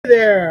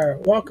There,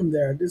 welcome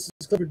there. This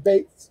is Clifford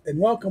Bates, and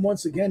welcome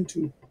once again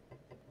to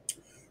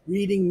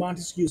reading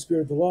Montesquieu's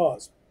Spirit of the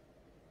Laws.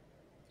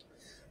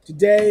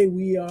 Today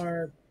we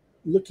are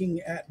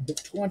looking at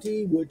Book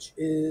 20, which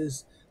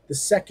is the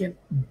second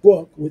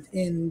book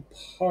within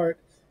Part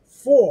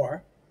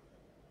 4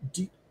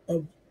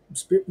 of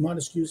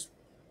Montesquieu's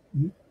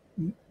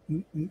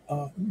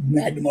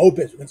magnum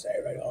opus, we can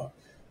say, right,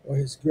 or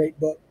his great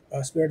book,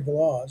 Spirit of the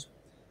Laws.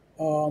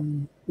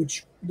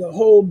 Which the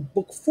whole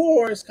book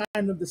 4 is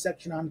kind of the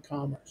section on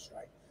commerce,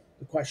 right?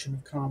 The question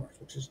of commerce,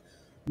 which is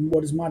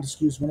what is one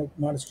of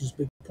Montesquieu's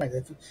big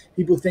points.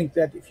 People think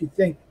that if you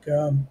think,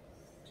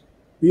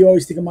 we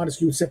always think of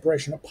Montesquieu's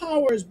separation of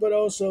powers, but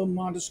also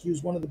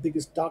Montesquieu's one of the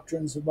biggest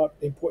doctrines about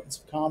the importance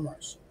of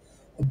commerce.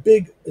 A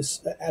big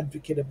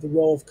advocate of the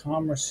role of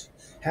commerce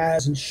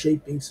has in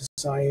shaping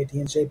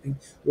society and shaping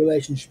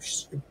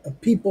relationships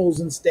of peoples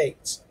and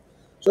states.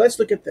 So let's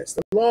look at this.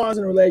 The laws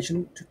in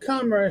relation to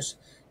commerce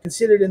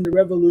considered in the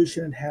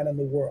revolution it had on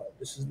the world.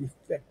 This is the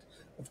effect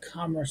of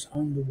commerce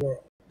on the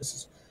world. This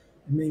is,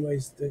 in many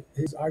ways,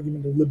 his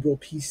argument of liberal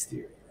peace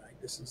theory. Right?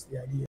 This is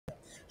the idea.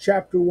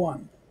 Chapter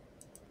 1,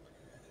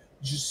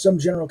 just some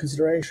general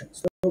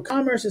considerations. Though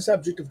commerce is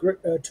subject to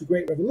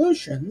great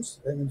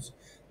revolutions, in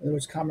other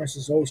words, commerce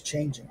is always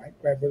changing, right?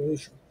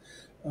 Revolution,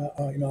 a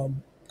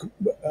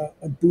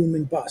boom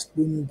and bust,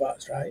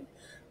 right?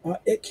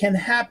 It can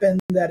happen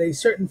that a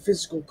certain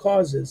physical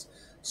causes,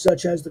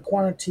 such as the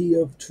quantity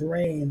of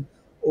terrain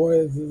or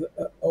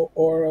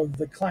of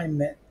the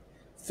climate,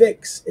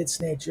 fix its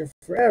nature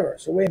forever.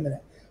 So wait a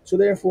minute. So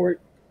therefore,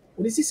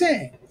 what is he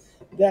saying?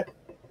 That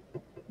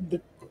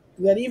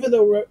even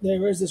though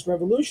there is this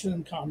revolution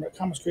in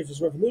commerce creates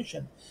this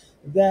revolution,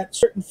 that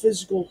certain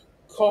physical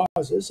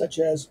causes, such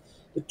as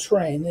the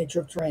terrain, nature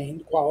of terrain,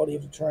 the quality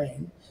of the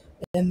terrain,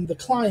 and the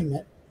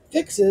climate,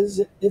 fixes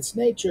its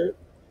nature,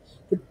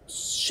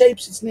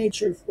 shapes its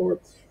nature, or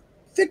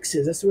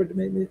fixes, that's the word,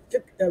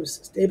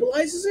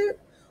 stabilizes it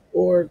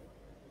or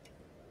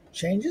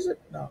changes it?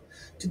 No.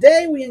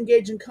 Today we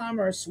engage in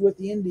commerce with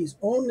the Indies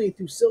only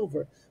through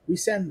silver we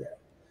send there.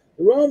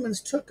 The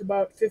Romans took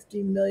about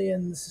 50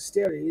 million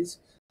sesterces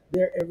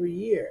there every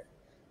year.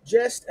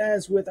 Just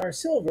as with our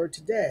silver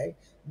today,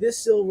 this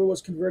silver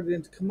was converted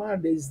into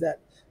commodities that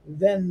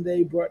then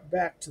they brought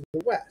back to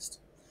the West.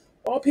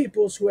 All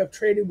peoples who have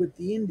traded with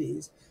the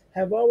Indies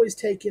have always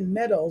taken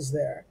metals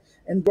there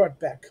and brought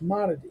back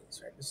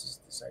commodities. Right? This is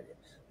this idea.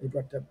 They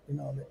brought up,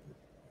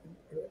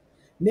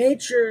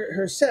 nature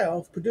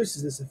herself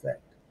produces this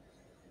effect.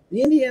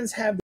 The Indians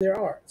have their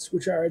arts,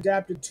 which are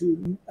adapted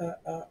to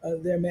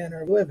their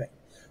manner of living.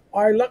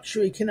 Our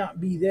luxury cannot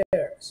be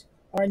theirs.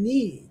 Our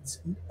needs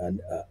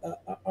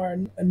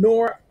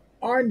nor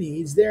our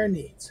needs their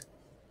needs.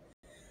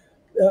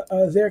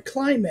 Their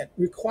climate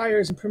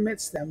requires and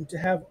permits them to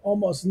have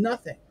almost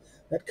nothing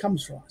that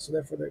comes from us. So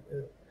therefore,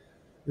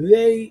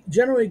 they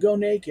generally go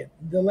naked.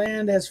 The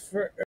land has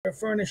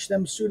furnished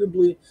them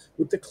suitably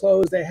with the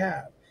clothes they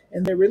have,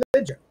 and their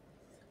religion,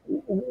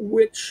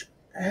 which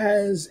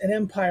has an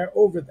empire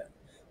over them,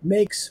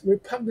 makes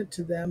repugnant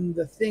to them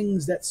the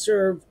things that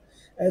serve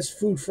as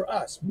food for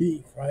us,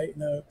 beef, right?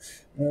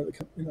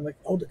 Like,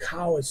 oh, the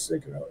cow is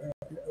sick,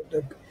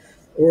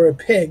 or a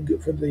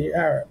pig for the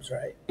Arabs,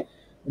 right?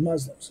 The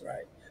Muslims,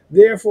 right?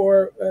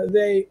 Therefore,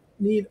 they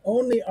need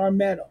only our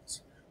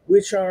metals,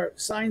 which are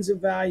signs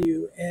of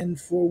value and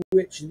for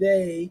which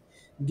they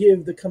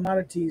give the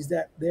commodities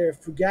that their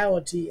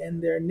frugality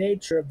and their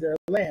nature of their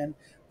land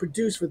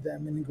produce for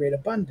them in great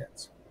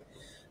abundance.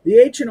 The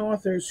ancient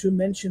authors who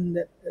mentioned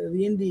that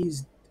the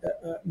Indies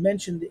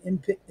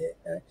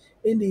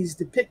Indies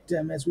depict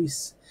them as we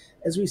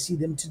see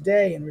them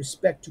today in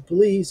respect to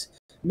police,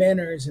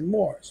 manners, and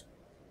mores.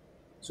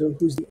 So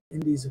who's the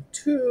Indies of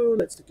 2?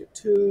 Let's look at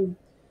 2.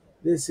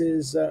 This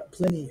is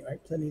Pliny,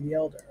 right? Pliny the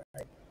Elder,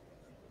 right?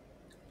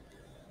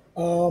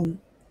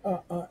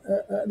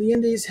 The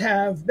Indies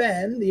have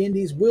been, the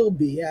Indies will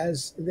be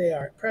as they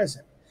are at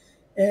present.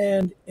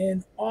 And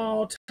in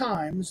all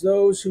times,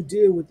 those who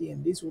deal with the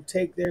Indies will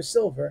take their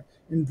silver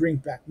and bring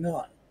back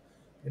none.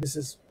 And this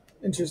is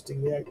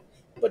interesting.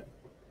 But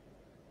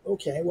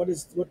okay, what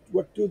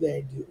do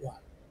they do?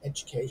 What?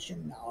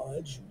 Education,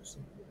 knowledge.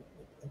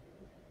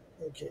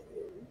 Okay,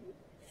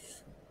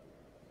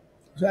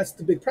 so that's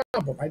the big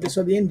problem, right?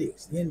 So the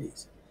Indies,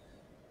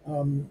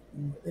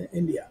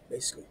 India,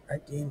 basically,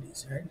 right? The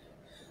Indies, right?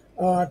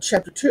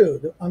 Chapter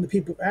 2, on the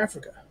people of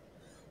Africa.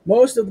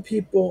 Most of the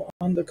people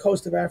on the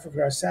coast of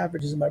Africa are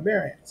savages and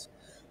barbarians.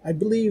 I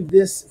believe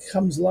this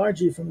comes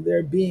largely from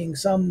there being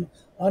some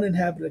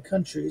uninhabited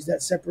countries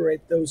that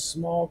separate those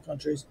small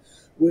countries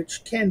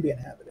which can be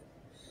inhabited.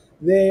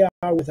 They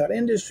are without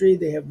industry,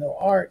 they have no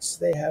arts,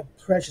 they have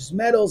precious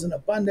metals in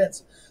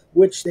abundance,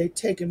 which they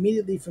take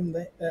immediately from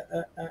the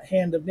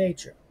hand of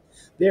nature.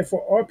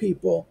 Therefore, our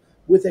people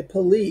with a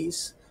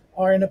police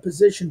are in a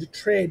position to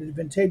trade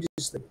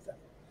advantageously with them.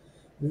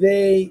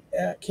 They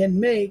can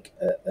make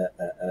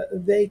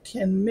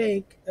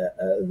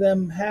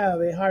them have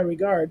a high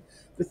regard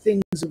for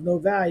things of no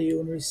value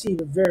and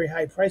receive a very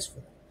high price for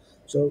them.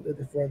 So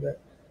therefore,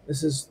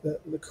 This is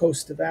the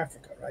coast of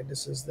Africa, right?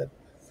 This is that,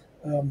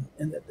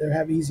 and that they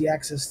have easy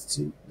access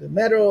to the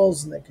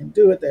metals, and they can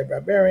do it. They're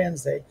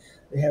barbarians. They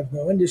have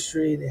no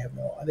industry. They have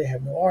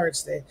no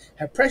arts. They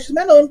have precious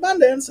metal in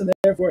abundance, and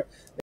therefore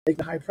they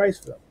take a high price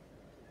for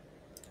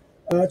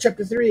them.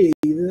 Chapter 3,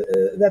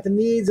 that the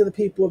needs of the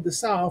people of the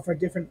South are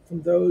different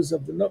from those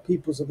of the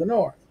peoples of the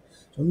North.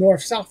 So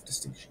North-South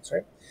distinctions,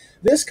 right?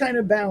 This kind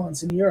of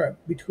balance in Europe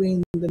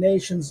between the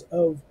nations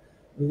of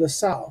the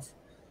South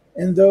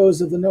and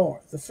those of the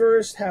North. The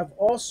first have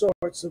all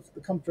sorts of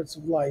the comforts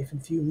of life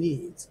and few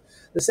needs.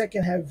 The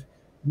second have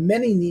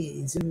many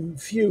needs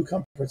and few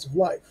comforts of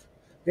life.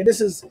 Okay,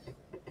 this is,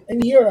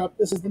 in Europe,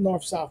 this is the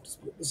North-South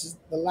dispute. This is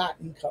the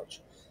Latin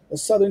culture. The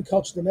Southern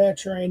culture, the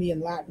Mediterranean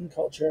Latin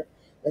culture,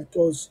 that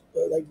goes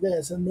like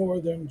this, a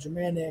Northern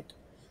Germanic,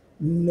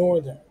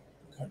 Northern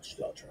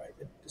culture, right?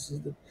 This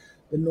is the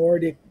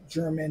Nordic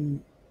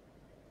German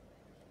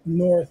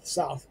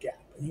North-South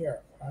gap in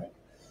Europe, right?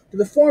 To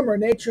the former,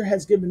 nature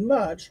has given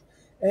much,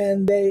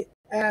 and they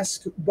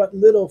ask but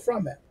little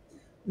from it.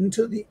 And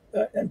to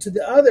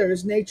the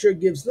others, nature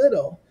gives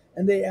little,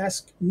 and they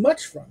ask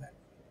much from it.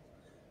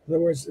 In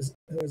other words,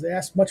 they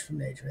ask much from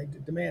nature. They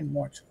demand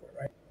much for it,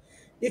 right?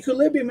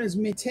 Equilibrium is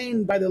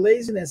maintained by the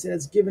laziness it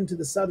has given to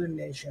the southern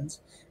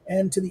nations,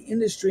 and to the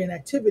industry and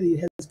activity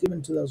it has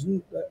given to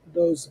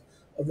those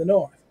of the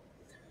north.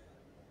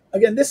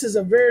 Again, this is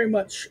a very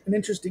much an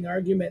interesting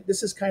argument.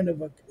 This is kind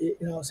of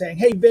saying,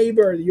 "Hey,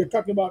 Weber, you're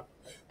talking about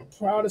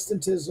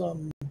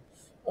Protestantism.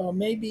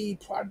 Maybe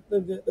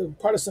the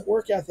Protestant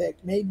work ethic.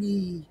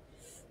 Maybe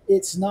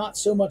it's not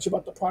so much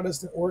about the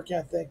Protestant work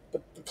ethic,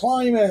 but the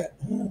climate,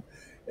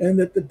 and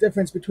that the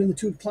difference between the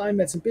two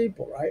climates and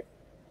people, right?"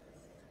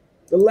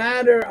 The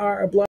latter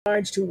are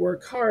obliged to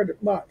work hard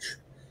much,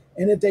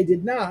 and if they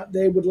did not,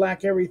 they would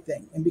lack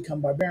everything and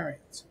become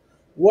barbarians.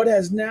 What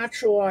has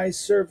naturalized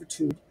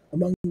servitude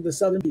among the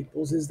southern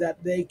peoples is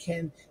that they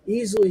can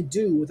easily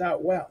do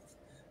without wealth.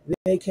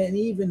 They can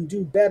even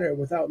do better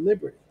without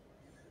liberty.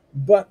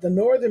 But the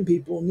northern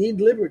people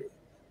need liberty,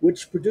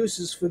 which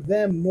produces for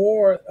them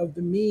more of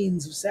the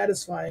means of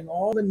satisfying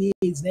all the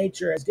needs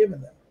nature has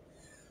given them.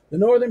 The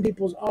northern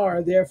peoples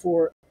are,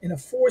 therefore, in a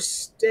forced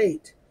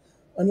state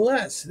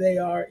unless they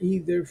are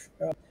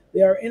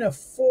in a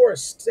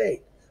forced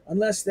state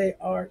unless they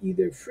are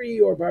either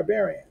free or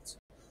barbarians.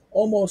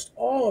 Almost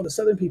all of the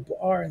southern people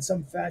are in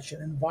some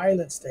fashion in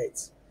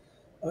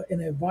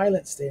in a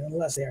violent state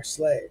unless they are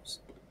slaves.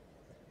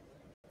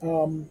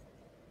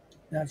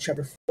 Now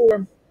chapter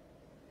 4,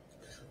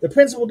 the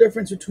principal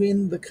difference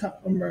between the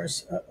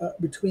commerce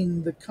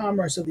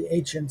of the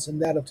ancients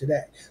and that of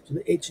today. So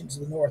the ancients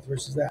of the north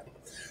versus that.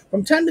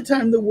 From time to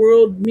time, the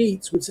world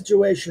meets with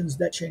situations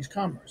that change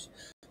commerce.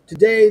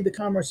 Today, the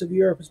commerce of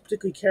Europe is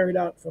particularly carried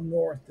out from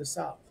north to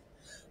south.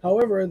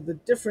 However, the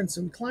difference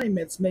in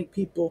climates make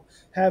people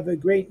have a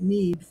great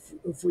need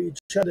for each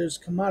other's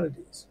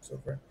commodities. So,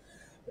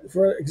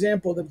 for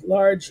example,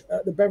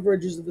 the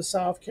beverages of the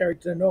south carried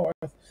to the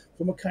north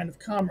from a kind of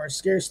commerce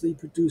scarcely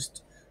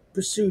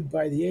pursued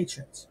by the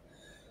ancients.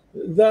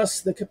 Thus,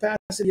 the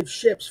capacity of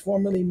ships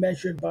formerly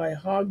measured by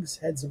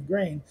hogsheads of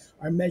grain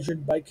are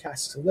measured by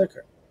casks of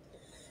liquor.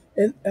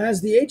 And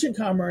as the ancient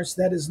commerce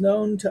that is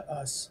known to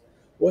us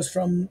was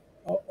from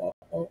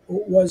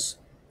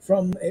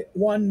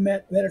one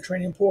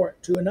Mediterranean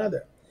port to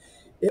another,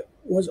 it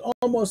was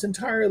almost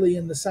entirely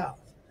in the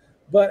south.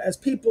 But as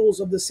peoples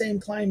of the same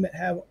climate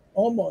have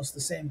almost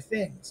the same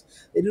things,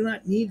 they do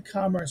not need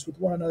commerce with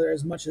one another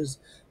as much as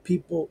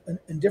people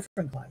in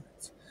different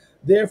climates.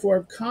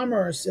 Therefore,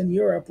 commerce in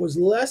Europe was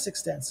less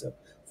extensive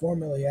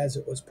formerly as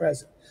it was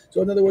present.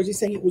 So, in other words, he's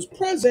saying it was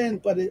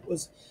present, but it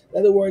was, in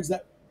other words,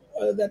 that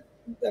in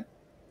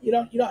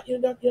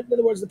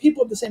other words, the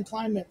people of the same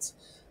climates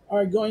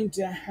are going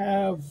to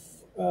have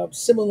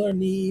similar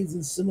needs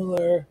and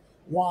similar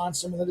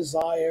wants, similar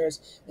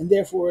desires, and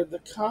therefore the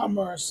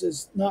commerce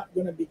is not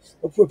going to be.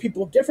 But for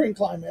people of different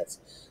climates,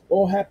 what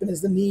will happen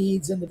is the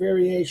needs and the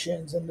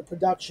variations and the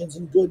productions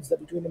and goods that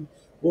between them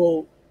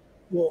will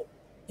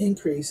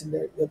increase, and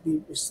there'll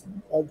be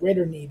a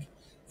greater need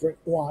for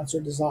wants or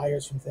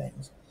desires from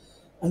things.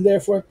 And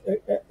therefore,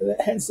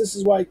 hence, this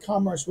is why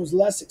commerce was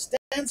less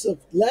extensive,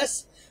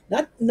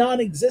 not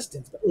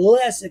non-existent, but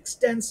less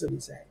extensive.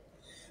 He's saying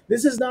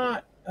this is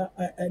not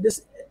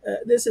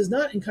this is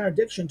not in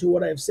contradiction to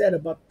what I have said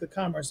about the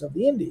commerce of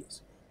the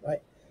Indies,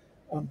 right?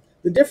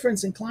 The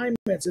difference in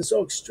climates is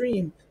so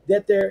extreme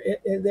that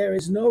there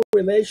is no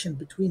relation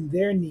between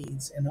their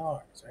needs and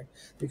ours, right?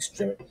 The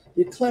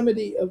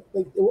acclimity of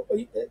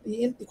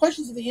the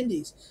questions of the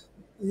Indies,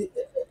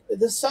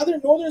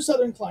 the northern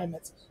southern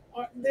climates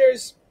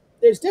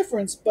there's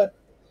difference, but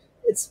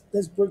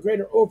there's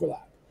greater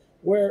overlap.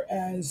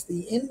 Whereas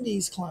the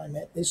Indies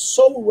climate is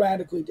so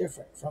radically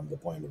different from the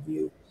point of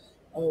view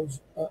of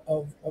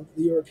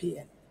the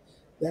European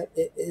that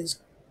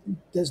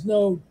there's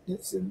no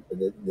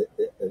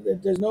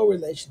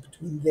relation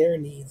between their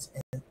needs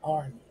and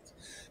our needs.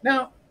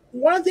 Now,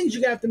 one of the things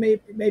you have to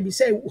maybe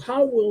say,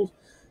 how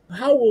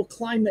will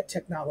climate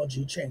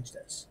technology change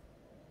this?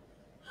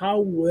 how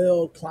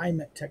will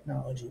climate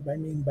technology, I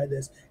mean by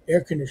this,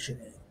 air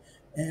conditioning,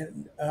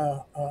 and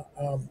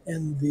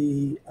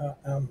the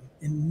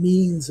and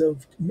means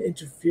of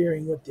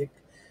interfering with the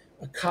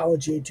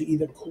ecology to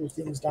either cool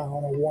things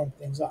down or warm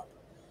things up.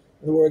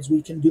 In other words,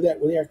 we can do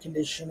that with air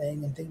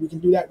conditioning and things. We can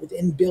do that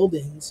within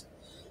buildings,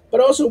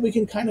 but also we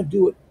can kind of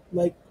do it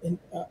like in.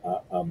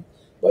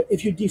 But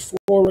if you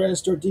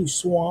deforest or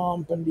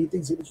de-swamp and do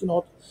things,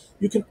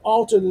 you can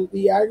alter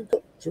the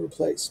agricultural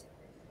place.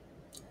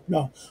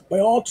 No, by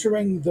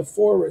altering the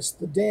forest,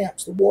 the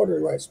dams, the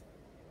waterways,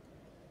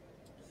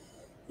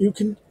 you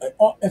can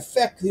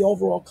affect the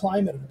overall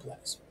climate of the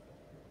place.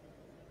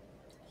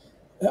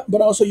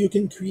 But also, you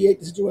can create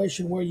the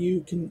situation where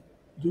you can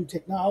do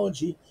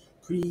technology,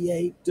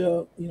 create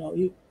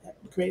you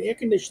create air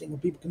conditioning where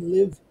people can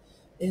live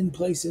in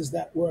places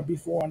that were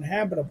before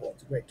uninhabitable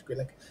to a great degree,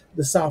 like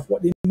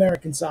the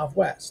American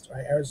Southwest,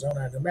 right,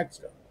 Arizona and New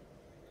Mexico.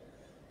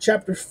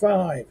 Chapter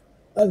 5,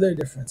 Other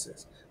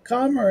Differences.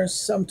 Commerce,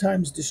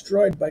 sometimes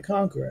destroyed by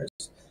conquerors,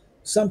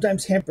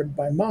 sometimes hampered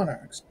by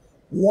monarchs,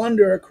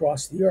 wander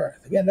across the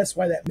earth. Again, that's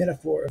why that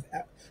metaphor of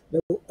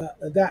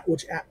that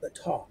which Atlas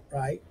taught,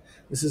 right?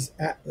 This is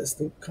Atlas,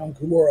 the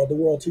conquered world. The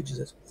world teaches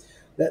us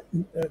that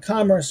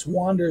commerce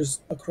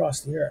wanders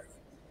across the earth,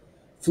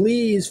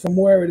 flees from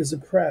where it is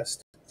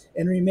oppressed,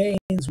 and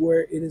remains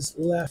where it is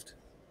left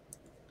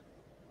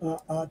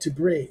to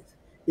breathe.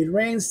 It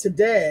reigns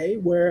today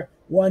where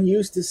one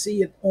used to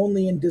see it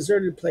only in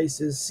deserted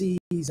places,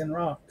 seas, and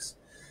rocks.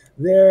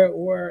 Where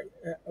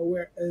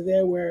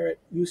it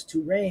used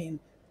to reign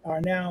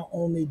are now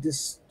only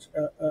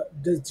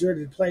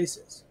deserted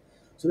places.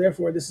 So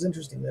therefore, this is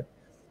interesting that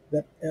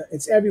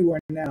it's everywhere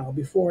now.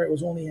 Before it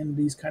was only in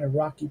these kind of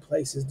rocky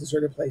places,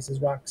 deserted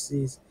places, rock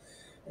seas,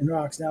 and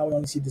rocks. Now we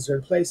only see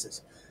deserted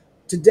places.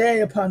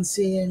 Today, upon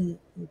seeing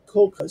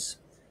Colchis,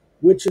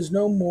 which is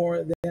no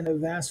more than a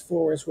vast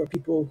forest where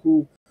people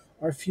who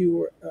are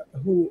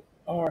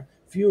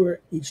fewer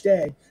each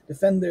day,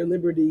 defend their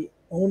liberty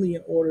only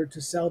in order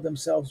to sell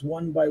themselves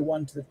one by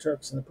one to the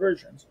Turks and the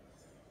Persians.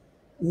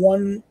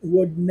 One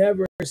would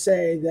never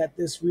say that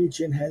this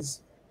region has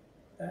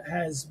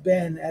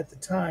been at the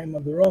time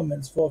of the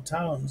Romans full of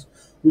towns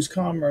whose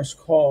commerce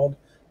called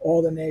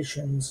all the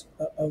nations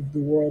of the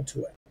world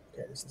to it.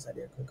 Okay, this is the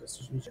idea of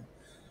Caucasus region.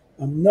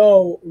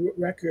 No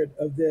record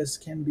of this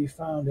can be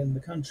found in the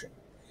country.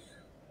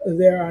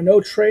 There are no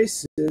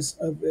traces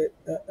of it.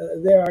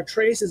 There are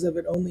traces of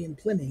it only in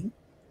Pliny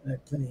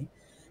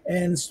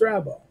and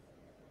Strabo.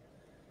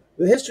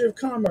 The history of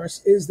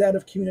commerce is that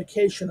of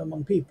communication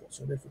among people.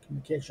 So therefore,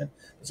 communication,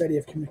 this idea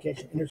of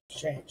communication,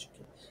 interchange,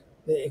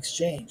 the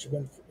exchange.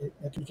 When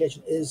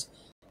communication is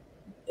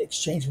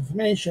exchange of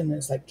information,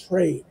 it's like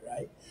trade,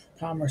 right?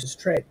 Commerce is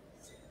trade.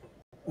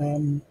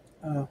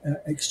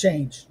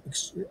 Exchange.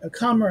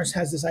 Commerce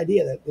has this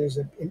idea that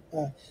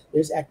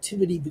there's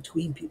activity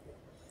between people.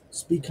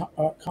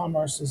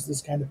 Commerce is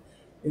this kind of,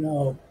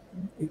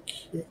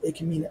 it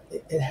can mean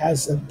it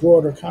has a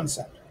broader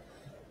concept.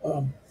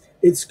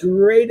 Its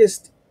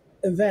greatest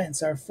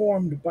events are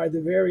formed by the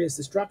various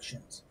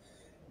destructions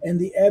and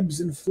the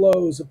ebbs and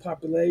flows of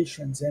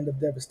populations and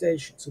of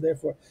devastation. So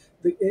therefore,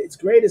 its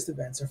greatest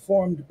events are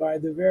formed by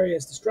the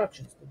various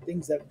destructions, the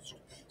things that,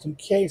 some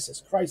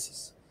cases,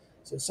 crises.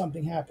 So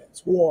something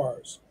happens,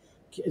 wars,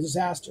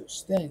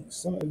 disasters, things,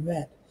 some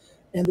event,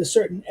 and the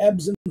certain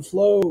ebbs and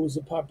flows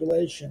of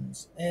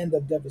populations and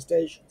of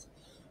devastations.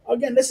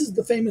 Again, this is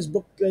the famous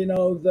book, the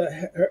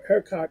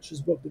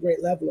Herkoch's book, The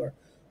Great Leveler,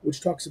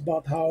 which talks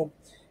about how,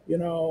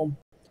 the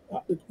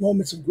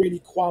moments of great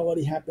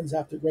equality happens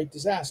after great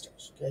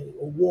disasters, okay,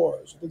 or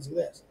wars, or things like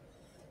this.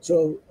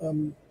 So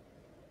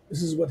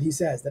this is what he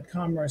says, that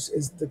commerce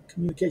is the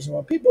communication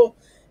of people.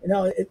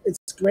 Its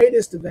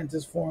greatest event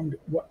is formed.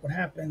 What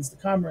happens, the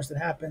commerce that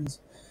happens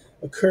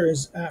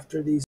occurs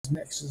after these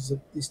mixes of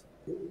these,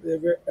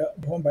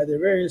 formed by their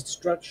various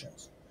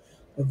destructions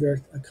of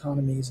their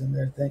economies and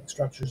their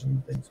structures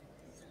and things.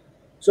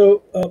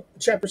 So,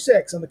 chapter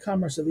 6 on the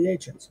commerce of the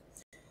ancients.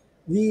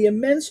 The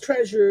immense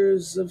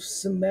treasures of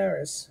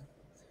Samaris,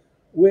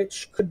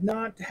 which could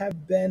not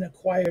have been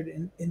acquired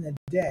in a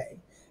day,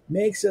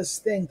 makes us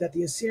think that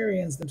the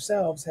Assyrians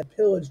themselves had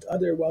pillaged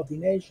other wealthy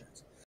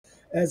nations,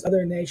 as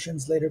other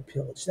nations later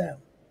pillaged them.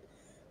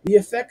 The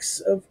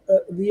effects of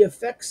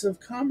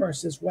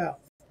commerce is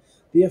wealth.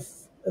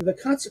 The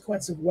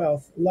consequence of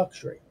wealth,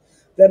 luxury.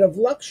 That of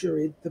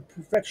luxury, the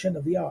perfection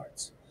of the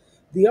arts.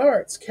 The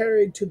arts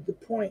carried to the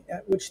point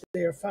at which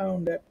they are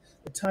found at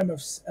the time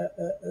of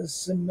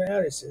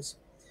Samaris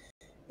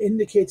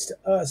indicates to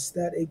us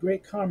that a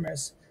great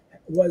commerce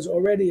was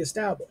already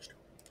established.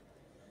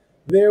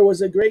 There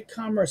was a great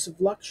commerce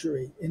of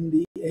luxury in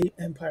the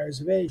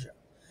empires of Asia.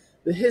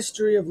 The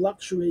history of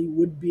luxury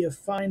would be a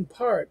fine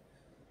part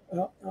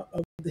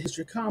of the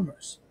history of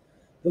commerce.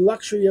 The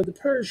luxury of the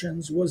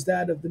Persians was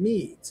that of the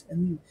Medes,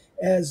 and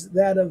as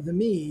that of the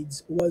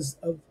Medes was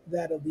of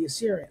that of the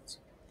Assyrians.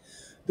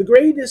 The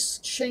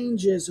greatest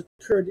changes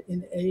occurred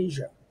in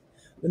Asia.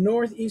 The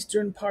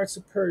northeastern parts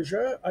of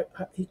Persia,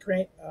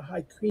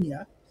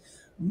 Hyrcania,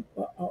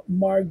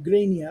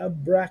 Margrania,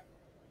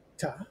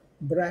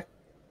 Bractia,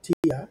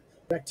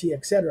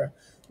 etc.,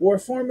 were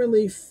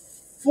formerly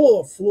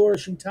full of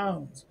flourishing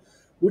towns,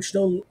 which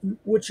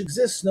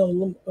exist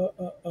no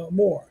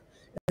more,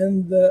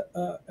 and the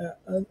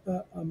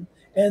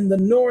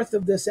north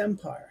of this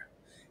empire,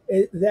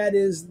 that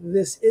is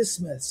this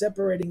isthmus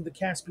separating the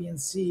Caspian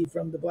Sea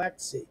from the Black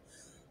Sea,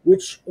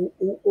 which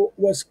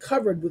was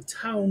covered with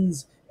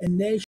towns and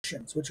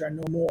nations which are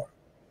no more.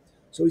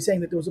 So he's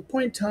saying that there was a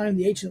point in time in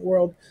the ancient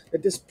world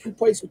that this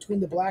place between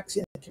the Black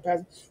Sea and the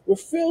Caspian were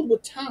filled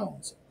with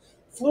towns,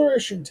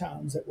 flourishing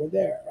towns that were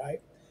there,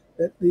 right?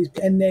 That these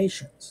and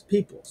nations,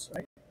 peoples,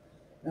 right?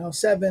 Now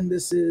 7,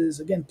 this is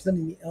again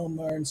Pliny,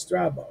 Elmer, and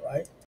Strabo,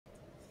 right?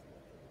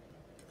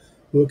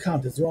 Who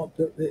account as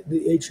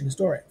the ancient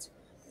historians.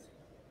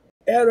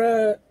 Eristhenes,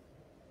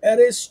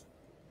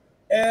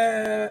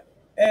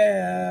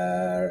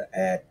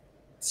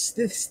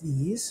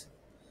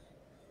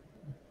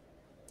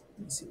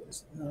 let's see what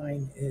this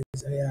 9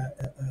 is.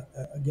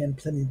 Again,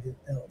 Pliny the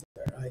Elder,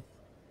 right?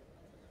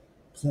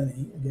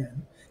 Pliny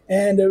again.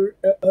 And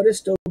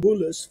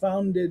Aristobulus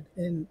founded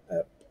in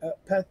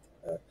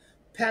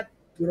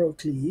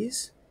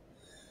Patrocles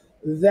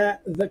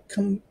that the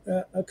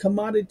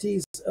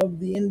commodities of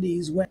the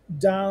Indies went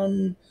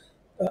down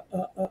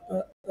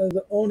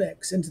the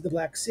Onyx into the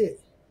Black Sea.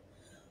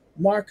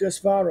 Marcus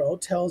Varro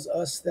tells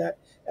us that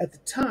at the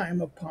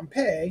time of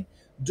Pompey,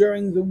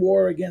 during the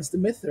war against the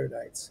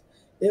Mithridates,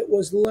 it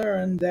was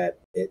learned that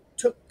it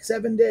took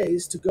 7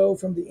 days to go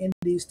from the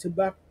Indies to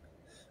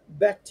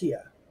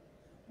Bactria,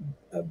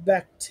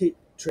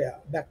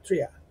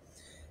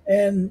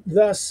 and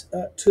thus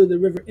to the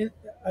river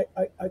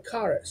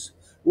Icarus,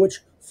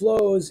 which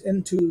flows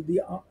into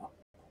the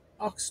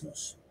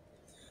Oxus.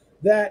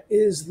 That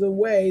is the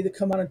way the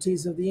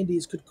commodities of the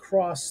Indies could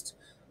cross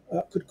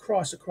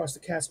across the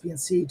Caspian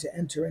Sea to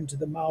enter into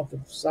the mouth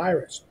of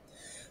Cyrus.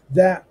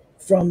 That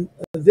from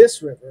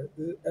this river,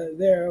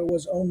 there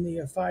was only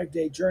a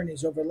 5-day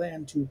journeys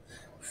overland to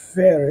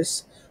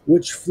Pharis,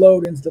 which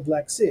flowed into the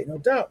Black Sea. No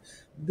doubt,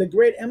 the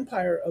great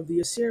empire of the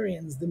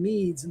Assyrians, the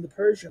Medes, and the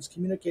Persians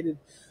communicated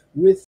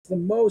with the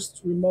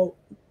most remote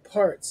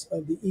parts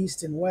of the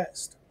East and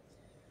West,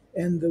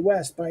 and the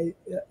West by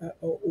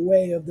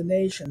way of the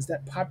nations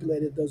that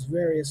populated those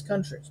various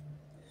countries.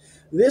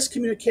 This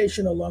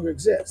communication no longer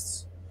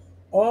exists.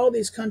 All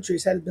these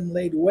countries had been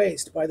laid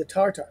waste by the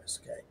Tartars.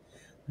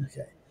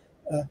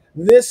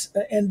 This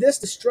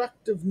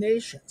destructive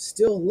nation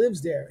still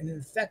lives there and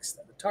infects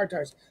them. The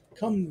Tartars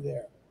come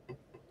there,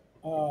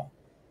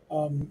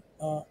 and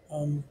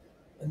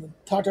the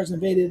Tartars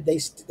invaded.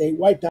 They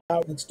wiped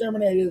out and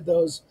exterminated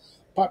those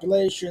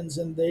populations,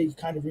 and they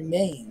kind of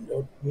remained,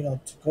 or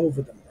took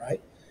over them.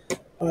 Right?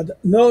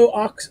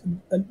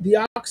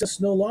 The Oxus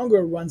no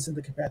longer runs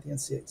into the Carpathian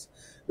Seas.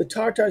 The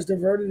Tartars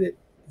diverted it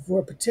for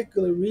a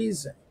particular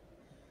reason.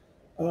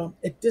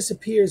 It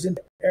disappears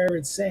into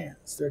arid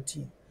sands.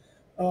 13.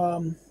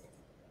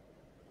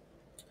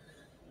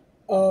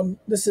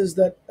 This is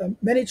that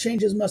many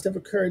changes must have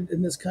occurred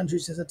in this country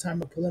since the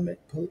time of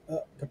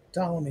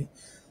Ptolemy,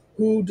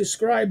 who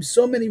described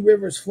so many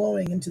rivers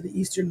flowing into the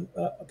eastern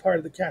part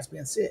of the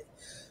Caspian Sea.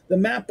 The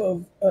map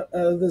of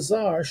the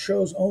Tsar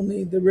shows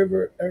only the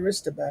river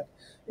Aristotle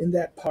in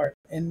that part,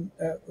 and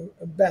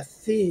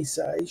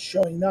Basia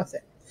showing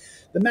nothing.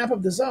 The map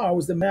of the Tsar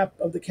was the map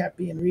of the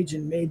Caspian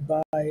region made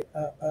by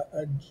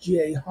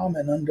G.A.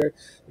 Hamann under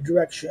the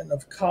direction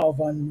of Karl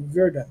von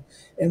Verden,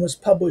 and was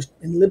published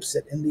in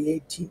Lipset in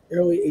the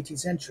early 18th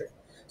century,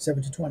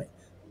 1720.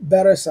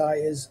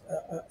 Barisai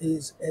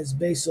is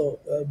Basil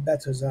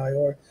Batasai,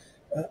 or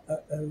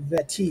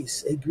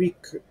Vetis, a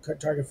Greek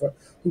cartographer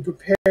who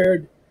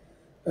prepared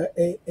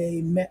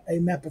a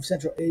map of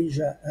Central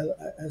Asia,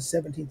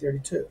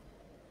 1732.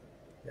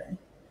 Okay.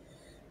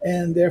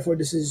 And therefore,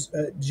 this is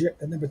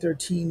number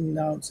 13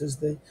 now. It says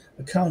the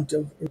account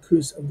of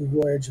Recluse of the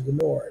voyage of the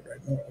Nord.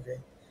 Right?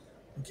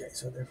 Okay.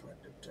 So therefore,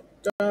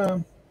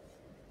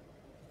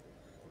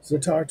 so the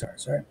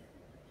Tartars, right?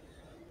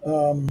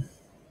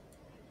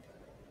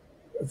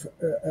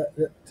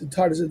 The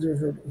Tartars,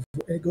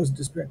 it goes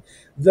into spirit.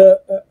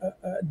 The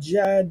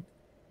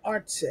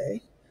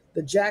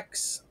the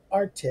Jax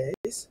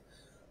Artes,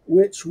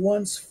 which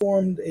once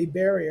formed a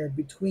barrier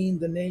between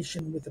the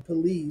nation with the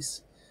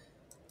police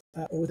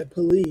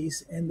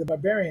and the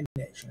barbarian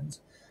nations,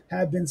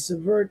 have been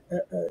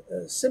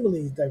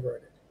similarly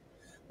diverted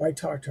by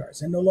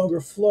Tartars and no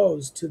longer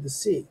flows to the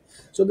sea.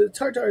 So the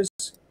Tartars,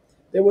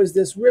 there was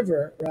this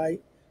river,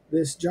 right?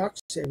 This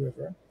Jaxe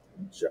River,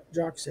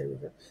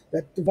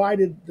 that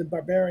divided the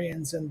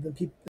barbarians and the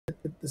people,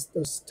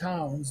 those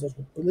towns, those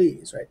with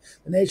police, right?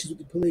 The nations with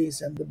the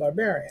police and the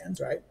barbarians,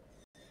 right?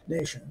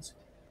 Nations.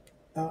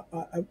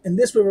 And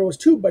this river was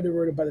too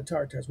diverted by the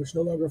Tartars, which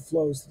no longer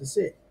flows to the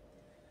sea.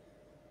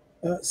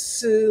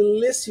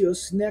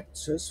 Silicius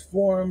Nexus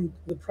formed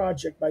the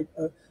project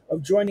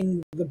of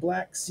joining the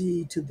Black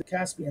Sea to the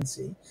Caspian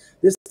Sea.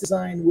 This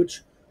design,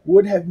 which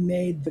would have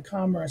made the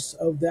commerce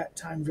of that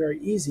time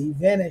very easy,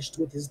 vanished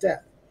with his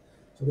death.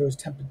 So they was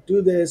tempted to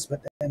do this,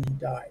 but then he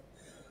died.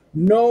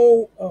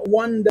 No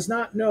one does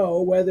not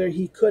know whether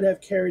he could have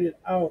carried it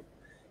out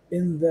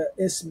in the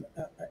isthmus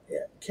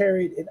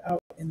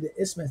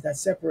that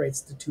separates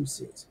the two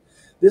seas.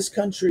 This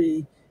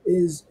country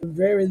is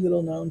very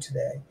little known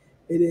today.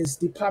 It is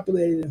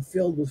depopulated and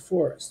filled with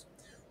forests.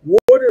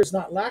 Water is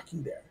not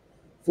lacking there,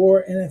 for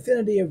an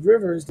infinity of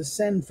rivers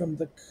descend from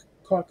the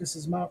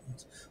Caucasus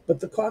Mountains. But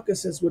the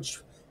Caucasus,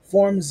 which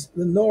forms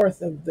the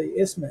north of the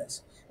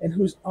isthmus and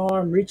whose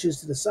arm reaches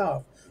to the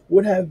south,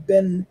 would have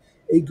been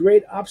a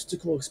great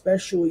obstacle,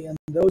 especially in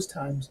those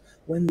times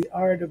when the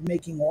art of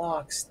making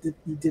locks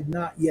did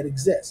not yet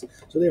exist.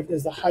 So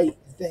there's the height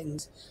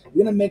things.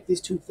 You're going to make these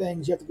two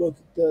things. You have to go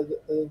to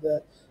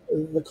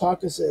the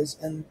Caucasus,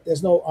 and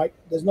there's no art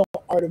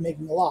of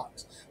making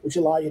locks, which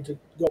allow you to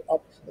go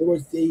up. In other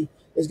words,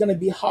 there's going to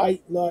be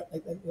height like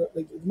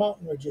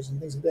mountain ridges and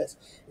things like this.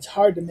 It's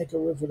hard to make a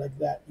river like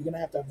that. You're going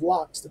to have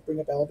locks to bring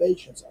up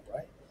elevations up,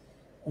 right?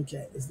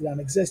 Okay, this does not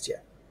exist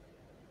yet.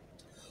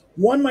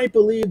 One might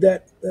believe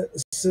that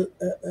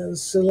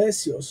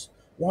Silesius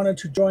wanted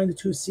to join the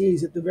two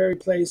seas at the very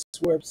place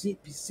where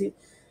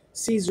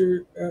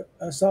Caesar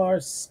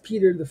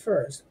Peter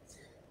I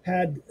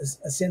had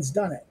since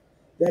done it.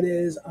 That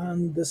is,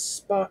 on the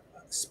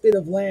spit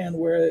of land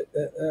where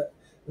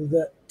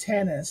the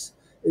Tanis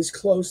is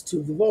close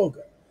to the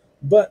Volga,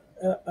 but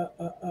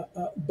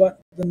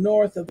the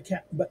north of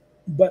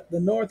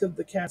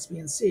the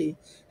Caspian Sea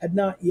had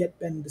not yet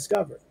been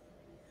discovered.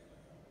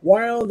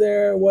 While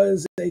there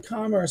was a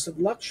commerce of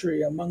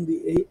luxury among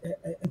the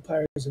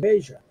empires of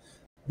Asia,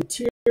 the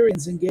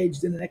Tyrians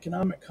engaged in an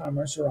economic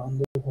commerce around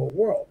the whole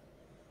world.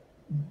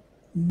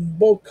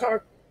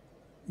 Bocart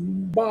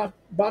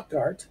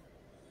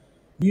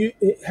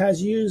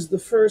has used the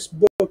first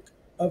book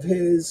of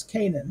his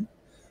Canaan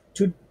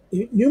to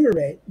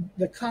enumerate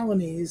the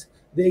colonies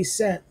they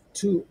sent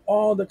to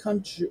all the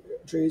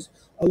countries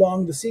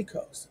along the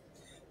seacoast.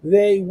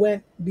 They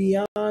went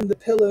beyond the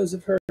Pillars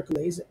of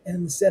Hercules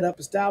and set up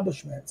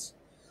establishments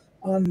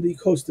on the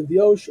coast of the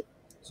ocean.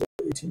 So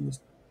 18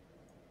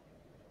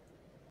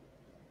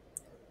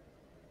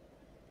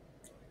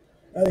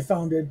 they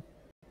founded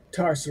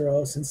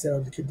Tarsaros instead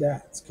of the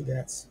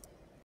cadets.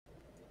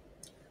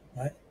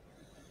 Right?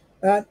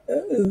 At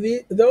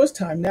those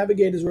times,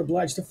 navigators were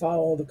obliged to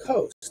follow the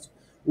coast,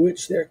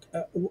 which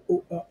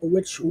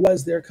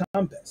was their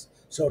compass,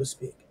 so to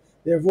speak.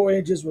 Their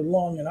voyages were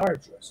long and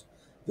arduous.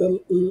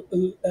 The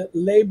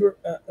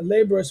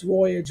laborious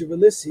voyage of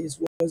Ulysses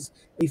was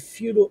a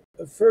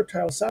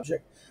fertile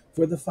subject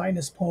for the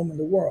finest poem in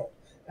the world,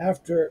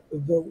 after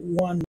the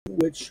one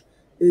which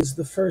is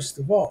the first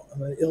of all,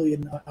 the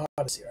Iliad and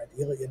Odyssey. Right?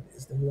 The Iliad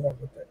is the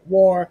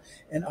war,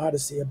 and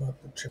Odyssey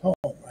about the trip home.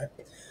 Right?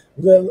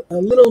 The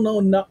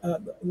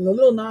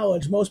little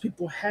knowledge most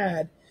people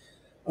had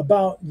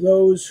about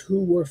those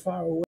who were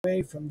far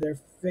away from their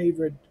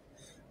favored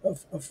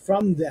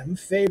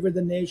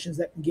the nations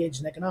that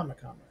engaged in economic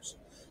commerce.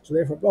 So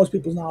therefore, most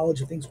people's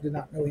knowledge of things we did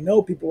not really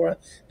know. People were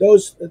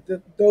those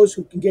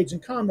who engaged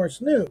in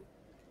commerce knew.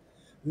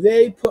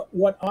 They put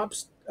what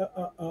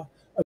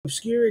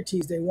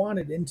obscurities they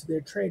wanted into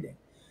their trading.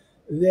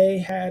 They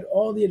had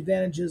all the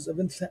advantages of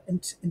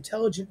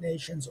intelligent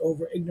nations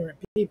over ignorant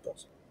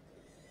peoples.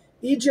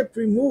 Egypt,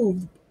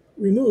 removed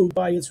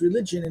by its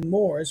religion and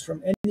mores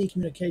from any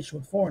communication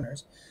with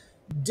foreigners,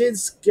 did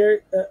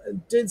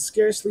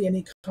scarcely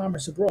any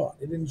commerce abroad.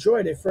 It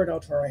enjoyed a fertile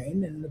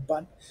terrain and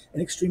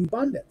extreme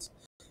abundance.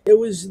 It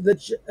was the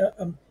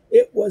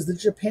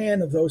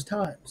Japan of those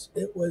times.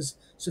 It was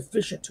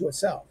sufficient to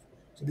itself.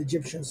 So the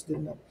Egyptians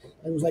didn't know.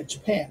 It was like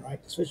Japan, right?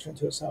 Sufficient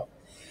to itself.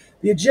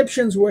 The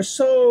Egyptians were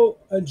so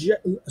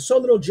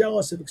little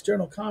jealous of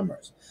external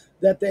commerce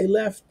that they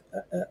left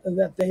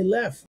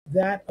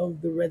that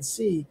of the Red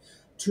Sea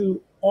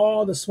to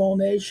all the small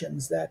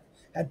nations that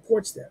had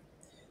ports there.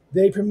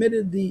 They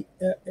permitted the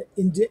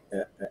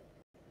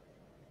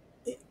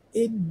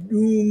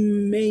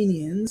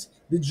Idumanians,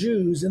 the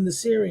Jews, and the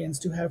Syrians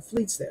to have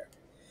fleets there.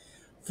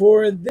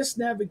 For this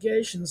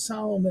navigation,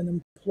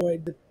 Solomon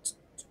employed the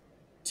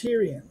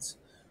Tyrians,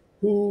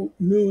 who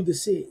knew the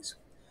seas.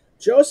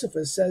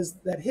 Josephus says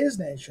that his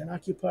nation,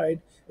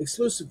 occupied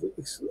exclusively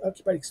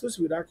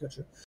with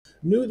agriculture,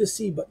 knew the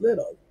sea but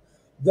little.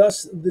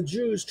 Thus, the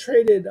Jews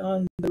traded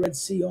on the Red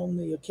Sea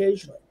only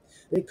occasionally.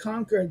 They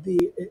conquered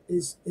the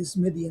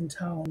Isthmian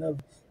town of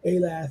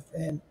Elath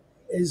and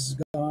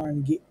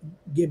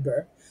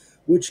Isgarn-Gibber,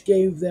 which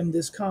gave them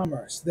this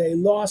commerce. They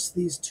lost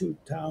these two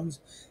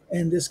towns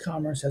and this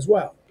commerce as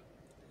well.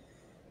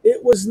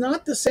 It was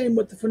not the same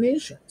with the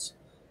Phoenicians.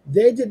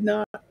 They did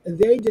not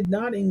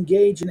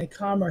engage in a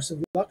commerce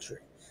of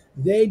luxury.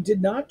 They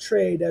did not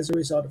trade as a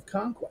result of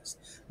conquest.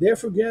 Their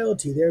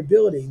frugality, their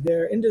ability,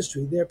 their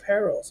industry, their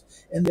perils,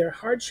 and their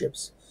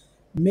hardships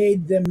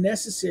made them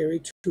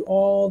necessary to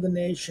all the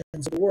nations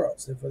of the world.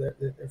 So therefore,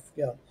 they're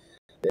frugal.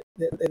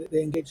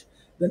 They engage.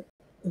 In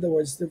other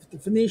words, the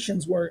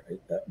Phoenicians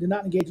did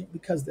not engage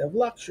because of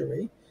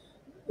luxury.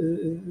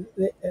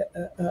 they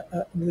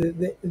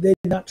did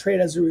not trade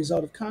as a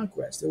result of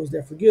conquest. It was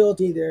their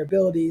fragility, their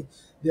ability,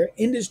 their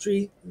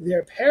industry,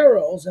 their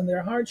perils, and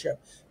their hardship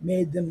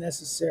made them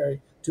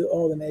necessary to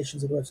all the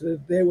nations of the world. So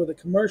they were a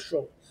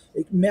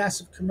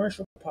massive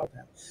commercial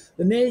power.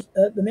 The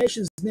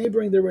nations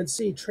neighboring the Red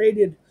Sea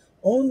traded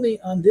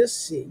only on this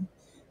sea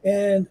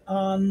and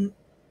on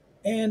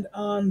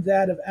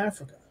that of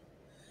Africa.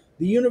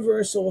 The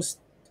universal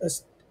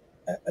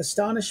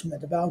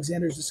astonishment of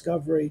Alexander's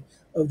discovery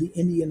of the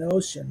Indian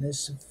Ocean is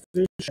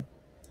sufficient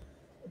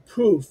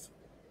proof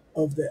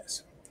of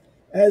this.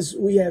 As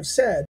we have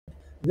said,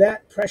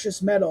 that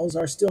precious metals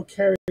are still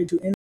carried to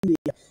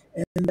India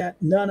and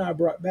that none are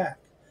brought back.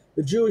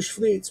 The Jewish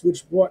fleets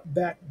which brought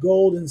back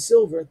gold and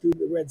silver through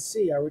the Red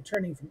Sea are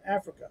returning from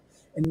Africa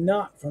and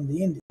not from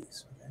the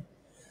Indies. Okay?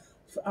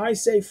 I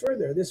say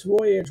further, this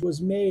voyage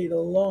was made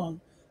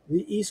along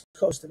the east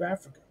coast of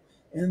Africa,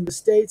 and the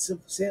state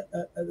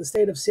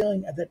of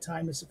sailing at that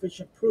time is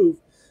sufficient proof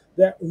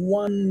that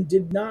one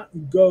did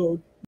not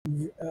go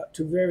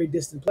to very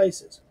distant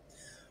places.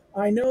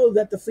 I know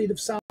that the fleet of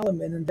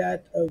Solomon and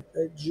that of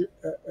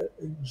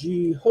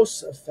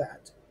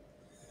Jehoshaphat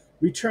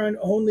returned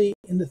only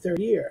in the third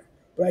year,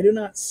 but I do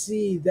not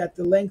see that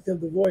the length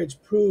of the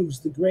voyage proves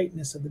the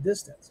greatness of the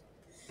distance.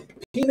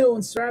 Pino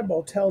and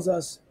Strabo tells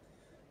us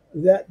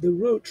that the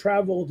route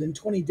traveled in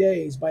 20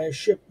 days by a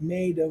ship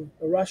made of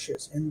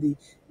rushes in the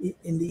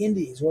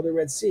Indies or the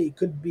Red Sea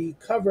could be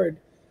covered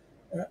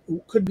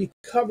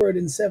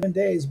in 7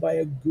 days by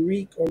a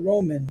Greek or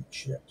Roman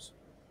ships.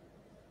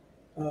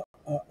 In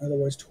other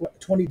words,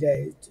 20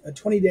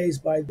 days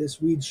by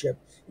this reed ship,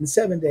 and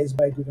 7 days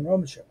by a Greek and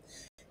Roman ship.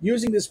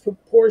 Using this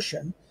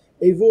proportion,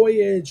 a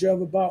voyage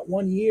of about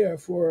 1 year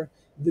for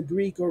the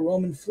Greek or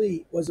Roman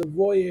fleet was a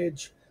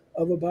voyage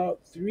of about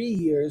 3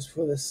 years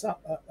for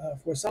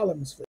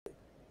Solomon's fleet.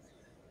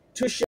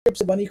 Two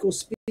ships of unequal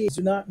speeds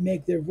do not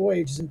make their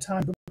voyages in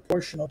time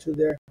proportional to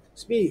their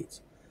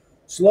speeds.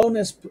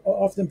 Slowness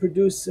often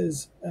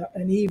produces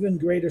an even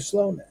greater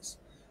slowness.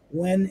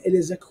 When it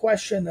is a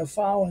question of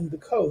following the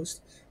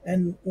coast,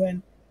 and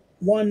when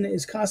one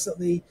is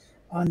constantly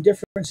on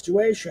different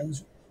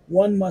situations,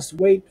 one must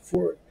wait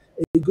for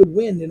a good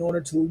wind in order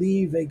to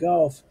leave a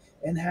gulf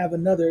and have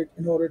another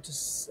in order to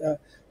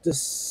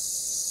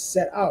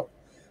set out.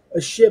 A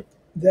ship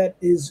that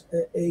is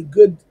a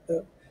good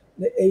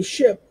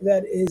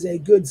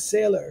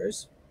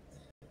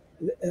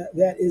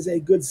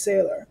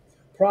sailor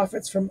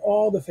profits from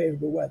all the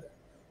favorable weather,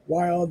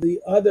 while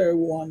the other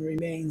one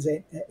remains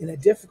in a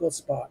difficult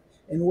spot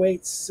and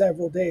waits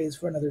several days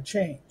for another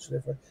change. So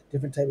therefore,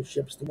 different type of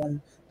ships.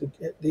 The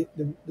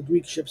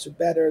Greek ships are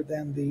better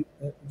than the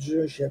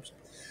Jewish ships.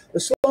 The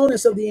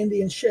slowness of the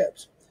Indian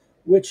ships,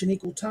 which in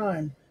equal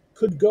time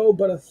could go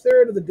but a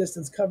third of the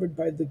distance covered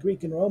by the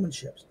Greek and Roman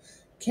ships,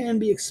 can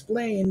be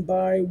explained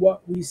by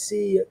what we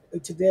see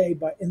today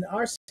in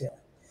our sailing.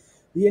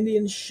 The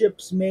Indian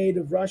ships made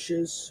of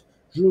rushes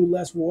drew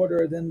less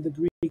water than the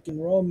Greek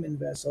and Roman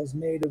vessels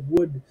made of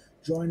wood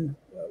joined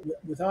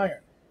with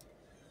iron.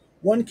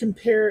 One can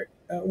compare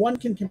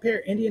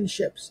Indian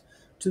ships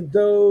to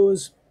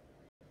those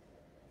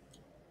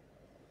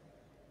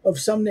of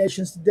some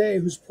nations today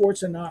whose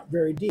ports are not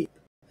very deep,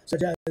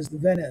 such as the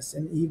Venice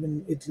and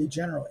even Italy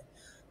generally,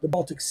 the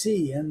Baltic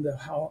Sea and the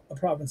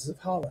provinces of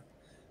Holland.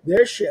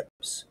 Their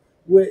ships,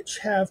 which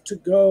have to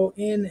go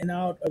in and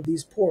out of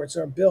these ports,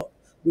 are built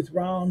with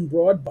round,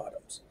 broad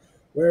bottoms,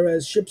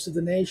 whereas ships of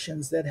the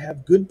nations that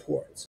have good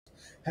ports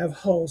have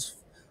hulls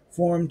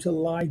formed to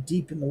lie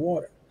deep in the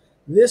water.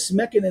 This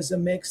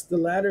mechanism makes the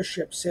latter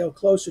ships sail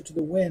closer to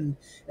the wind,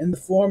 and the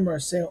former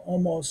sail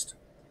almost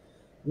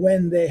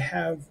when they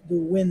have the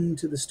wind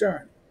to the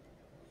stern.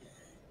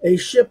 A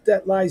ship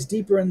that lies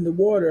deeper in the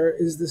water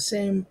is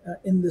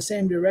in the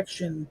same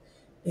direction.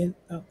 In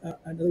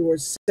other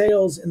words,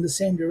 sails in the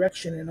same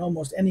direction in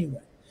almost any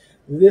wind.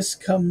 This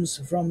comes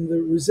from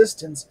the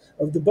resistance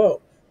of the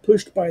boat,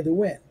 pushed by the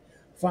wind,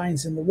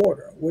 finds in the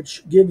water,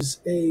 which gives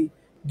it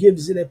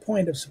a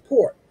point of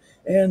support,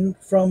 and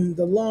from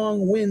the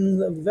long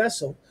wind of the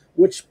vessel,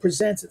 which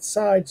presents its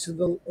side to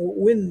the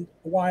wind,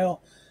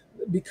 while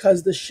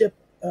because the shape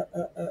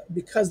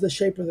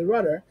of the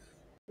rudder,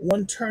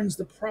 one turns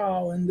the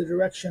prow in the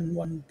direction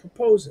one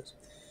proposes.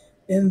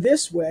 In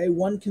this way,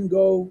 one can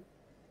go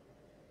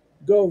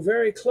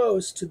very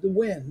close to the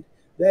wind,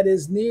 that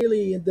is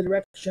nearly in the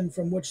direction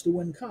from which the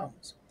wind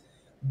comes.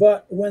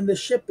 But when the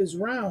ship is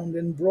round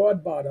and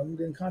broad-bottomed,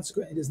 and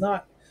consequently does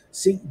not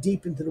sink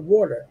deep into the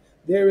water,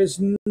 there is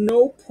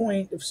no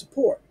point of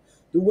support.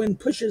 The wind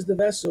pushes the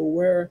vessel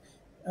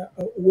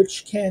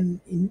which can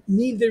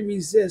neither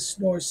resist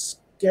nor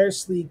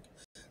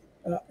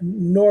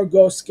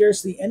go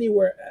scarcely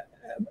anywhere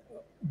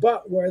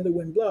but where the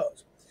wind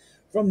blows.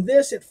 From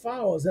this, it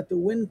follows that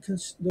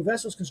the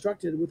vessels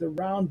constructed with a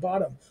round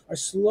bottom are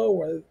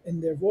slower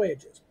in their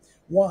voyages.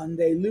 One,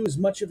 they lose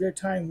much of their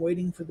time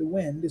waiting for the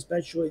wind,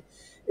 especially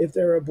if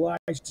they're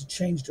obliged to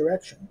change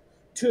direction.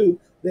 Two,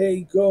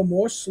 they go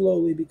more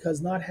slowly because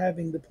not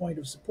having the point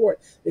of support,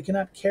 they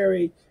cannot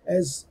carry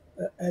as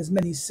as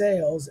many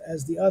sails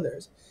as the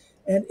others,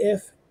 and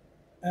if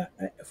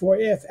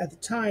at the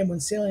time when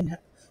sailing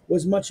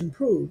was much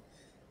improved,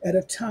 at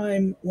a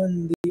time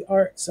when the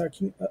arts are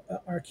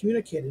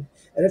communicated,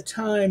 at a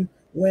time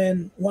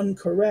when one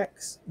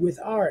corrects with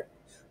art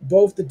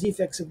both the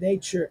defects of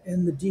nature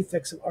and the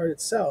defects of art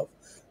itself,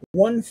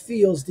 one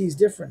feels these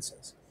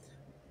differences.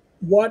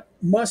 What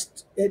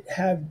must it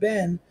have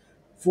been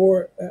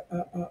for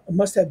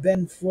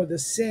the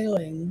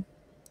sailing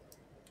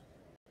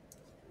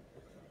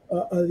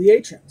of the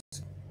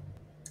ancients?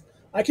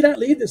 I cannot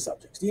leave the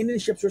subjects. The Indian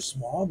ships were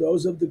small;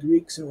 those of the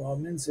Greeks and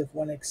Romans, if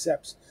one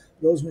accepts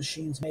those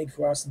machines made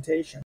for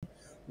ostentation,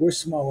 were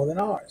smaller than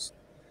ours.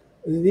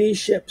 These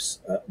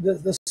ships,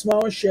 the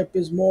smaller ship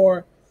is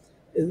more.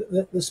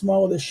 The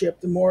smaller the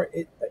ship, the more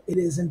it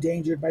is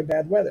endangered by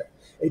bad weather.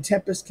 A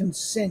tempest can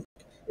sink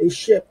a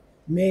ship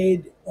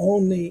made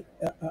only.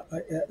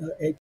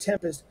 A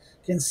tempest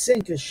can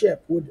sink a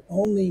ship would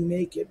only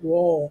make it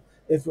roll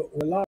if it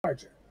were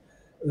larger.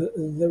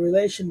 The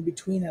relation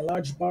between a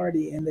large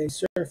body and a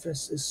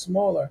surface is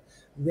smaller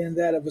than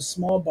that of a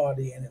small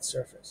body and its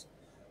surface,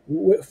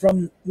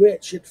 from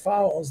which it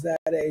follows that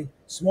a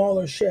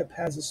smaller ship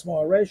has a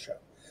smaller ratio,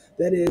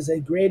 that is, a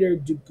greater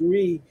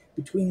degree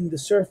between the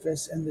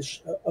surface and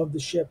of the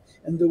ship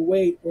and the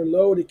weight or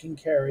load it can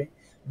carry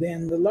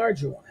than the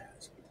larger one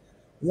has.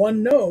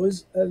 One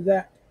knows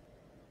that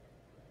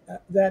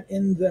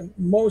in the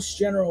most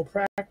general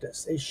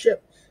practice, a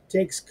ship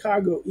takes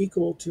cargo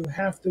equal to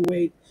half the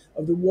weight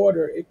of the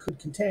water it could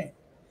contain.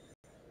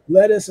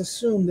 Let us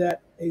assume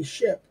that a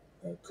ship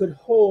could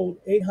hold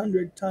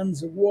 800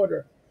 tons of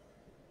water.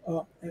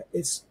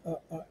 Its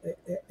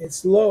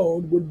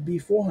load would be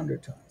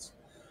 400 tons.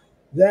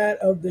 That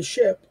of the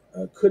ship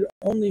could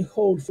only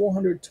hold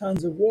 400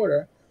 tons of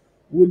water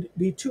would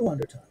be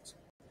 200 tons.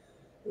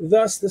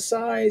 Thus, the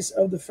size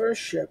of the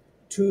first ship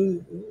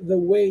to the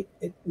weight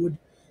it would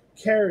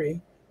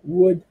carry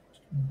would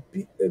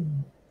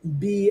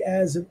be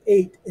as of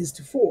 8 is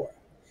to 4,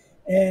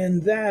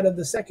 and that of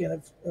the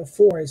second of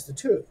 4 is to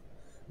 2.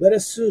 Let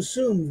us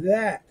assume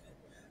that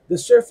the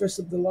surface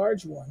of the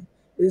large one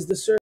is the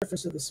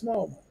surface of the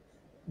small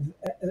one,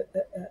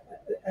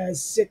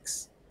 as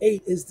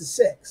 8 is to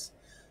 6.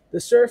 The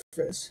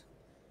surface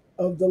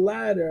of the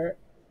latter,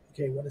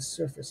 okay, what does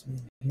surface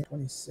mean here?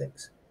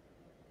 26.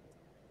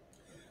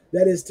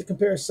 That is to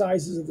compare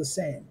sizes of the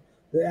same.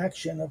 The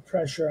action of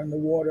pressure on the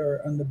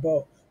water on the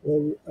boat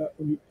will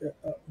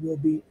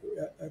be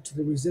to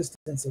the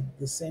resistance of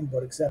the same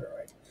boat, etc.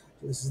 Right?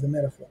 So this is the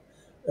metaphor.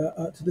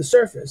 To the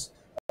surface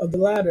of the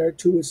latter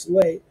to its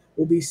weight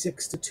will be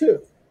 6 to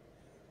 2,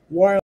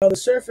 while the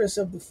surface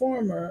of the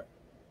former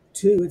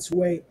to its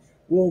weight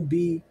will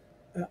be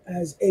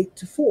as 8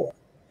 to 4.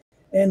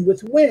 And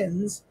with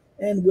winds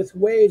and with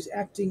waves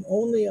acting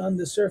only on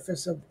the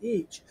surface of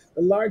each,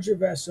 the larger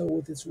vessel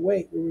with its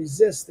weight will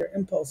resist their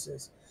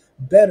impulses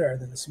better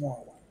than the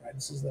smaller one. Right?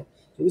 This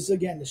is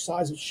again the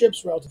size of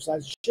ships, relative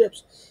size of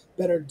ships,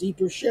 better,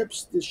 deeper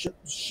ships, the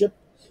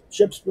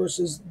ships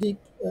versus deep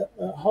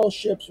hull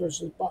ships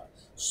versus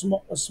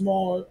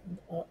smaller,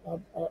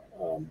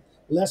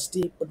 less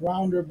deep but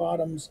rounder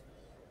bottoms,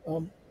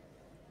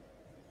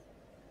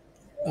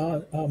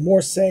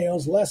 more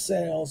sails, less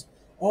sails,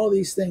 all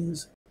these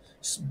things,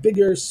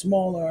 bigger,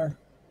 smaller,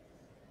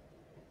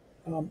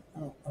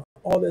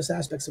 all those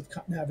aspects of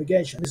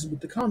navigation. This is with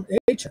the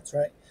ancients,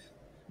 right?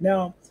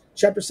 Now,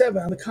 chapter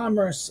 7 on the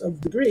commerce of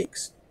the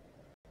Greeks.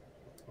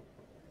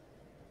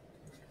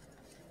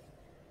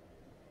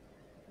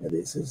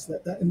 This is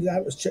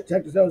that was chapter.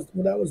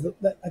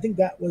 I think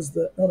that was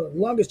the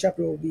longest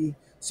chapter will be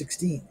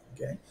 16.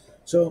 Okay,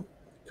 so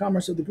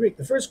commerce of the Greek.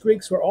 The first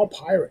Greeks were all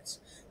pirates.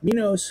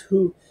 Minos,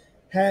 who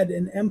had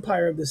an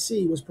empire of the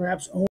sea, was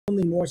perhaps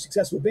only more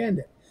successful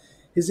bandit.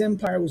 His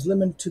empire was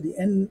limited to the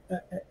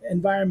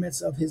environments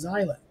of his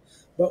island.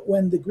 But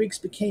when the Greeks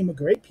became a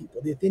great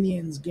people, the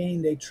Athenians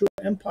gained a true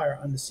empire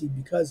on the sea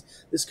because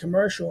this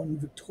commercial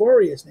and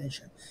victorious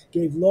nation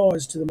gave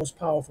laws to the most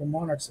powerful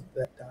monarchs of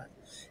that time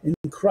and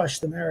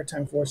crushed the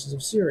maritime forces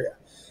of Syria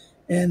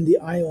and the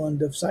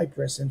island of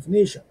Cyprus and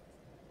Phoenicia.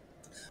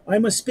 I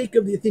must speak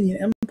of the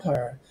Athenian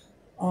empire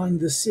on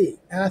the sea.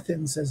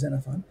 Athens, says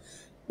Xenophon,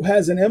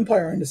 has an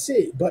empire on the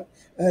sea, but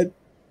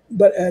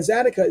as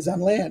Attica is on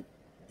land,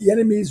 the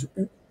enemies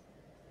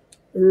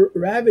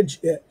ravage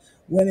it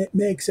when it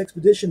makes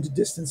expedition to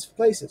distant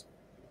places.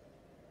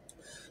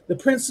 The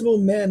principal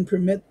men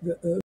permit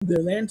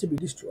their land to be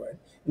destroyed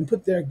and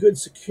put their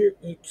goods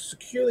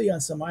securely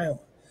on some island.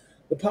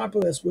 The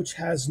populace, which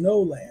has no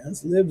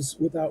lands, lives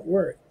without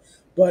worry.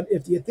 But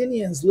if the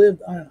Athenians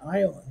lived on an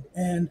island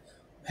and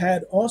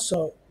had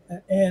also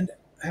an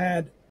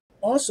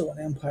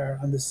empire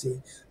on the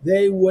sea,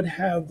 they would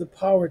have the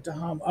power to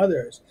harm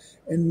others,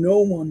 and no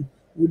one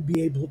would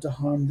be able to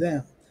harm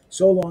them,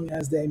 so long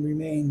as they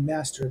remain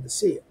master of the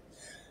sea.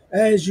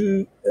 As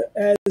you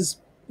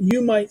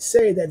might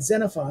say that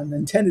Xenophon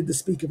intended to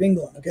speak of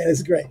England. Okay,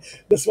 that's great.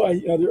 That's why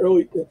the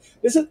early.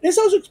 This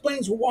also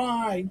explains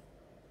why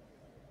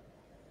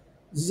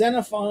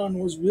Xenophon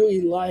was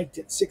really liked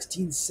at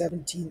 16th,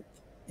 17th,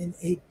 and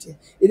 18th.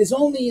 It is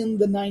only in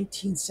the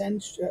 19th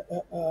century.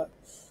 The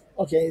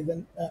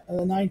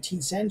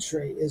 19th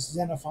century is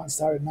Xenophon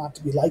started not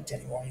to be liked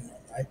anymore.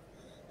 Right?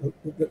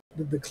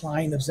 The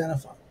decline of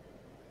Xenophon.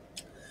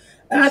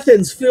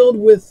 Athens, filled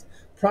with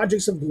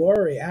projects of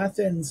glory.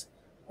 Athens,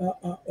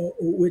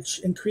 which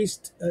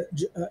increased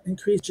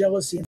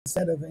jealousy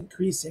instead of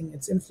increasing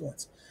its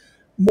influence.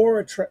 More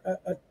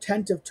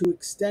attentive to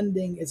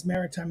extending its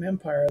maritime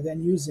empire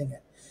than using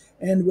it,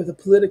 and with a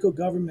political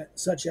government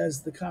such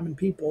as the common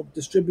people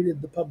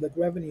distributed the public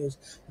revenues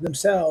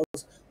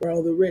themselves,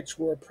 while the rich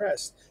were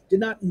oppressed,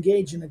 did not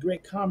engage in the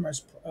great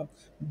commerce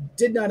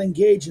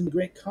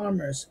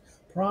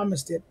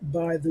promised it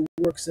by the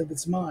works of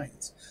its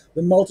mines,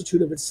 the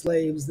multitude of its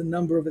slaves, the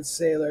number of its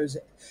sailors,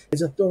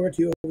 its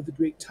authority over the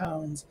Greek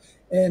towns,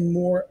 and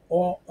more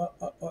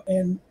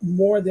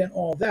than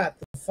all that,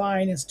 the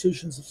fine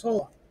institutions of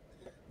Solon.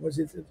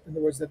 In other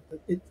words,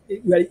 you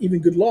had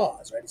even good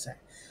laws, right?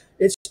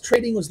 Its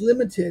trading was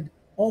limited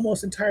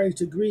almost entirely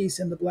to Greece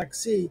and the Black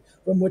Sea,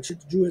 from which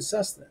it drew its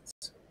sustenance.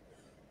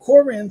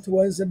 Corinth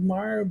was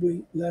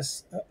admirably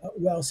less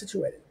well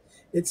situated.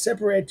 It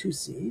separated two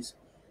seas,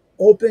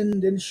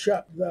 opened and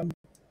shut the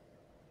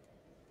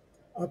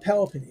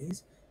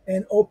Peloponnese,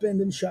 and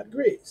opened and shut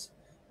Greece.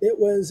 It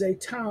was a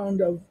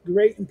town of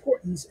great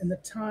importance in the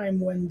time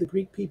when the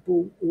Greek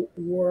people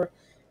were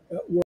a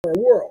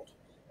world,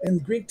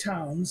 and Greek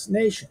towns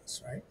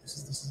nations. Right.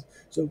 This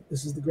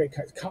is the great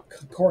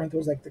Corinth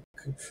was like the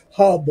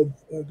hub of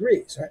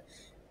Greece. Right.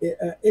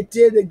 It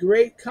did a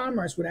great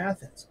commerce with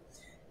Athens.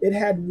 It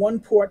had one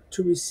port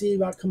to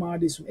receive out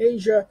commodities from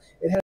Asia.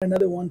 It had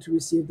another one to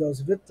receive those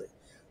of Italy.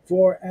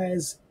 For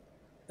as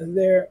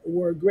there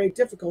were great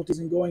difficulties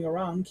in going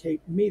around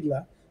Cape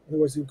Medla, in other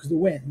words, because the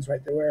winds,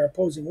 right, there were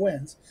opposing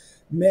winds,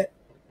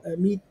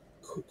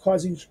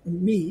 causing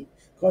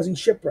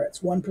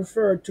shipwrecks. One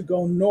preferred to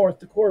go north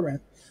to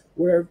Corinth,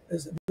 where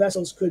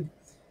vessels could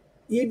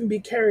even be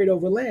carried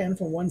over land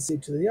from one sea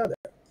to the other.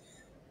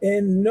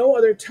 In no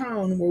other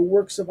town were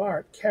works of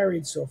art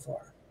carried so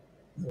far.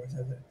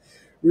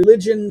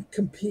 Religion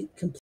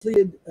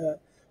completed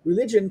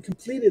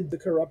the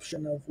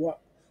corruption of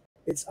what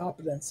its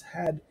opulence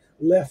had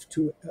left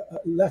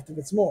of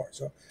its more.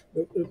 So,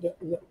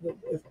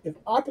 if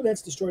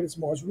opulence destroyed its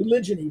mores,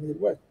 religion even did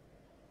what?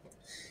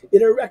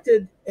 It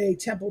erected a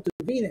temple to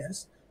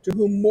Venus, to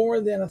whom more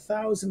than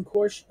 1,000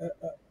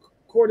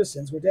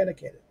 courtesans were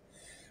dedicated.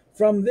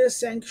 From this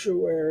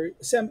seminary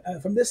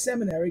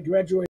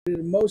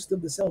graduated most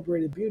of the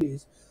celebrated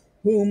beauties,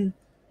 whose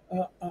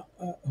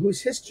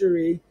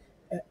history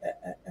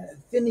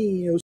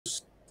Athenaeus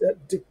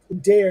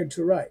dared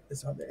to write.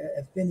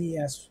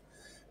 Athenaeus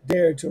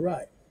dared to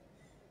write.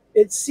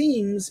 It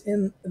seems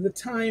that in the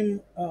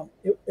time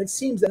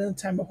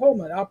of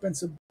Homer, the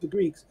opulence of the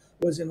Greeks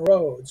was in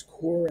Rhodes,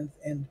 Corinth,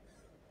 and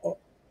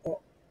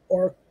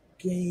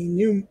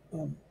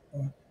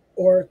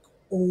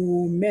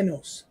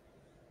Orchomenus.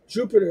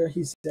 Jupiter,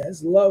 he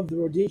says, loved the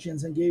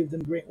Rhodesians and gave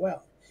them great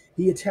wealth.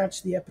 He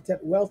attached the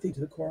epithet wealthy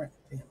to the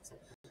Corinthians.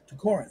 To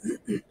Corinth.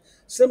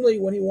 Similarly,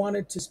 when he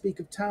wanted to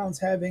speak of towns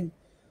having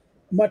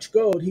much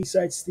gold, he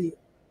cites the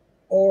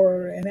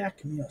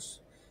Oronacmius,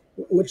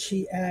 which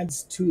he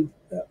adds to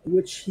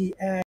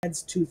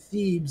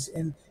Thebes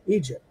in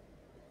Egypt.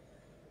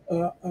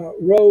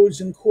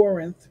 Rhodes and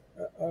Corinth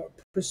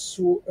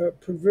preserved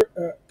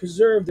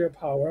their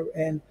power,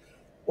 and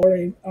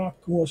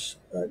Orchomenus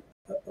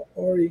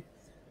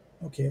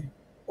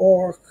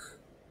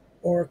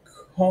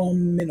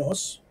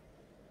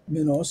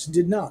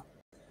did not.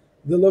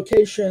 The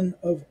location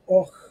of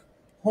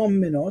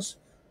Orchomenus,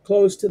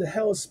 close to the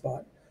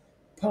Hellespont,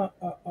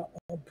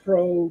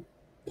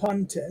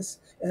 Propontis,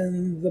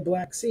 and the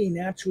Black Sea,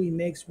 naturally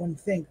makes one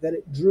think that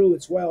it drew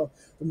its wealth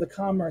from the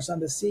commerce on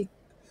the sea,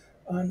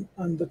 on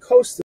the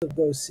coast of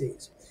those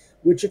seas,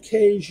 which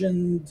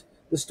occasioned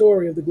the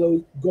story of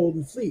the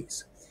Golden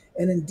Fleece.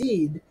 And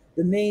indeed,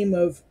 the name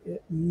of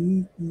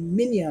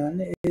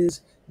Minion is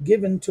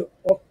given to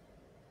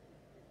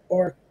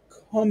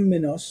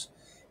Orchomenus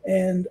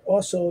and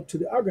also to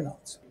the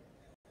Argonauts.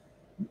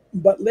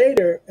 But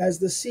later, as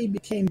the sea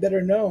became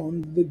better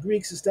known, the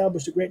Greeks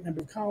established a great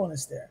number of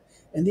colonists there,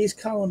 and these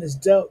colonists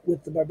dealt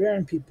with the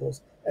barbarian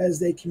peoples as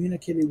they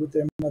communicated with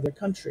their mother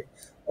country.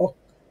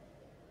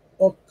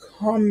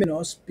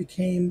 Orchomenus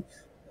began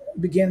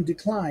to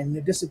decline, and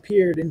it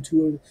disappeared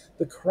into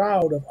the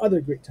crowd of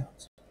other Greek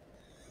towns.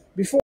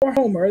 Before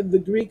Homer, the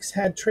Greeks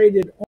had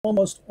traded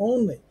almost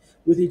only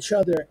with each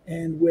other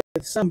and with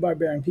some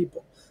barbarian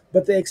people,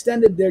 but they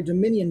extended their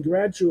dominion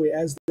gradually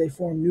as they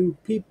formed new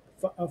people.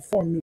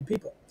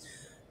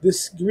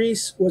 This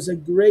Greece was a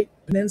great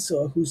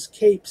peninsula whose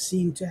capes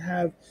seemed to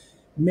have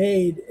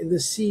made the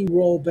sea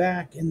roll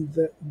back and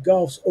the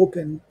gulfs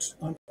open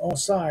on all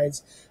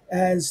sides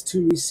as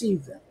to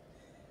receive them.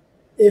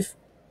 If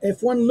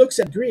one looks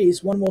at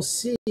Greece, one will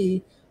see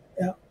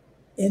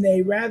in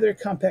a rather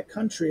compact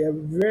country a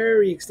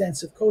very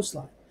extensive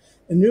coastline.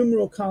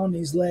 Innumerable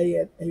colonies lay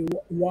at a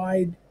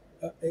wide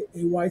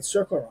a white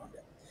circle around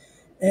it.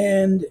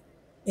 And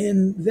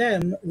in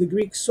them, the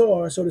Greeks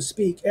saw, so to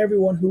speak,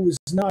 everyone who was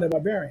not a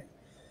barbarian.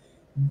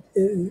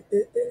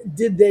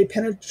 Did they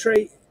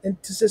penetrate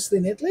into Sicily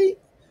and Italy?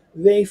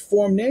 They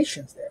formed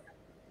nations there.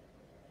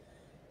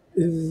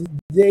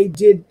 They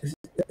did.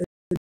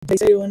 They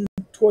sailed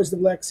towards the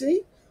Black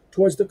Sea,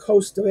 towards the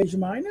coast of Asia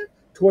Minor,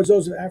 towards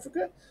those of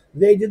Africa.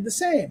 They did the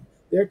same.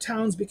 Their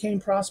towns became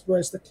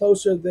prosperous the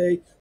closer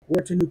they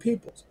were to new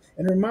peoples.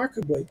 And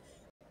remarkably,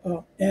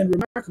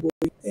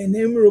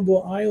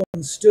 innumerable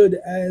islands stood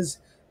as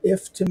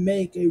if to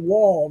make a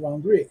wall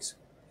around Greece.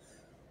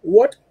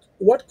 What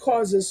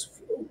causes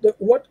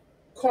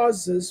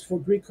for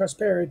Greek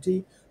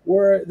prosperity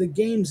were the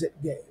games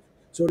it gave,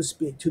 so to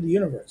speak, to the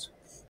universe,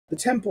 the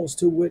temples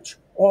to which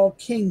all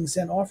kings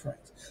sent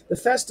offerings, the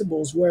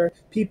festivals where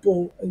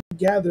people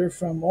gather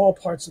from all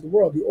parts of the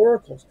world, the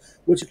oracles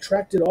which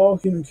attracted all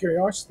human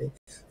curiosity,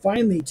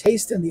 finally,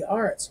 taste in the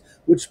arts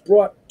which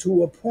brought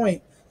to a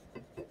point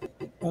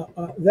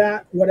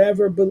that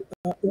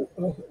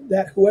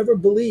that whoever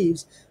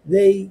believes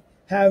they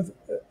have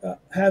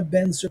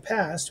been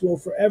surpassed will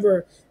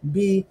forever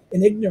be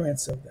in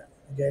ignorance of them.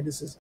 Okay,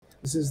 this is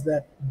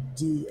that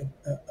D.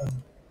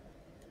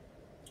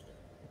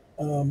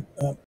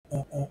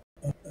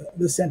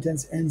 The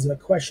sentence ends a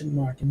question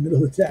mark in the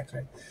middle of the text,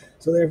 right?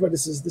 So therefore,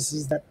 this is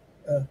that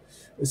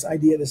this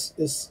idea,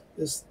 this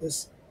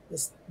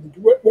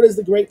what is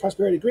the great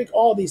prosperity of Greek?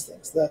 All these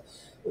things, the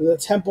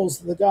temples,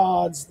 the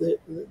gods,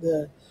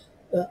 the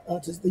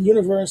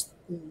universe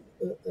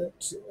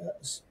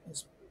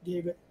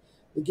gave it,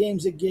 the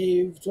games it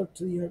gave to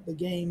the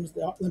games,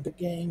 the Olympic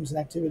games and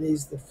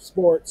activities, the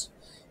sports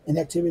and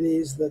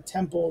activities, the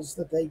temples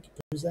that they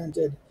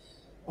presented,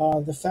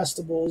 the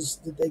festivals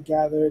that they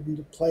gathered, and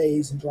the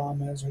plays and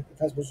dramas, or the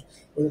festivals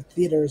where the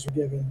theaters were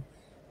given,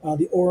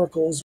 the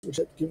oracles which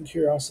had given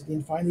curiosity,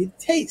 and finally the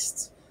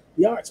tastes,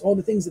 the arts, all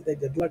the things that they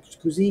did, like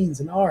cuisines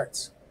and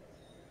arts.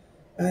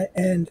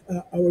 And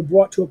were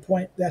brought to a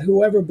point that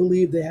whoever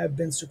believed they have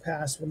been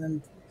surpassed will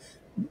then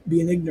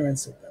be in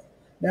ignorance of them.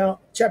 Now,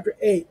 chapter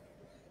 8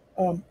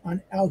 on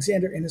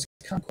Alexander and his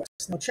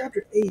conquests. Now,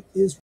 chapter 8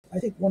 is, I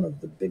think, one of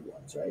the big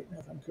ones, right? Now,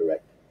 if I'm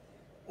correct.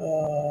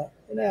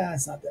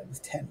 It's not that. It's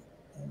 10.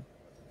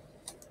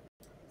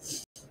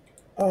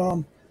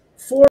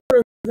 Four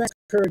events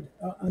occurred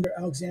under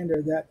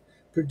Alexander that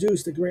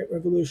produced a great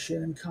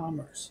revolution in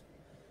commerce.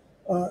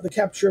 The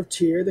capture of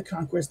Tyre, the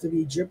conquest of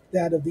Egypt,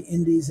 that of the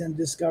Indies, and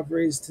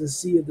discoveries to the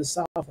sea of the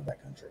south of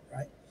that country,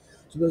 right?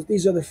 So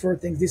these are the four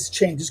things. This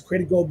change, this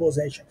created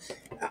globalization.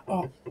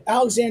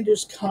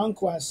 Alexander's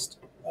conquest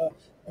of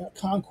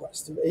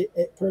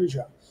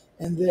Persia,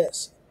 and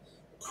this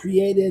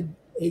created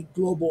a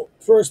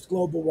first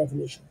global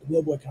revolution, the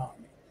global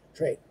economy,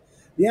 trade.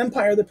 The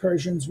empire of the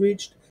Persians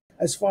reached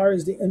as far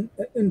as the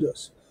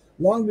Indus.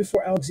 Long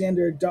before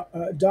Alexander,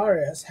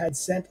 Darius had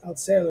sent out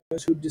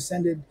sailors who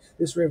descended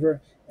this river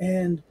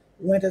and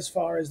went as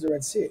far as the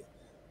Red Sea.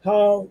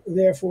 How,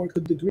 therefore,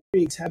 could the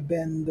Greeks have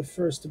been the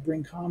first to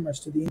bring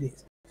commerce to the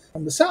Indies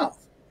from the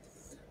south?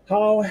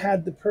 How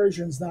had the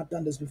Persians not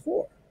done this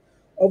before?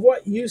 Of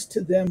what use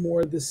to them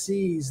were the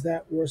seas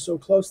that were so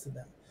close to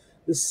them,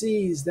 the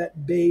seas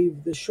that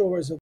bathed the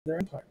shores of their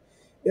empire?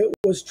 It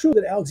was true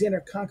that Alexander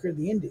conquered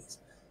the Indies,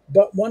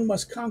 but one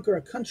must conquer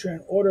a country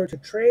in order to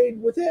trade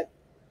with it.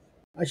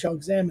 I shall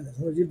examine this.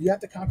 Do you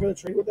have to conquer the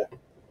trade with it?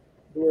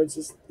 In other words,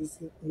 you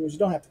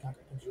don't have to conquer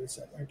it, as they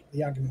said.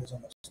 The argument is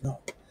almost no.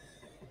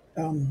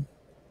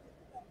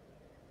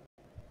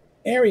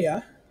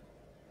 Ariana,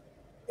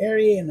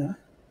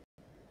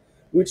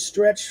 which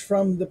stretched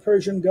from the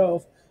Persian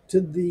Gulf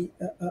to the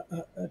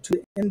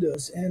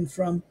Indus, and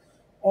from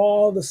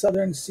all the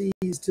southern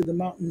seas to the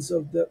mountains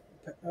of the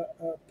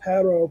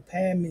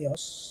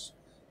Paropamios,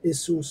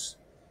 Issus,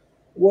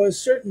 was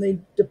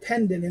certainly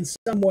dependent in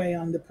some way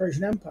on the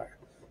Persian Empire,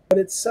 but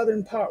its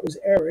southern part was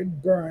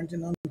arid, burnt,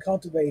 and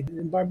uncultivated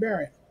and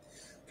barbarian.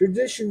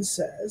 Tradition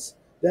says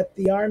that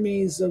the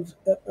armies of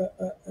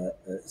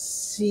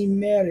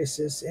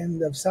Semiramis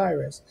and of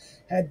Cyrus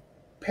had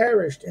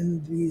perished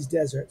in these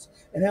deserts,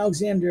 and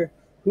Alexander,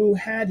 who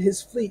had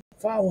his fleet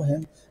follow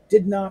him,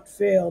 did not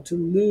fail to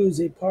lose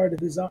a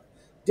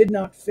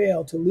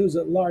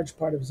large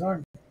part of his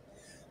army.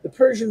 The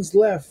Persians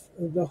left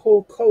the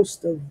whole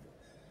coast in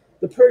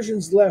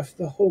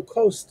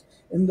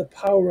the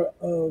power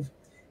of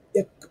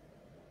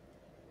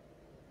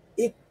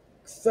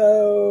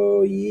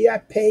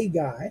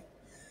Ichthoiapegai,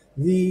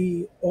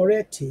 the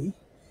Oreti,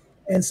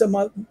 and some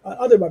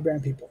other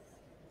barbarian people.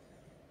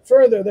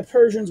 Further, the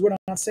Persians were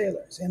not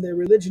sailors, and their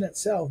religion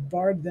itself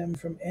barred them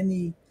from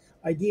any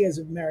ideas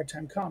of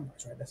maritime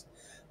commerce. Right?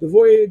 The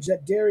voyage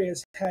that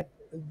Darius had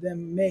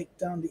them make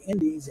down the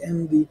Indies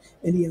and the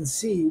Indian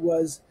Sea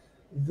was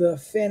the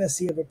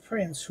fantasy of a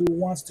prince who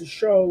wants to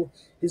show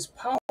his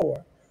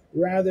power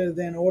rather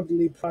than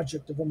orderly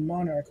project of a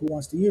monarch who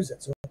wants to use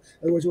it. So, in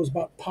other words, it was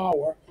about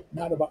power,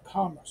 not about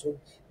commerce. So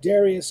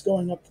Darius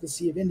going up to the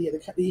Sea of India,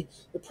 the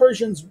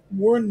Persians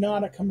were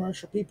not a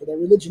commercial people. Their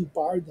religion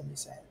barred them, he's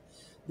saying.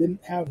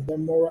 didn't have their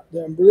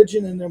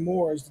religion and their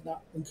mores did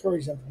not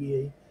encourage them to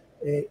be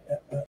a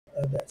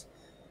this.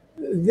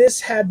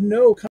 This had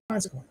no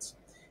consequence,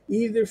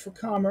 either for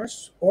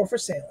commerce or for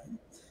sailing,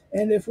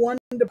 and if one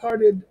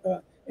departed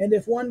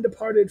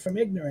from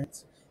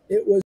ignorance,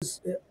 it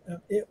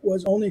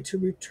was only to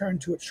return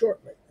to it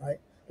shortly. Right,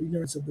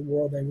 ignorance of the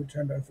world they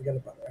returned and forget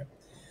about it.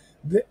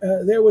 Right,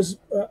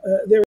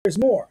 there is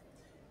more.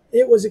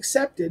 It was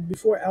accepted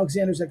before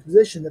Alexander's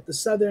exposition that the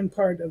southern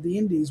part of the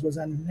Indies was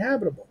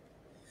uninhabitable.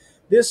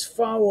 This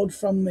followed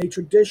from a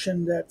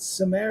tradition that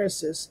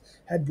Samarasis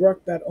had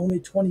brought back only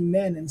 20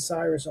 men and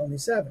Cyrus only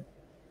 7.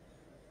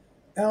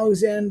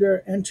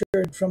 Alexander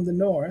entered from the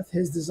north.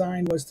 His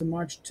design was to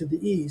march to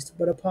the east,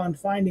 but upon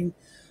finding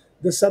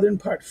the southern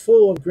part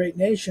full of great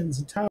nations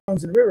and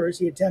towns and rivers,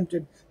 he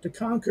attempted to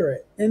conquer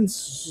it and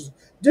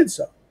did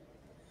so.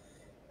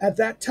 At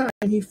that time,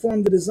 he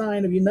formed the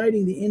design of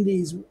uniting the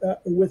Indies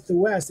with the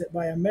West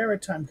by a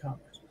maritime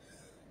commerce,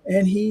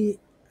 and he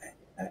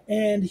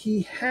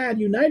had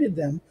united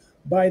them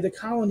by the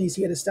colonies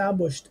he had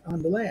established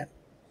on the land.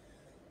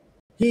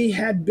 He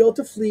had built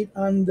a fleet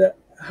on the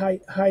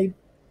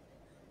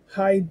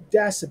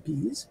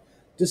Hydaspes,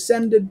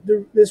 descended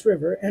this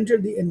river,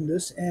 entered the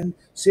Indus, and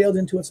sailed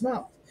into its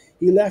mouth.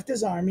 He left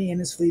his army and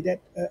his fleet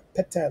at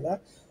Patala,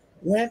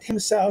 went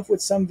himself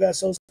with some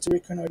vessels to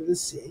reconnoiter the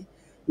sea,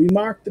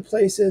 remarked the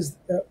places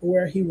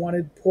where he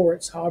wanted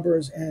ports,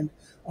 harbors, and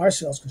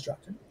arsenals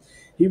constructed.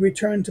 He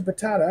returned to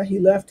Patara. He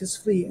left his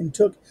fleet and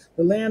took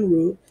the land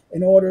route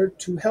in order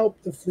to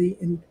help the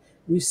fleet and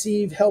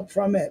receive help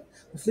from it.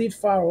 The fleet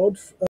followed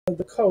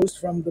the coast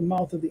from the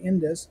mouth of the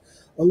Indus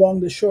along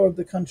the shore of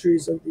the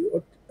countries of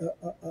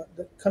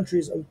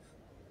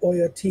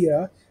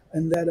Oiatia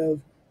and that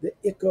of the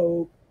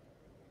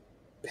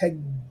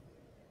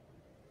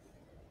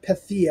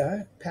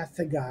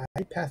Pathagai.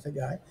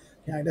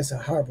 Yeah, that's a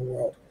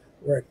horrible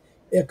word.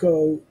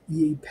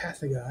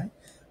 Pathagai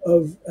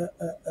of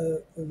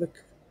the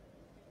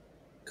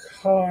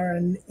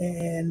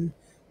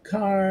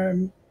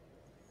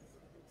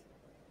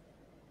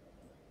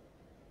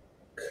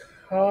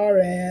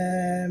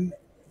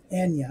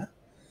Karamania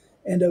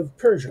and of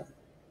Persia.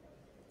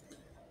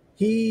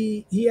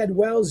 He had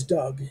wells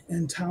dug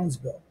and towns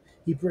built.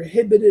 He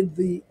prohibited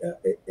the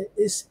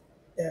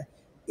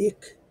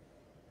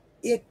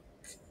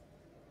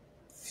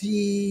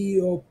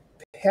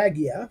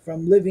Ichthyopagia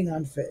from living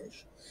on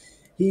fish.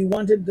 He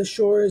wanted the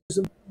shores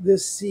of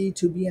this sea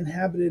to be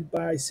inhabited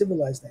by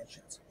civilized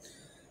nations.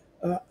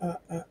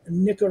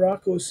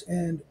 Nicarachus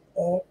and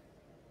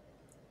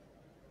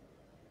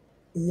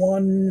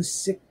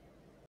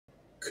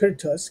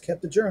Onesicritus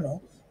kept a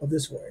journal of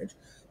this voyage,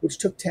 which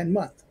took 10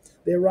 months.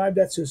 They arrived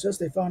at Susa.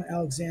 They found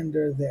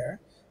Alexander there,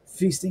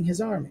 feasting his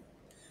army.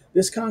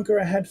 This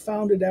conqueror had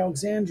founded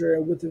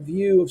Alexandria with the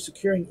view of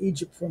securing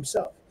Egypt for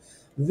himself.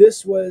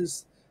 This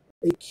was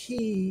a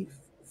key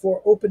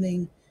for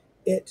opening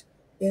it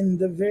in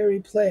the very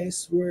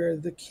place where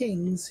the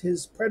kings,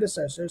 his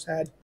predecessors,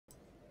 had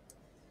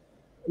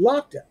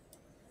locked it.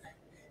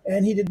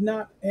 And he did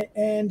not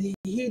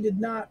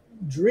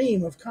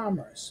dream of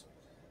commerce,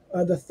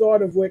 the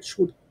thought of which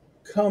would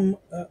come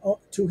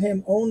to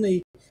him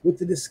only with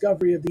the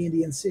discovery of the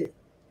Indian Sea.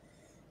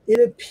 It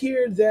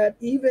appeared that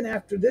even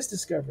after this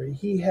discovery,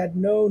 he had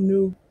no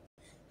new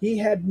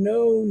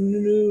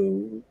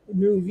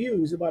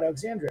views about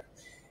Alexandria.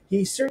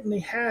 He certainly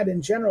had,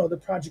 in general, the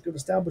project of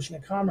establishing a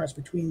commerce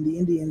between the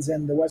Indians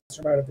and the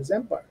western part of his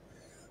empire.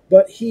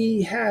 But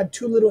he had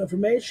too little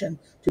information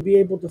to be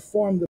able to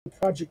form the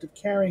project of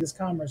carrying this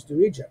commerce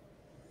to Egypt.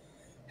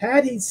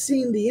 Had he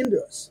seen the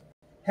Indus,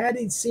 had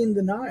he seen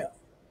the Nile,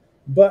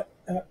 but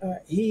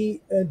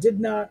he did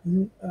not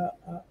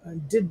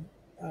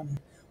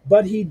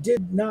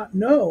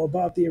know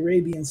about the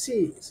Arabian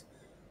Seas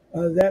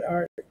that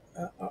are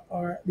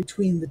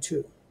between the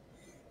two.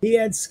 He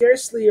had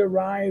scarcely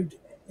arrived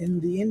in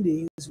the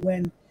Indies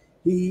when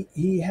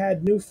he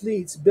had new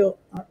fleets built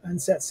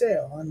and set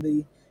sail on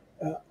the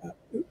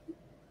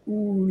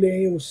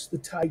Uleus, the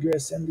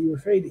Tigris, and the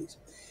Euphrates,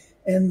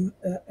 and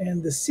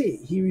the sea.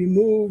 He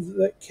removed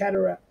the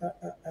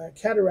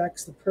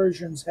cataracts the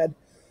Persians had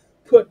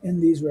put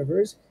in these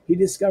rivers. He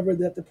discovered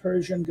that the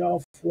Persian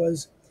Gulf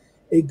was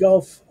a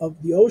gulf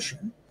of the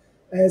ocean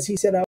as he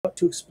set out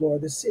to explore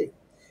the sea.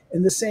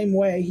 In the same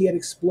way, he had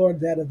explored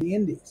that of the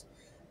Indies.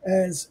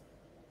 As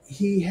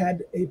he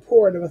had a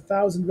port of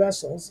 1,000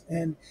 vessels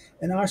and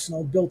an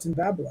arsenal built in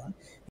Babylon,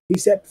 he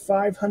set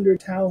 500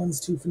 talents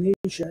to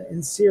Phoenicia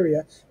in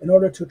Syria in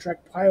order to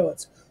attract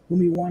pilots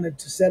whom he wanted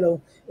to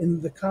settle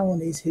in the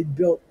colonies he'd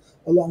built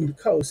along the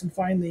coast. And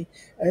finally,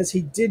 as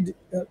he did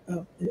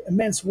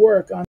immense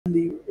work on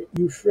the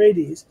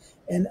Euphrates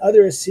and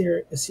other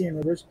Assyrian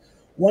rivers,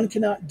 one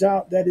cannot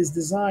doubt that his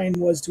design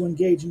was to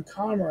engage in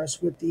commerce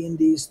with the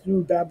Indies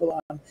through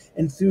Babylon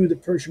and through the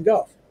Persian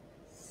Gulf.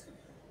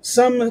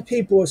 Some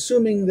people,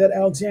 assuming that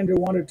Alexander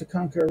wanted to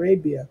conquer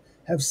Arabia,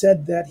 have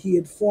said that he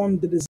had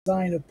formed the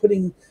design of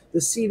putting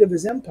the seat of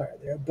his empire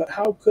there, but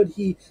how could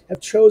he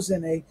have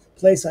chosen a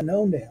place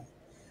unknown to him?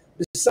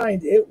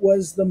 Besides, it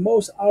was the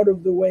most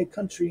out-of-the-way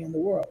country in the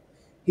world.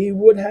 He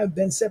would have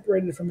been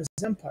separated from his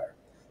empire.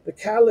 The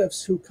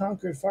caliphs who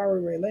conquered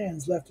faraway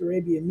lands left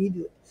Arabia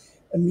immediately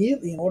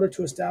in order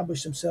to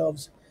establish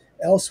themselves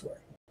elsewhere.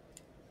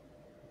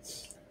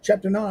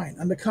 Chapter 9,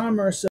 on the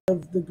commerce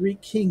of the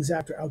Greek kings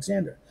after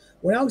Alexander.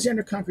 When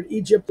Alexander conquered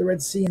Egypt, the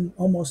Red Sea was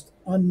almost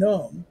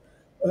unknown,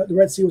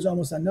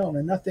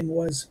 and nothing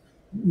was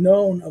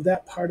known of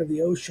that part of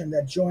the ocean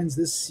that joins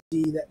this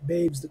sea that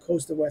bathes the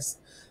coast of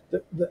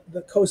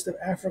the coast of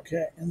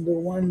Africa, and the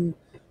one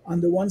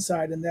on the one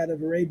side and that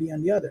of Arabia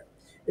on the other.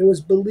 It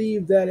was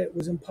believed that it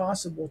was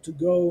impossible to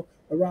go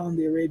around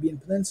the Arabian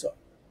Peninsula.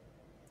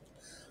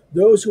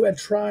 Those who had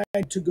tried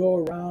to go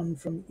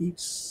around from each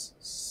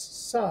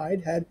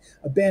side had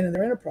abandoned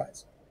their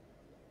enterprise.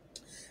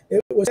 It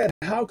was said,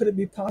 how could it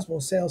be possible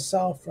to sail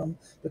south from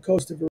the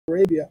coast of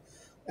Arabia,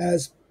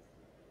 as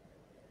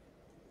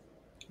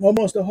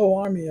almost the whole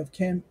army of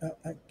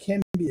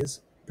Cambyses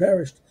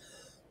perished,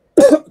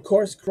 of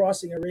course,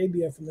 crossing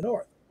Arabia from the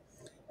north,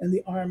 and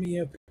the army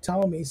of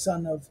Ptolemy,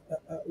 son of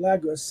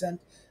Lagus,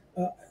 sent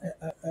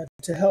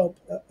to help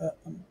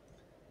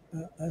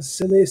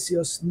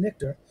Seleucus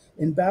Nictor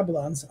in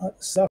Babylon,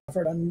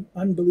 suffered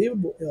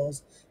unbelievable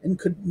ills and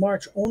could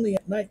march only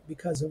at night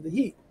because of the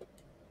heat.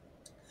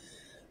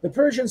 The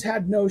Persians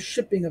had no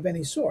shipping of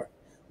any sort.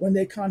 When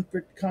they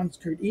conquered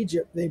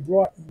Egypt, they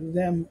brought with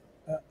them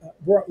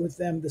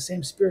the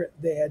same spirit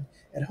they had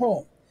at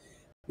home.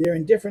 Their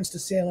indifference to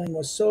sailing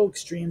was so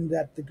extreme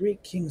that the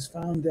Greek kings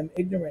found them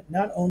ignorant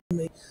not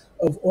only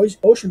of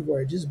ocean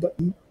voyages, but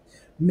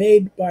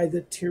made by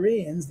the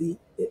Tyrians, the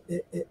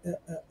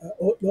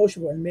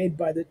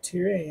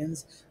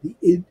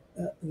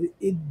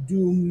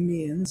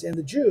Idumeans, and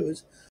the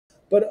Jews,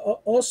 but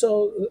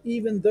also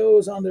even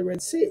those on the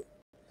Red Sea.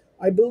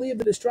 I believe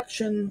the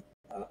destruction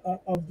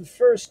of the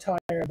first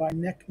Tyre by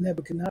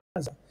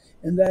Nebuchadnezzar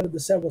and that of the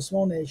several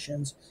small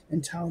nations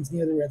and towns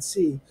near the Red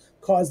Sea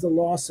caused the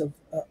loss of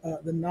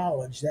the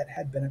knowledge that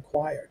had been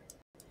acquired.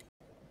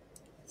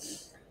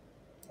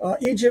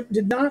 Egypt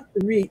did not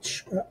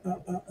reach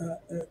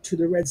to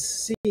the Red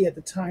Sea at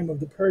the time of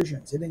the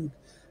Persians. It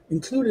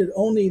included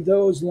only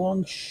those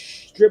long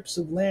strips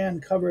of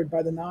land covered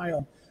by the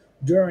Nile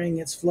during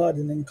its flood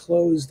and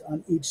enclosed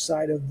on each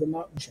side of the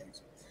mountain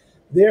chains.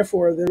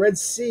 Therefore, the Red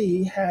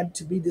Sea had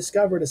to be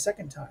discovered a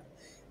second time,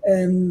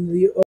 and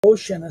the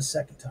ocean a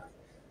second time,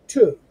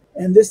 too.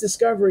 And this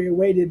discovery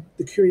awaited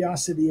the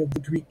curiosity of the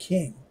Greek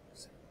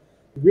kings.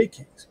 The Greek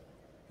kings.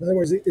 In other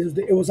words,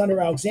 it was under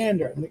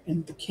Alexander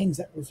and the kings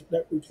that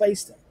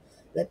replaced him,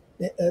 that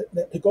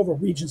took over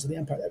regions of the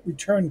empire, that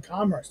returned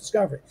commerce,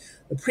 discovery.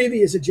 The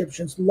previous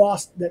Egyptians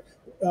lost that,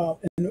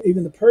 and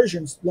even the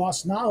Persians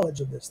lost knowledge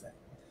of this thing.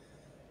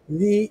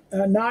 The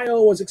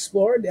Nile was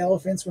explored.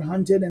 Elephants were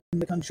hunted in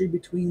the country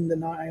between the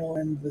Nile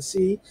and the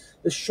sea.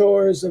 The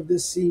shores of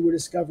this sea were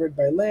discovered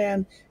by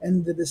land,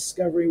 and the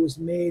discovery was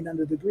made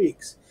under the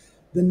Greeks.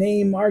 The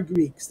name are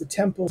Greeks. The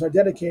temples are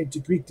dedicated to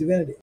Greek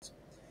divinities.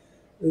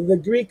 The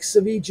Greeks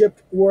of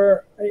Egypt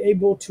were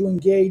able to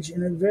engage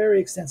in a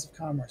very extensive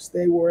commerce.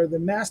 They were the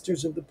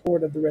masters of the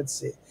port of the Red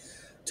Sea.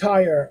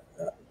 Tyre,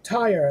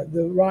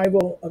 the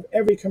rival of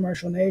every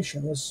commercial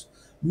nation, was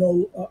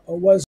no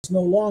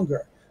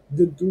longer.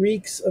 The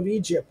Greeks of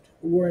Egypt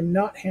were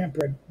not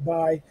hampered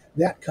by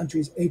that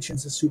country's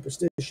ancient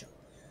superstition,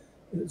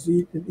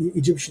 the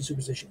Egyptian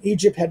superstition.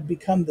 Egypt had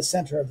become the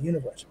center of the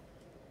universe.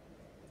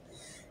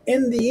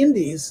 In the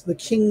Indies, the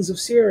kings of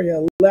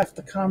Syria left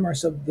the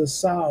commerce of the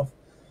south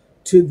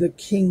to the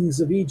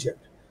kings of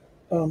Egypt,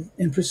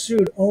 and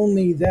pursued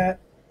only that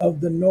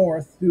of the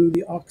north through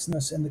the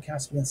Oxus and the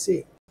Caspian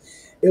Sea.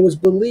 It was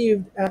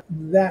believed at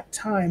that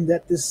time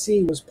that this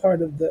sea was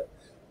part of the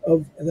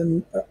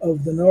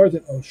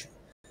Northern Ocean,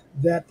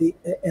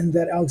 and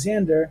that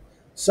Alexander,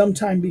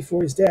 sometime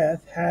before his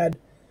death, had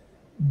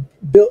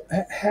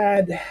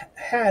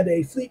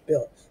a fleet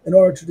built in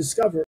order to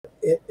discover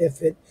it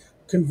if it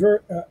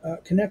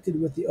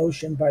connected with the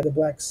ocean by the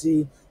Black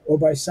Sea or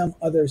by some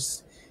other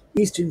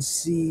eastern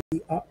sea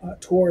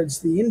towards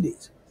the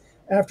Indies.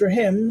 After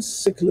him,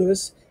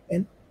 Siculus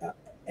and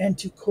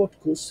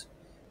Antiochus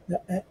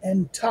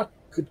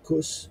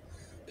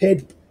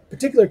paid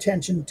particular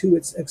attention to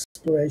its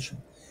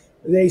exploration.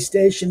 They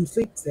stationed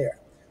fleets there.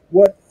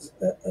 What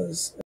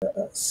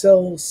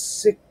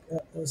Seleucus,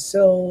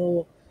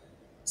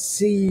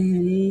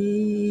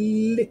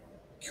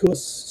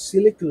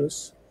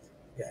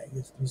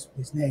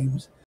 his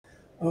names,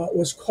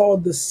 was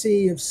called the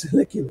Sea of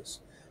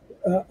Seleucus.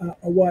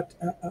 What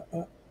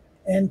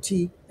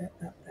Anticulus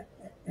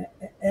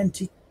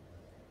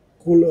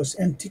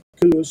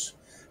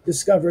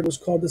discovered was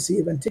called the Sea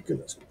of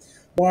Anticulus.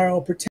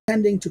 While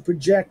pretending to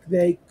project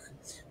they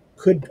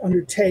could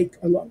undertake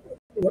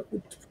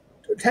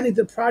pretending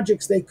the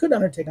projects they could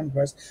undertake on the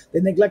course,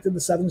 they neglected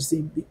the southern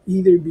sea,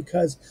 either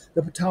because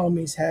the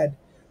Ptolemies had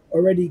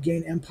already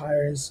gained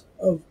empires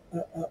of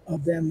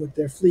them with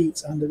their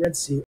fleets on the Red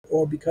Sea,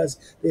 or because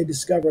they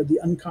discovered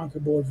the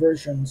unconquerable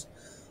aversions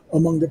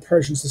among the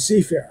Persians to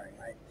seafaring.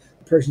 Right?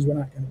 The Persians were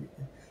not going to be.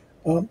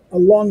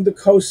 Along the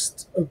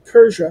coast of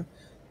Persia,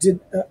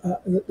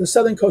 the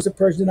southern coast of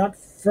Persia did not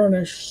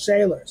furnish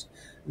sailors.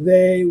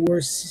 They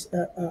were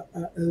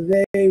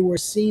they were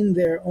seen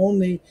there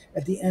only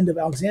at the end of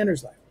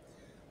Alexander's life.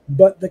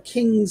 But the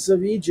kings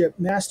of Egypt,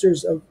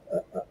 masters of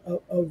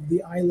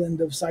the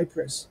island of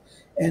Cyprus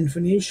and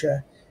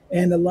Phoenicia,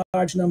 and a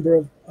large number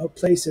of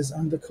places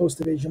on the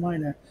coast of Asia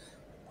Minor,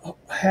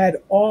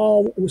 had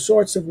all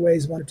sorts of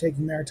ways of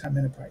undertaking maritime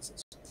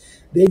enterprises.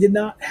 They did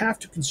not have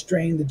to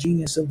constrain the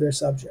genius of their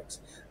subjects.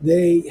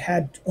 They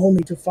had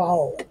only to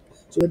follow it.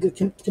 So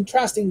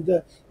contrasting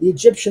the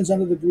Egyptians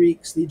under the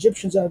Greeks, the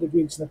Egyptians under the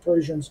Greeks, and the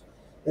Persians,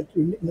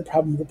 the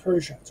problem of the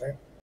Persians, right?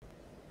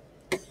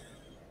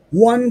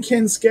 One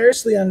can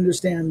scarcely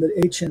understand the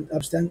ancient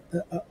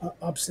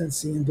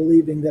obstinacy in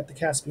believing that the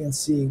Caspian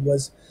Sea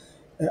was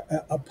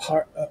a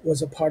part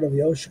of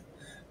the ocean.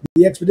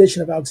 The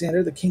expedition of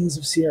Alexander, the kings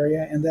of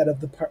Syria, and that of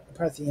the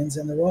Parthians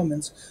and the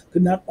Romans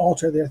could not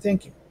alter their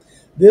thinking.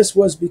 This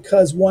was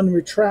because one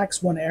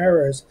retracts one's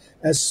errors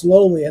as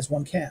slowly as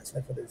one can. So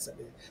therefore, they said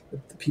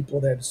the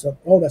people there just said,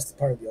 "Oh, that's the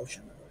part of the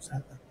ocean."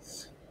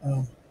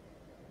 Um,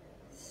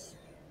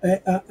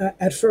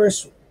 at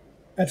first,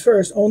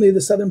 only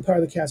the southern part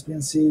of the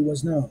Caspian Sea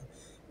was known.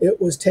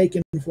 It was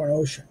taken for an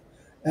ocean.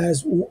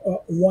 As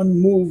one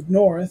moved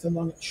north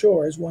along its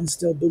shores, one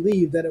still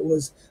believed that it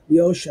was the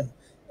ocean,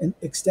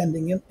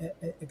 extending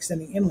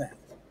inland.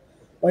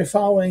 By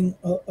following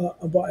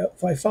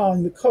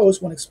the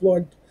coast, one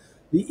explored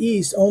the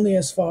east only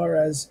as far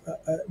as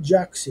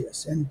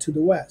Jaxius, and to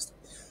the west,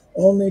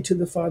 only to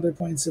the farther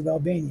points of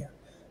Albania.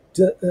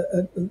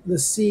 The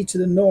sea to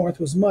the north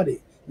was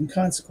muddy, and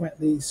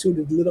consequently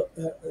suited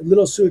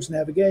little suited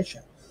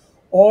navigation.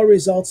 All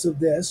results of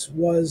this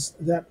was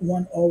that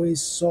one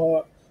always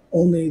saw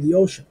only the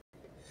ocean.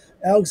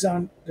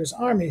 Alexander's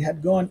army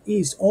had gone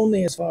east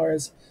only as far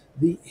as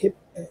the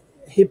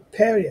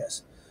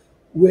Hyperius,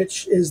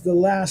 which is the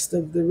last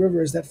of the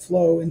rivers that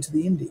flow into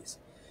the Indies.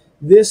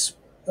 Thus,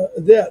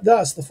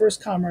 the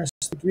first commerce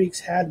the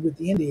Greeks had with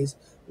the Indies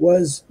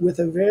was with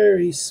a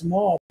very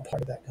small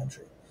part of that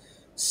country.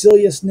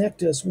 Silius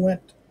Nictus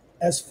went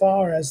as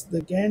far as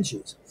the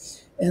Ganges,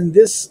 and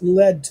this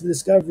led to the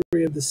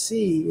discovery of the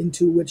sea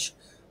into which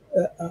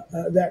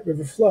that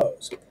river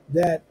flows.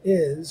 That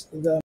is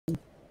the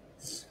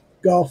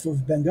Gulf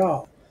of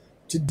Bengal.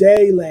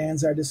 Today,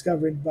 lands are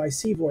discovered by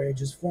sea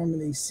voyages.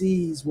 Formerly,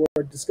 seas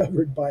were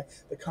discovered by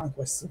the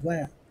conquests of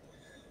land.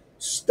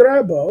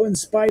 Strabo, in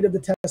spite of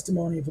the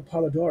testimony of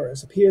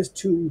Apollodorus, appears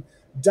to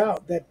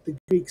doubt that the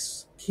Greek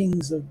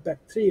kings of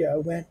Bactria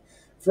went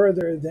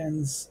further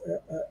than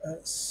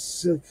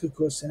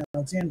Seleucus and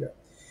Alexander.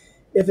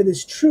 If it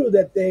is true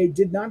that they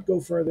did not go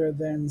further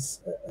than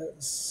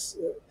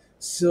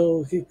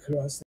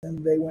Seleucus,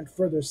 and they went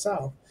further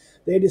south,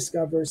 they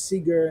discover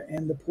Siger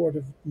and the port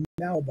of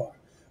Malabar,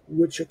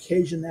 which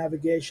occasioned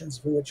navigations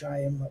for which I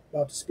am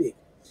about to speak.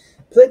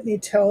 Pliny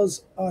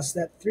tells us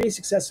that 3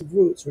 successive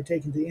routes were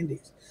taken to the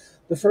Indies.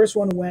 The first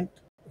one went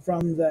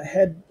from the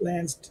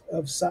headlands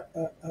of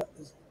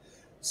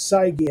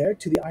Siger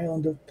to the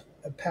island of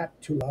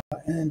Patula,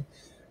 and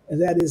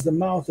that is the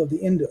mouth of the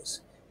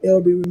Indus. It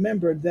will be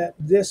remembered that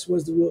this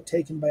was the route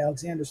taken by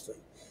Alexander's fleet.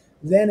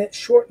 Then it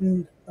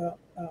shortened,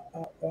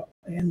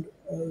 and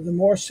the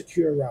more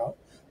secure route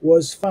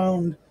was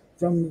found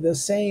from the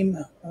same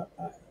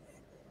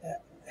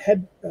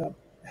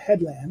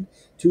headland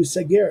to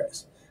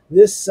Sagaris.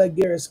 This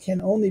Sagaris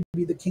can only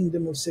be the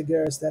kingdom of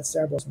Sagaris that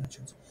Strabos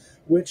mentions,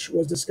 which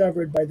was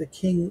discovered by the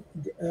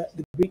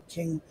Greek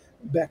king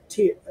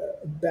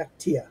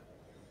Bactia.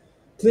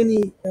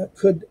 Pliny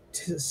could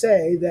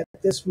say that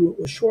this route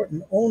was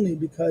shortened only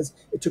because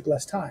it took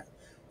less time,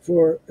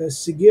 for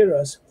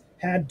Sagaris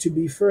had to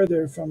be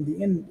further from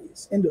the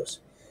Indus,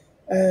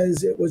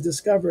 as it was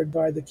discovered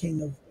by the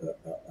king of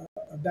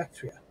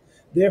Bactria.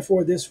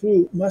 Therefore, this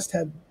route must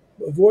have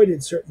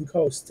avoided certain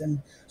coasts,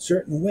 and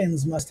certain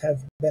winds must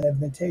have been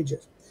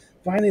advantageous.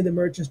 Finally, the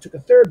merchants took a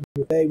third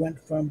route. They went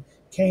from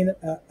Cain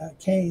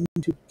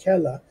to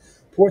Kela,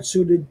 port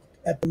suited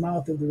at the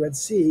mouth of the Red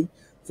Sea,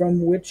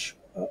 from which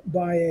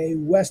by a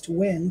west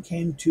wind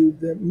came to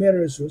the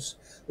Mirazus,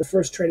 the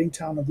first trading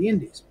town of the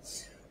Indies.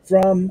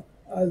 From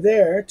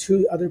there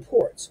to other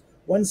ports.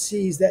 One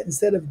sees that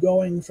instead of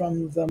going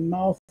from the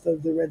mouth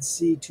of the Red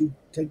Sea to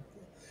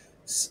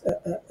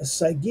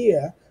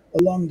Sygea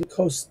along the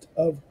coast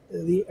of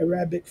the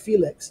Arabic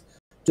Felix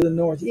to the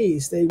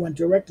northeast, they went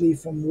directly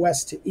from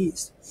west to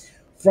east,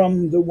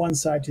 from the one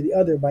side to the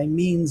other, by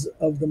means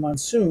of the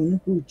monsoon,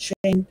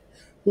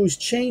 whose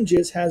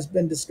changes has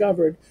been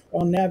discovered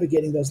while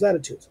navigating those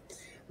latitudes.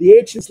 The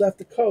ancients left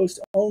the coast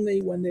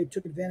only when they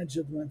took advantage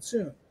of the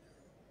monsoon,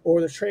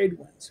 or the trade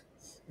winds,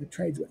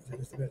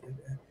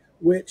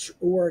 which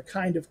were a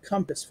kind of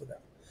compass for them.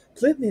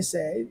 Pliny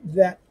say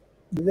that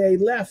they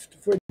left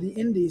for the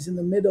Indies in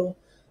the middle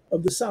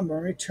of the summer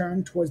and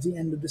returned towards the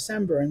end of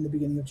December and the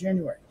beginning of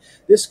January.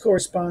 This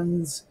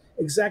corresponds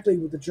exactly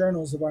with the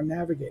journals of our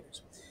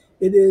navigators.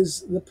 It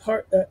is the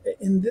part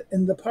in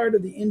the part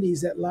of the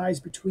Indies that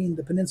lies between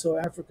the peninsula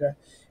of Africa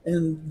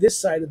and this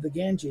side of the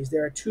Ganges.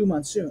 There are two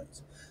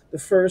monsoons. The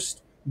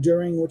first,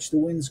 during which the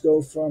winds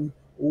go from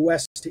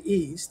west to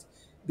east,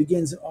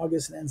 begins in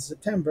August and ends in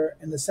September,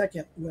 and the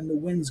second, when the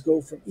winds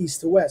go from east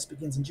to west,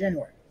 begins in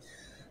January.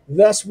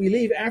 Thus, we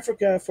leave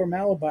Africa for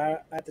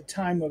Malabar at the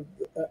time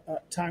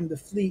the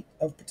fleet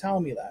of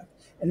Ptolemy left,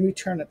 and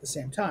return at the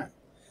same time.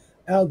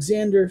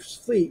 Alexander's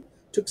fleet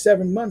took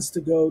 7 months to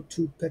go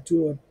to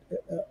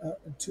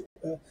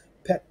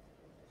Pet,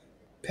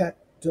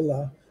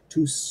 Petala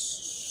to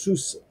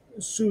Susa.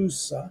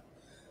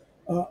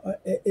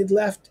 It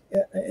left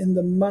in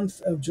the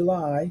month of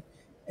July.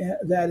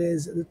 That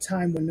is the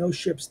time when no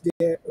ships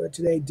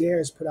today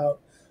dares put out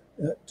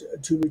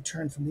to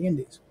return from the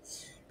Indies.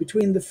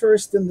 Between the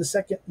first and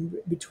second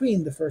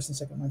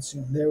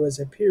monsoon, there was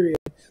a period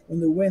when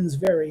the winds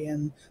vary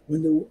and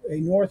when a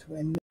north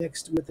wind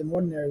mixed with an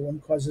ordinary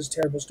wind causes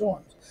terrible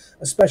storms,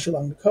 especially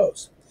along the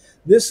coast.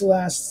 This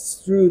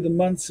lasts through the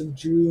months of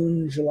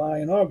June, July,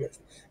 and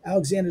August.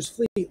 Alexander's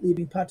fleet,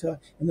 leaving Pata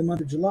in the month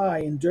of July,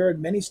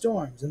 endured many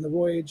storms, and the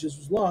voyage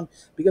was long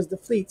because the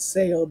fleet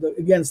sailed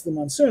against the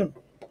monsoon.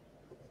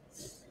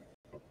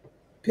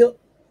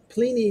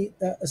 Pliny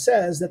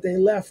says that they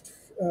left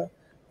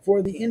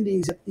for the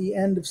Indies at the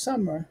end of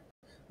summer.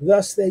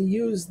 Thus, they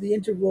used the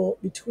interval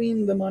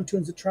between the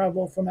monsoons to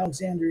travel from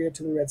Alexandria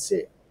to the Red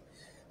Sea.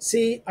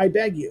 See, I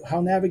beg you,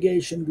 how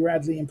navigation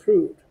gradually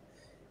improved.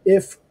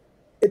 If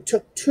it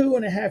took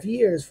 2.5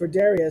 years for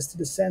Darius to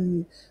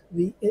descend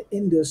the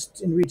Indus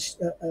and reach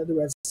the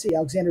Red Sea,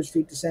 Alexander's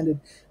fleet descended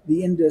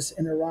the Indus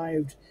and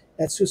arrived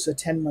at Susa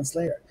 10 months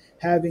later,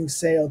 having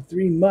sailed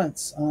 3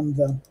 months on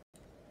the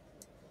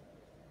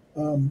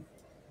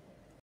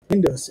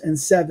Indus and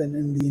 7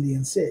 in the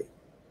Indian Sea.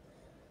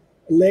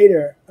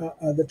 Later,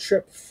 the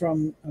trip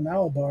from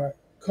Malabar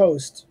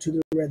coast to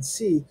the Red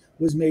Sea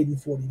was made in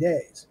 40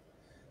 days.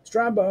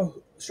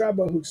 Strabo,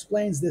 who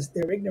explains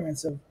their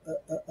ignorance of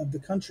the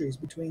countries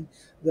between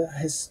the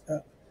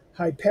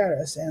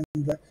Hyparis and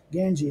the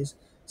Ganges,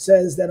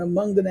 says that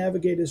among the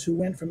navigators who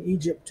went from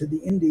Egypt to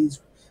the Indies,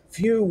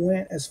 few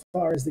went as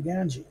far as the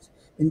Ganges.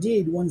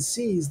 Indeed, one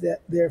sees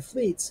that their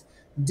fleets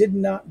did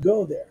not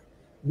go there.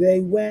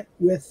 They went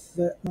with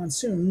the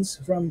monsoons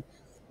from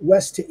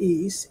west to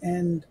east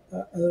and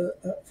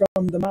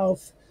from the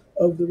mouth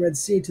of the Red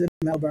Sea to the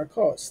Malabar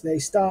coast. They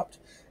stopped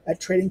at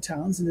trading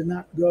towns and did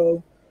not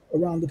go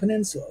around the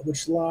peninsula,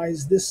 which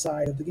lies this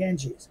side of the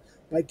Ganges,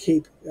 by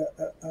Cape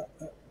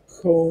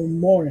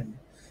Comorin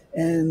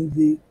and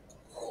the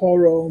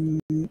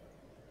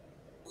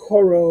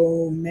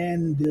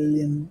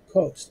Coromandelian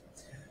coast.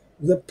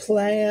 The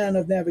plan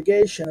of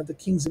navigation of the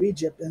kings of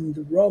Egypt and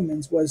the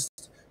Romans was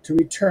to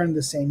return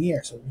the same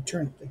year. So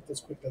return like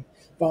this quickly.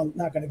 Well,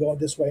 not going to go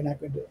this way, not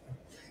going to do it.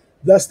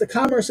 Thus, the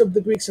commerce of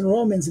the Greeks and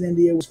Romans in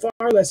India was far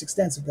less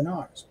extensive than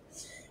ours.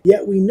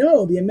 Yet we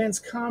know the immense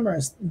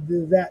commerce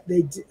that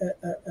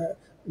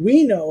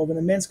we know of an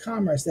immense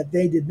commerce that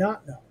they did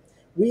not know.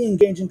 We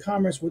engage in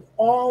commerce with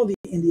all the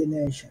Indian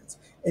nations,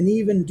 and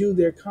even do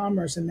their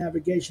commerce and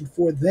navigation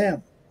for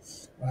them,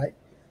 right?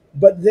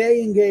 But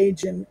they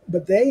engage in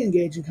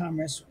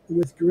commerce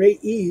with great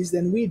ease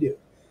than we do.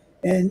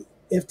 And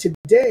if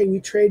today we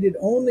traded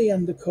only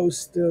on the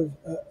coast of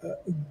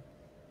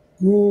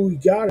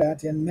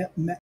Gujarat and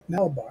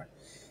Malabar,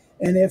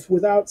 and if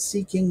without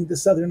seeking the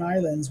southern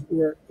islands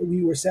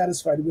we were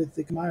satisfied with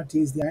the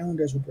commodities the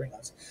islanders would bring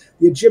us,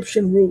 the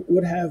Egyptian route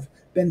would have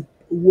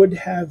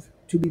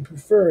to be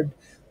preferred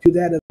to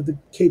that of the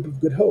Cape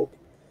of Good Hope.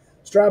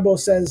 Strabo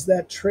says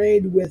that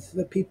trade with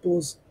the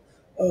peoples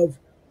of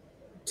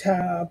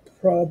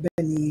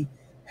Taprobeni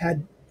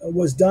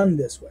was done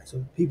this way.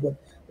 So people,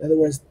 in other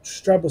words,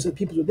 Strabo said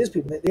people with this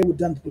people, they were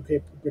done to the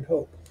Cape of Good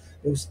Hope.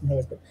 It was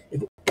no,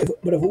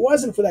 but if it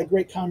wasn't for that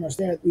great commerce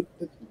there,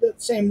 the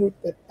same route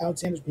that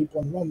Alexander's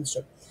people and Romans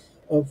took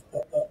of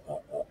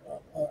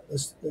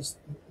this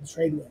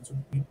trade winds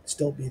would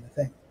still be the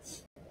thing.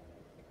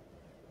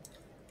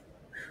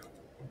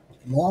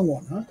 Long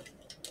one, huh?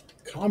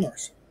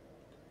 Commerce.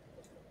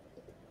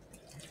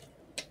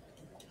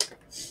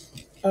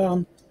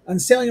 On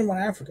sailing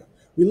around Africa,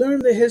 we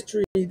learned the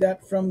history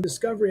that from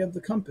discovery of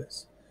the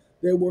compass,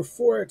 there were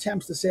 4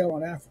 attempts to sail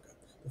around Africa.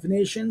 The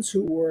Phoenicians,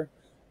 who were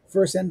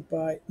first sent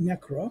by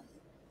Necro,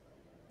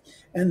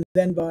 and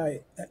then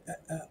by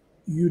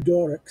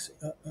Eudoxus,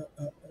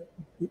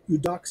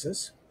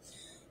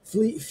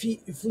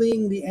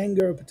 fleeing the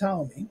anger of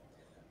Ptolemy.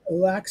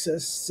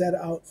 Laxus set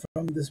out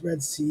from the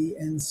Red Sea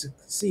and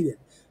succeeded.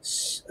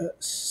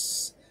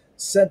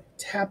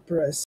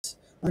 Satypris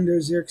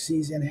under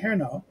Xerxes and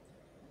Hanno,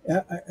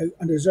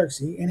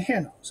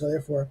 So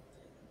therefore,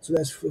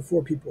 that's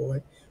 4 people,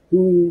 right?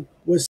 Who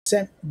was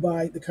sent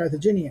by the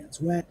Carthaginians,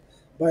 went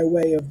by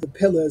way of the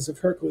Pillars of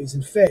Hercules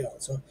and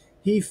failed. So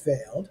he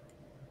failed.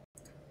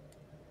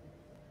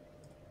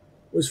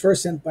 Was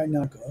first sent by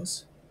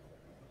Nacos,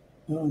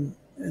 and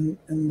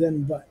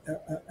then by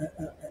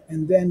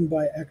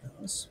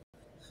Echnos,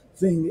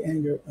 fleeing the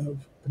anger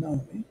of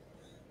Ptolemy.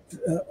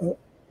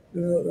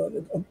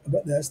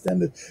 about this. Then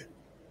the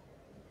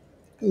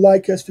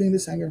Lycus, being the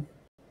singer,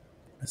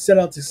 set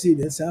out to succeed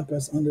his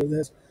Sampras under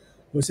this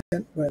was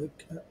sent by the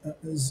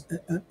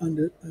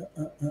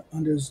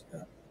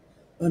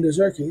under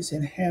Xerxes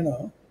in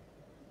Hanno,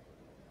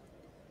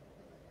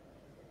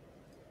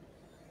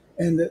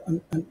 and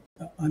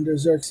under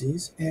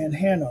Xerxes and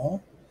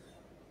Hanno,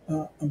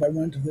 by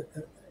one of the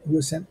who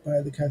was sent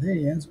by the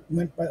Carthaginians,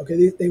 went by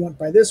they went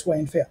by this way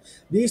and failed.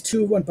 These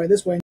two went by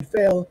this way and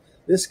failed.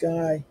 This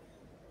guy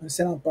was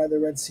sent out by the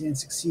Red Sea and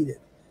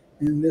succeeded,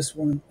 and this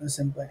one was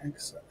sent by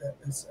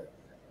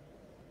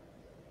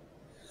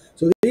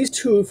So these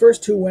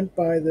first two went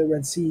by the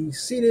Red Sea,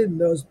 succeeded,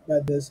 and those by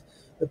this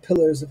the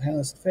pillars of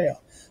Hellas failed.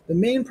 The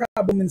main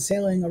problem in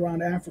sailing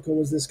around Africa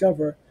was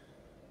discover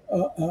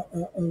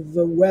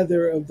the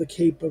weather of the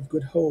Cape of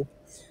Good Hope.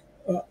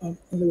 In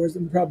other words,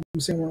 the problem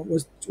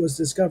was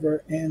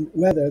discover and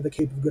weather the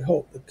Cape of Good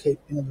Hope. The Cape,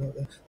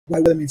 why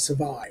weather means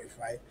survive,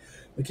 right?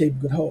 The Cape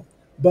of Good Hope.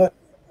 But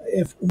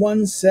if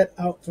one set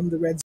out from the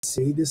Red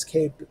Sea, this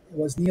cape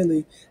was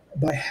nearly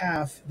by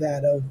half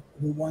that of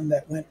the one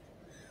that went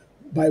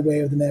by way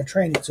of the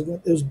Mediterranean.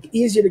 So it was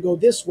easier to go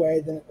this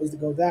way than it was to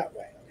go that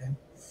way. Okay?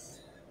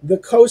 The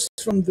coast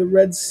from the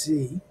Red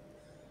Sea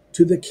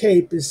to the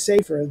Cape is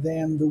safer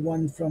than the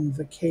one from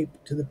the Cape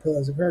to the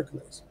Pillars of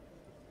Hercules.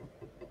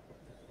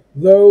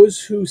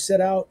 Those who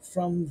set out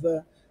from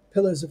the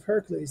Pillars of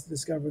Hercules to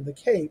discover the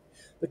Cape,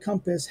 the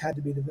compass had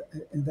to be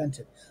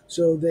invented,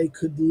 so they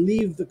could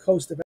leave the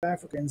coast of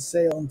Africa and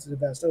sail into the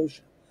vast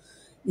ocean,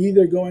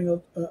 either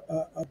going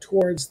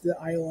towards the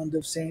island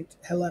of St.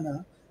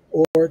 Helena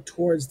or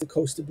towards the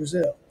coast of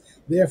Brazil.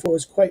 Therefore, it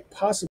was quite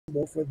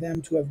possible for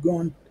them to have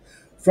gone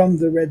from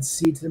the Red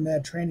Sea to the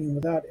Mediterranean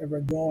without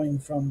ever going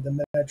from the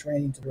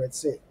Mediterranean to the Red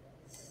Sea.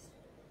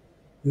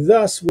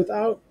 Thus,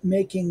 without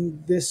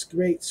making this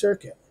great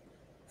circuit,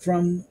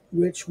 from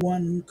which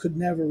one could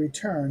never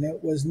return,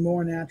 it was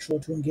more natural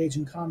to engage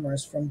in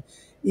commerce from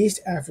East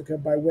Africa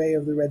by way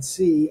of the Red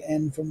Sea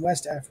and from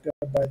West Africa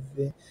by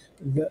the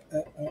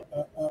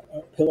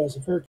Pillars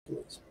of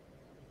Hercules.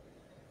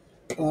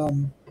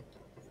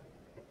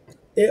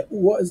 It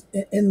was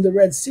in the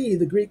Red Sea,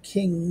 the Greek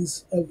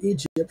kings of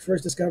Egypt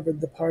first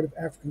discovered the part of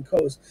African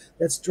coast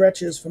that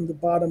stretches from the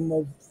bottom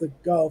of the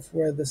Gulf,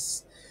 where the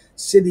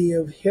city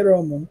of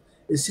Hiramum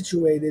is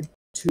situated,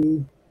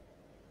 to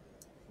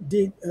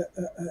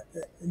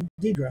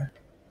Didra,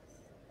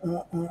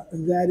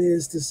 that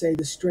is to say,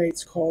 the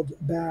straits called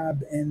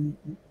Bab and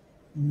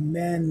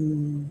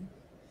Mandeb.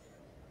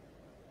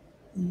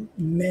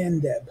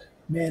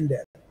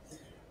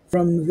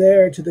 From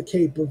there to the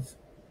Cape of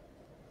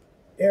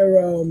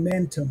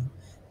Eromantum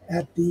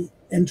at the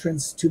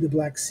entrance to the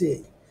Black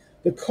Sea.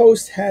 The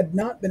coast had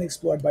not been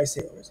explored by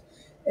sailors,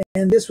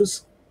 and this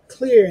was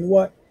clear in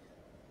what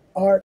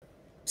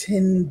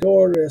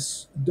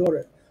Artemidorus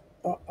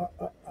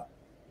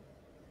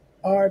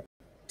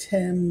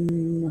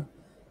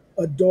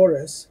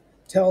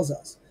tells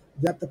us,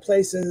 that the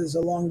places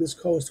along this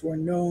coast were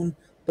known,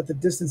 but the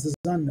distance is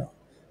unknown.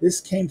 This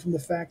came from the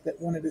fact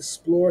that one had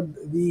explored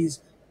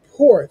these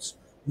ports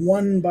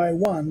one by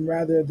one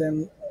rather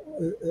than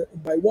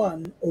by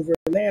one over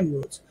land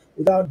routes,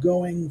 without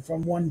going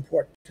from one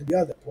port to the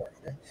other port.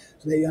 Okay?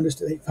 So they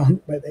understood, they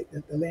found by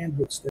the land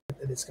routes that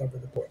they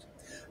discovered the ports.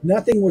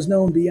 Nothing was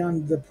known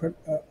beyond the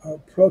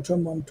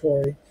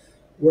promontory,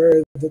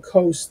 where the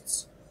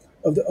coasts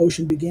of the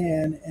ocean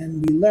began,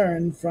 and we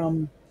learn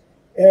from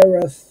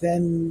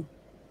Eratosthenes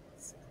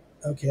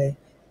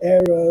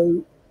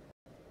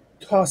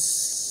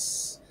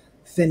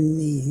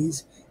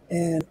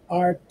and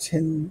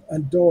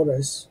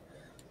Artemidorus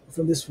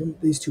from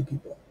these two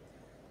people.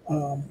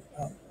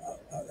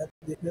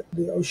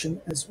 The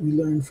ocean, as we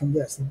learn from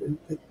this, the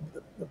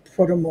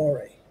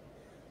protomore.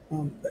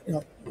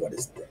 What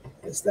is that?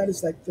 That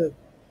is like the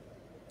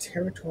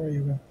territory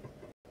of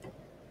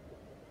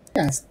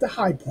it's the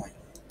high point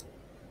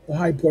of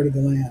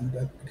the land,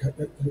 the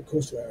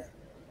coastal area.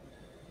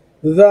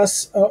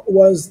 Thus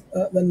was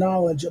the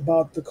knowledge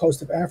about the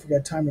coast of Africa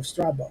at time of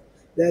Strabo,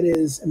 that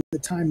is, in the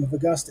time of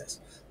Augustus.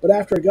 But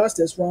after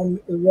Augustus, the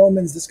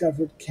Romans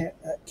discovered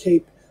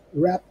Cape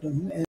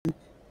Raptum and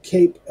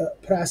Cape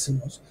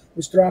Prasimus,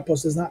 which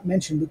Strabos does not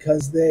mention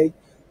because they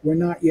were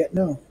not yet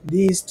known.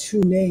 These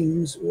two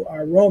names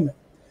are Roman.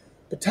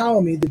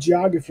 Ptolemy, the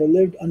geographer,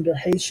 lived under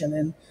Haitian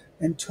and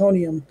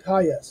Antonium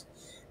Pius,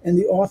 and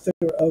the author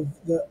of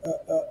the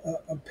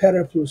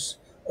Periplus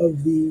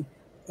of the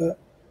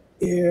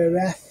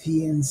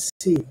Erathian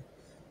Sea,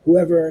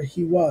 whoever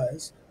he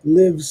was,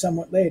 lived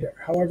somewhat later.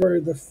 However,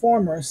 the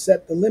former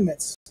set the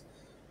limits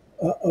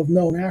of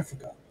known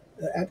Africa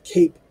at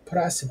Cape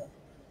Prasimus,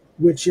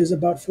 which is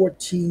about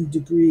 14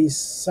 degrees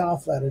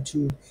south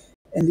latitude,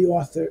 and the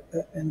author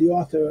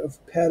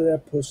of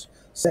Periplus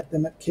set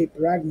them at Cape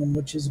Ragnum,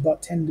 which is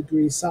about 10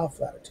 degrees south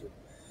latitude.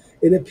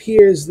 It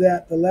appears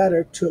that the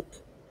latter took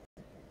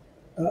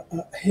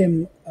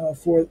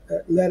for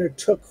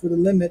the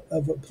limit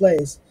of a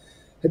place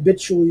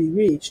habitually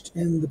reached,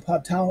 and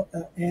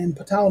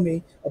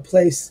Ptolemy a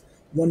place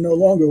one no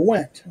longer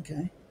went.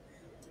 Okay,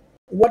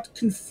 what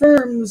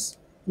confirms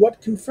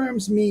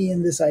me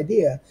in this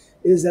idea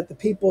is that the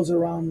peoples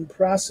around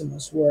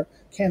Paracelsus were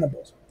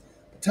cannibals.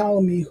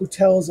 Ptolemy, who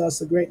tells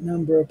us a great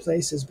number of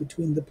places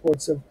between the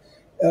ports of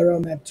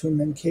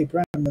Eremetum and Cape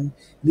Random,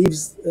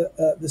 leaves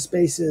the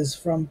spaces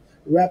from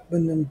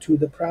Rapinum to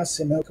the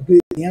Prasimo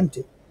completely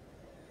empty.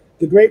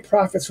 The great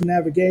prophets from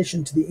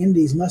navigation to the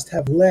Indies must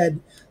have led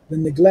the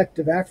neglect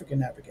of African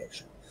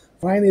navigation.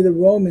 Finally, the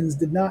Romans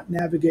did not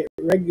navigate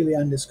regularly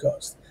on this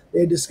coast.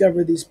 They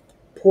discovered these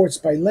ports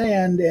by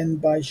land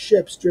and by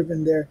ships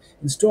driven there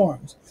in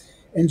storms.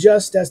 And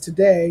just as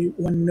today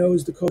one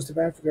knows the coast of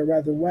Africa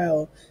rather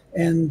well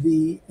and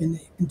the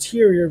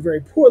interior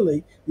very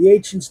poorly, the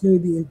ancients knew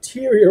the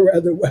interior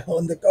rather well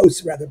and the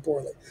coast rather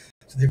poorly.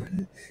 So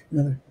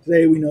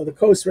today we know the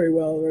coast very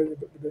well.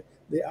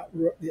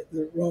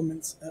 The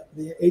Romans,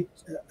 the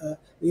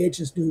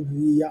ancients knew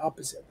the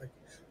opposite, like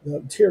the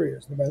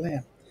interiors, by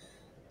land.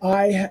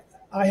 I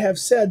have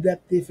said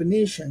that the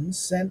Phoenicians,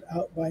 sent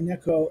out by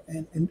Necho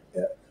and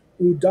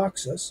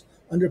Eudoxus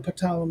under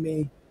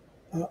Ptolemy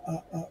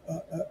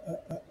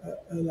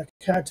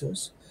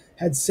Lacatus,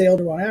 had sailed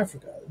around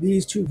Africa.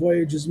 These two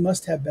voyages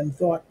must have been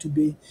thought to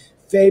be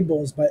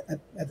fables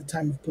at the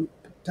time of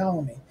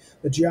Ptolemy,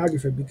 the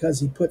geographer, because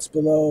he puts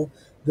below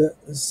the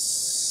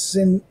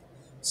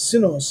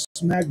Sinus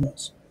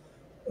Magnus,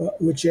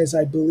 which is,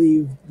 I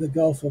believe, the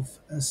Gulf of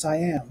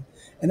Siam,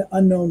 an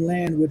unknown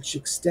land which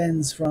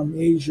extends from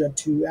Asia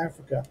to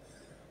Africa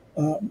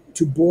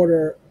to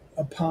border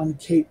upon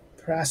Cape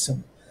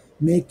Prasem,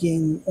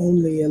 making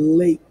only a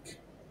lake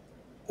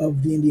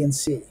of the Indian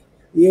Sea.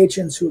 The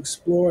ancients who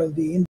explored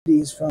the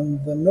Indies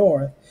from the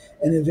north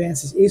and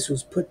advances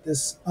eastwards put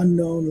this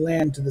unknown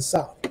land to the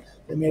south.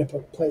 They made up a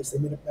place. They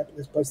made up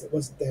this place that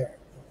wasn't there.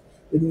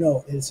 They didn't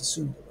know. They just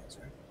assumed it was,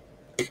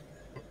 right?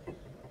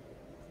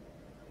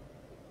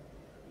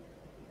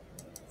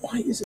 Why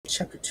is it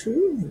chapter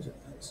 2?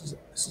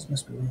 This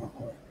must be wrong.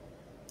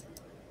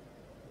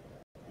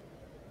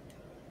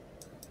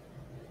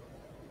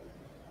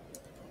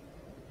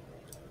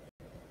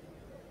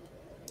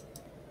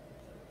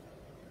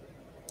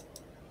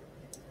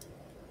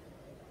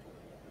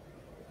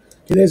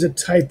 Okay, there's a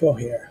typo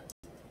here.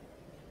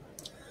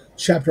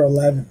 Chapter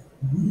 11.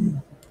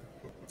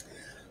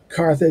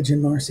 Carthage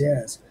and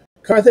Marsyas.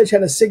 Carthage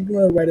had a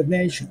singular right of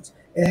nations.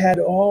 It had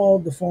all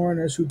the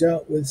foreigners who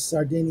dealt with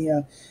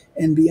Sardinia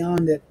and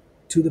beyond it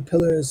to the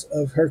pillars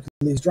of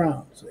Hercules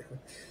drowned.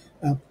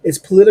 Its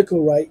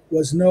political right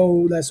was no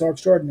less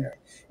extraordinary.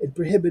 It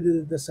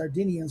prohibited the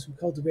Sardinians from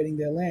cultivating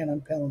their land on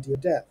penalty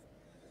of death.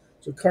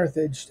 So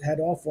Carthage had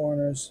all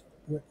foreigners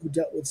who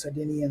dealt with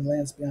Sardinian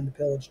lands beyond the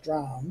pillage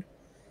drowned.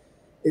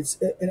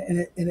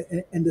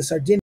 And the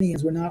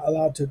Sardinians were not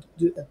allowed to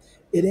do that.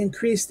 It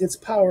increased its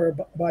power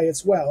by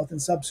its wealth,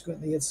 and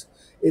subsequently its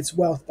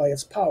wealth by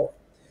its power.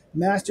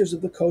 Masters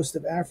of the coast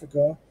of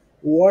Africa,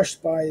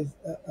 washed by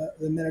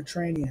the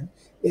Mediterranean,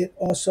 it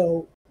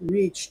also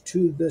reached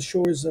to the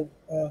shores of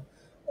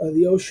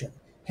the ocean.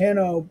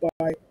 Hanno,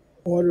 by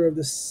order of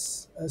the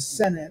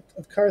Senate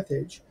of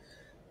Carthage,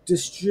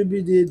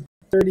 distributed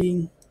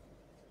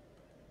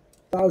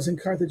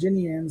 30,000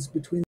 Carthaginians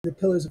between the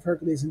pillars of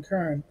Hercules and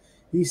Kern.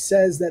 He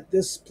says that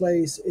this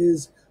place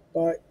is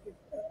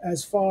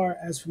as far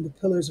as from the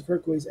pillars of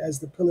Hercules as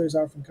the pillars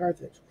are from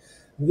Carthage.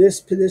 This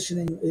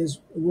positioning is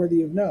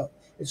worthy of note.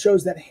 It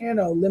shows that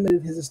Hanno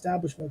limited his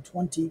establishment of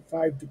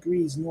 25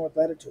 degrees north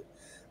latitude,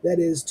 that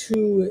is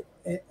 2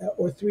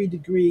 or 3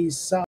 degrees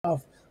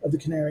south of the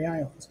Canary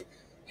Islands.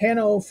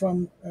 Hanno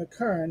from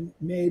Kern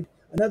made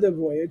another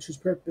voyage whose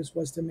purpose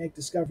was to make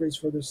discoveries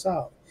further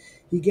south.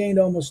 He gained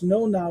almost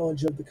no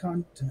knowledge of the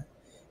continent.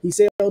 He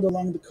sailed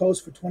along the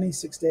coast for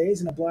 26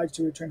 days and obliged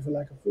to return for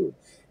lack of food.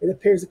 It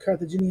appears the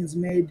Carthaginians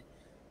made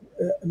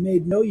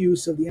no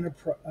use of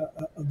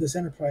this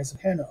enterprise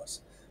of Hanno's.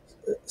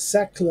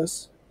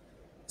 Sacklus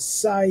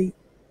Silax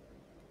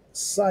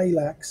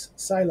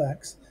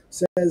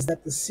says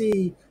that the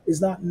sea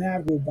is not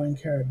navigable by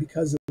Ankara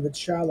because of its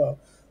shallow,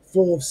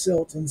 full of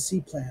silt and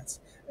sea plants.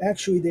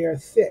 Actually, they are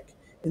thick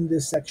in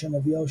this section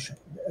of the ocean.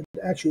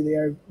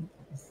 Actually,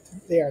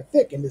 they are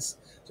thick in this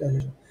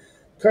section.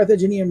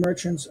 Carthaginian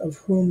merchants of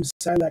whom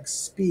Silax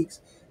speaks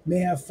may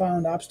have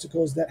found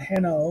obstacles that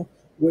Hanno,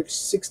 which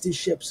 60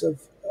 ships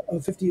of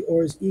 50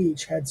 oars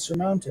each had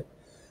surmounted.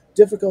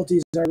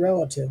 Difficulties are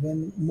relative,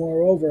 and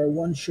moreover,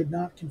 one should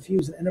not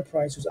confuse an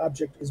enterprise whose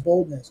object is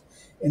boldness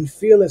and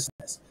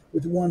fearlessness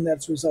with one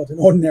that's result in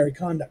ordinary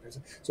conduct.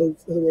 So, in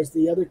other words,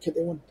 the other kid,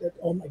 they went,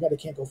 oh my God, I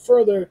can't go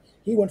further.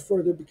 He went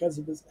further because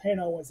of his,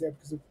 Hanno was there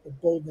because of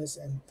boldness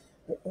and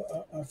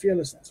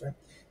fearlessness, right?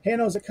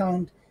 Hanno's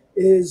account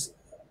is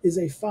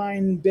a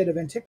fine bit of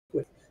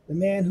antiquity. The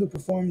man who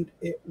performed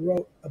it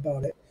wrote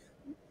about it.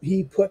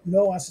 He put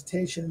no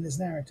ostentation in his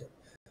narrative.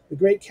 The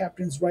great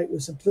captains write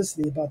with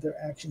simplicity about their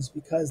actions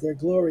because their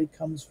glory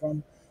comes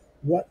from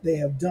what they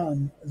have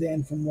done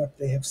than from what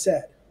they have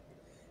said.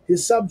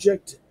 His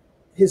subject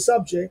is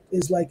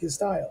like his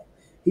style.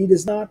 He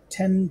does not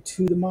tend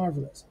to the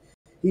marvelous.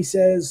 He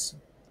says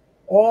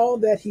All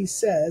that he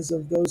says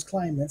of those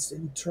climates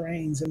and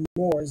terrains and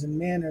mores and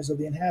manners of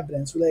the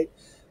inhabitants relate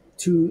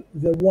to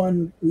the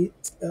one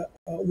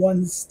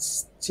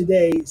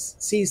today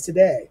sees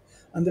today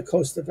on the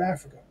coast of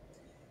Africa.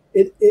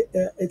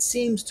 It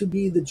seems to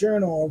be the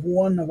journal of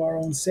one of our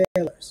own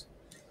sailors.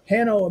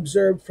 Hanno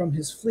observed from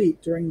his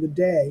fleet during the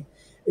day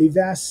a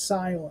vast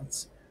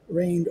silence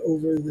reigned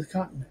over the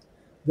continent,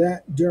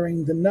 that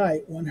during the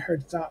night one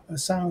heard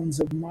sounds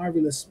of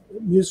marvelous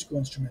musical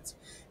instruments,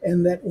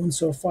 and that one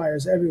saw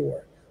fires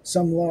everywhere,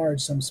 some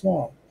large, some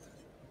small.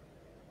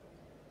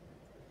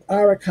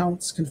 Our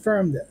accounts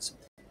confirm this.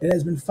 It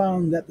has been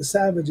found that the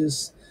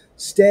savages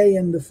stay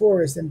in the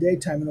forest in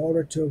daytime in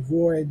order to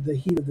avoid the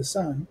heat of the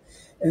sun,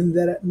 and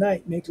that at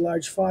night make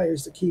large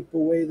fires to keep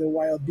away the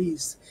wild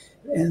beasts,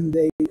 and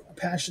they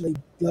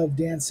passionately love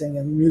dancing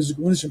and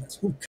musical instruments.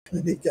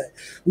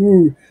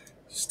 Ooh,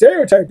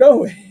 stereotype,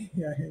 don't we?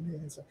 Yeah,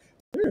 it's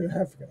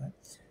Africa.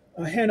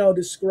 Hanno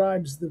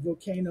describes the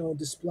volcano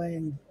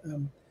displaying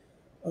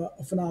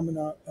a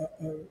phenomena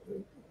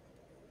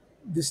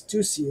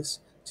Distucius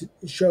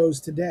shows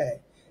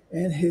today,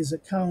 and his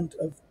account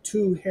of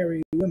two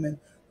hairy women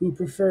who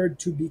preferred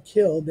to be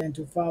killed than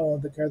to follow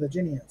the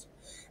Carthaginians,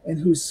 and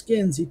whose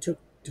skins he took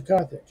to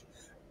Carthage,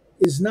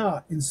 is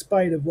not, in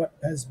spite of what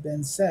has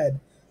been said,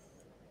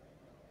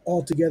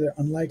 altogether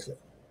unlikely.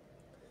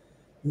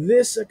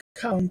 This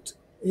account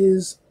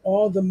is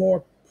all the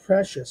more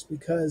precious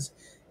because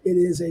it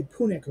is a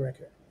Punic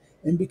record,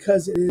 and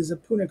because it is a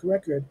Punic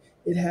record,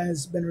 it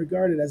has been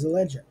regarded as a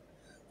legend.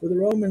 For the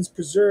Romans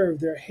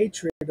preserved their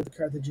hatred of the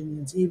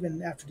Carthaginians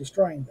even after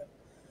destroying them.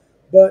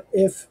 But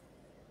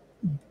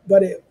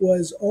it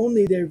was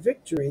only their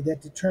victory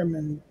that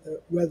determined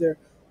whether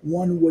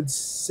one would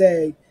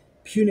say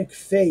Punic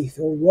faith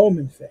or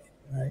Roman faith,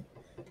 right?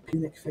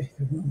 Punic faith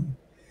or Roman.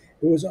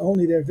 It was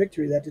only their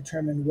victory that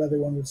determined whether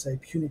one would say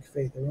Punic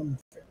faith or Roman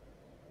faith.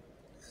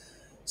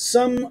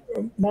 Some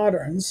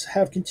moderns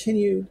have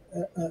continued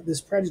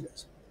this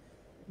prejudice.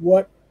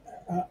 What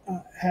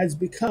has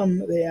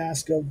become, they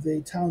ask, of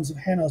the towns of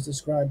Hannos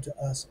described to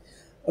us,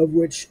 of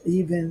which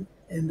even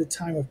in the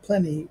time of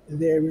Pliny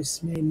there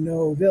remained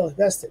no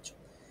vestige?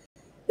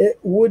 It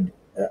would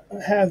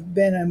have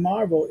been a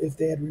marvel if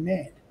they had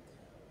remained.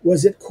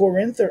 Was it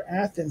Corinth or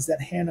Athens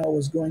that Hanno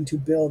was going to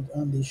build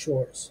on these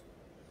shores?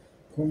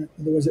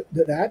 Was it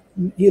that?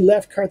 He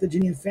left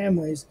Carthaginian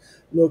families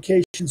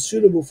locations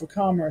suitable for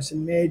commerce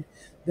and made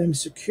them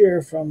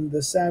secure from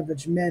the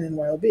savage men and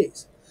wild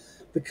beasts.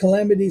 The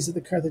calamities of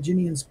the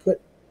Carthaginians put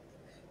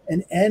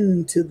an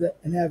end to the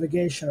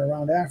navigation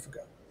around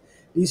Africa.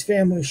 These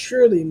families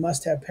surely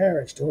must have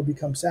perished or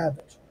become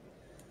savage.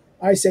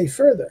 I say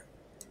further,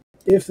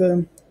 if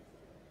the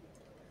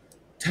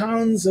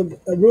ruins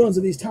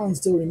of these towns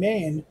still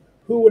remained,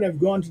 who would have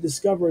gone to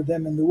discover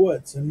them in the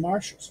woods and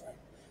marshes?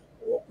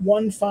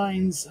 One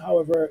finds,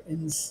 however,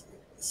 in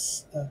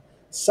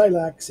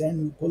Scylax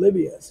and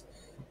Polybius,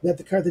 that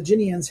the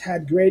Carthaginians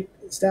had great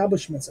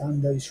establishments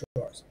on these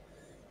shores.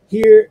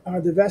 Here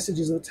are the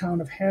vestiges of the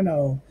town of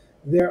Hanno.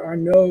 There are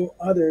no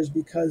others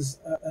because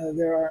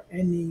there are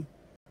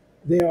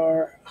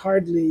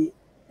hardly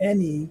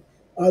any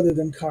other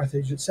than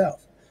Carthage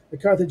itself. The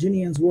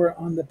Carthaginians were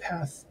on the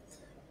path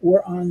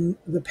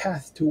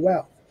to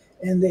wealth,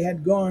 and they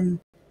had gone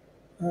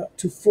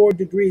to 4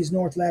 degrees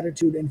north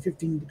latitude and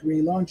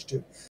 15-degree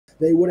longitude.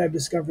 They would have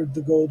discovered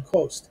the Gold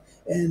Coast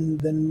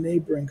and the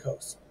neighboring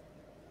coasts.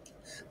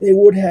 They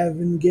would have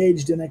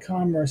engaged in a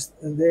commerce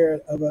there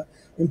of an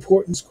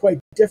importance quite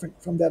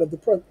different from that of the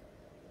present.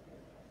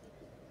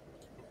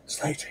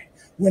 Slightly.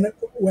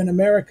 When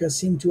America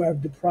seemed to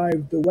have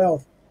deprived the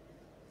wealth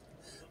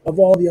of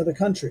all the other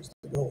countries,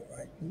 the gold,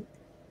 right?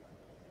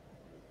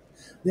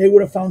 They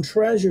would have found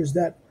treasures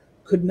that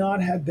could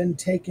not have been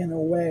taken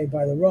away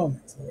by the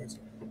Romans. In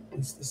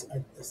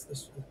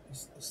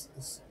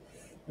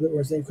other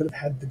words, they could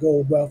have had the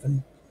gold, wealth,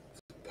 and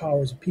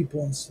powers of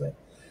people and slaves.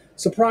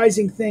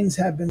 Surprising things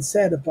have been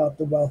said about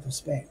the wealth of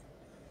Spain.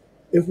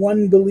 If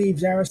one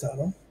believes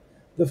Aristotle,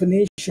 the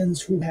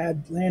Phoenicians who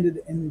had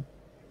landed in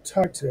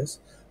Tartarus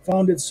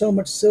founded so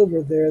much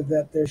silver there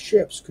that their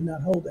ships could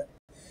not hold it,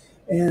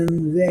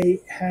 and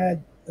they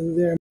had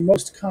their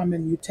most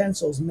common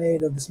utensils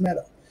made of this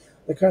metal.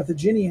 The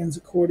Carthaginians,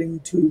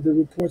 according to the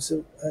reports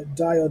of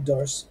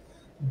Diodorus,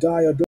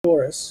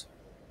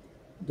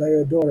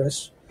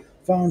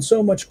 found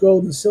so much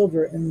gold and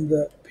silver in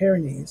the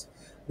Pyrenees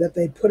that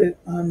they put it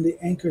on the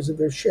anchors of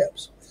their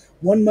ships.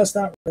 One must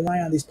not rely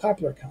on these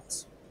popular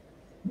accounts.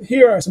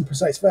 Here are some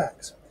precise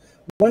facts.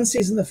 One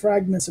sees in the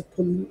fragments of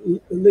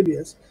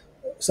Polybius,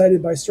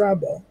 cited by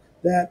Strabo,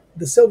 that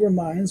the silver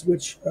mines,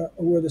 which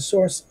were the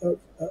source of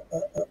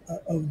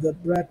the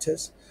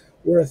Bratus,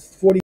 where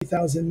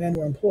 40,000 men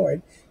were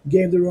employed,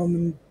 gave the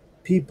Roman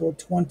people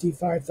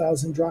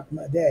 25,000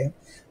 drachma a day.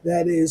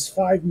 That is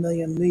 5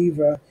 million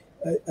livres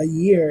a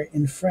year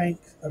in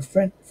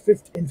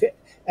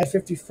at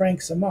 50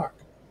 francs a mark.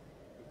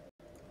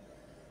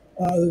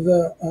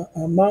 The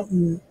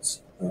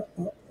mountains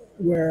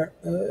where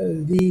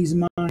these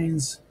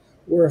mines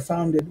were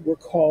founded were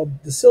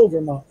called the Silver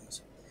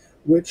Mountains,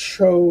 which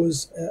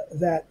shows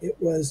that it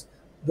was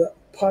the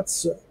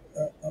Potosi.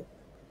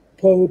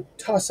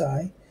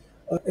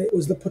 It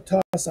was the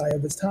Potosi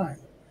of its time.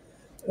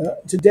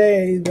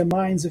 Today, the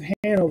mines of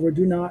Hanover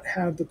do not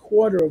have the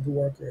quarter of the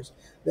workers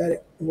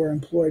that were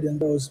employed in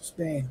those of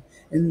Spain,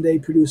 and they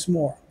produce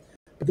more.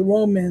 But the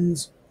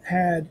Romans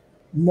had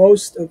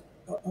almost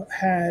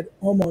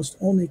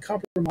only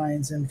copper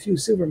mines and few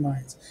silver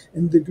mines,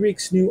 and the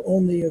Greeks knew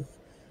only of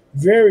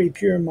very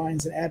pure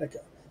mines in Attica.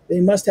 They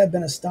must have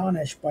been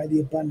astonished by the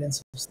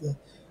abundance of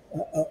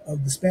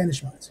the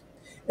Spanish mines.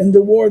 In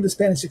the War of the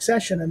Spanish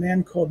Succession, a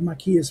man called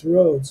Marquis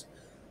Rhodes,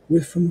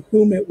 with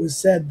whom it was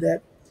said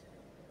that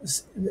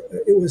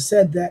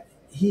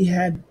he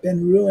had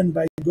been ruined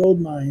by gold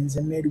mines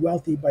and made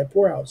wealthy by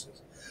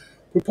poorhouses,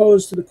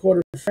 proposed to the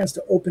court of France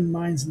to open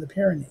mines in the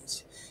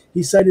Pyrenees.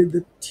 He cited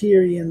the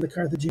Tyrian, the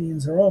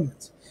Carthaginians, and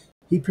Romans.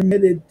 He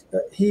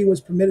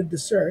was permitted to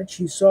search.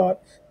 He sought,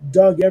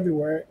 dug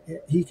everywhere.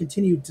 He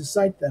continued to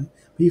cite them,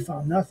 but he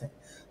found nothing.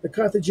 The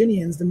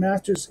Carthaginians, the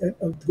masters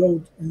of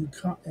gold and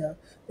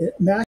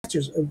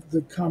masters of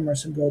the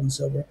commerce in gold and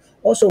silver,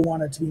 also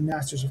wanted to be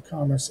masters of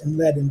commerce in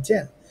lead and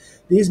tin.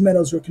 These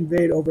metals were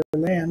conveyed over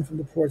land from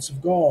the ports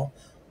of Gaul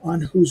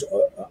on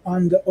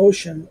the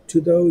ocean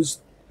to those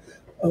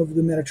of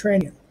the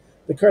Mediterranean.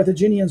 The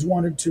Carthaginians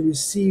wanted to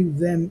receive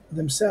them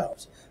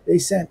themselves. They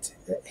sent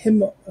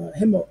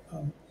Himilco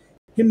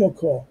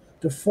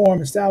to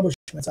form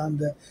establishments on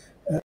the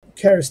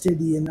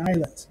Caristidian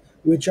Islands,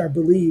 which are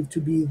believed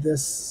to be the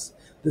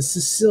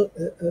Sicil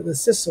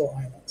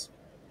Islands.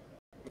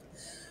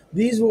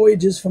 These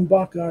voyages from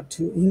Bactria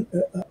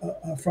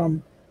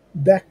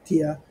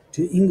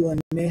to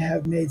England may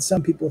have made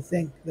some people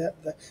think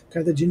that the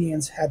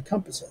Carthaginians had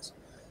compasses,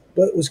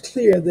 but it was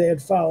clear they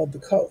had followed the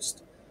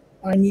coast.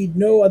 I need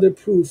no other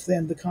proof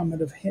than the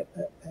comment of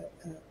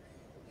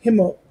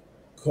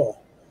Himilco,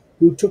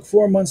 who took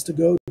 4 months to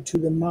go to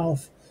the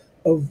mouth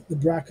of the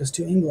Bracas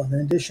to England.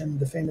 In addition,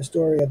 the famous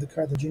story of the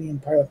Carthaginian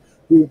pilot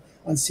who,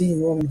 on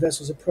seeing Roman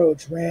vessels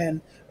approach,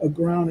 ran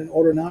aground in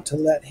order not to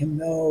let him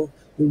know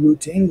the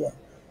route to England,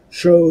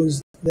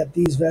 shows that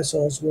these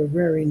vessels were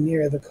very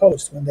near the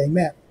coast when they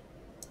met.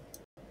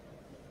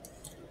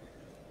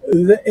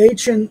 The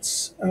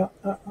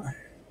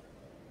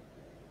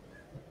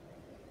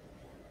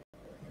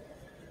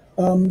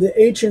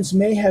ancients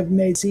may have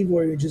made sea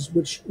voyages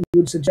which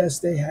would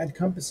suggest they had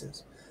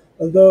compasses,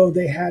 although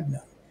they had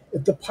none.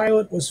 If the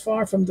pilot was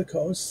far from the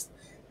coast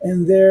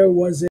and there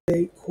was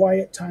a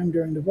quiet time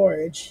during the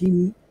voyage,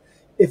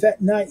 if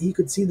at night he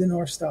could see the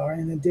North Star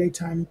and in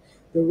daytime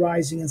the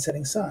rising and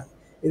setting sun,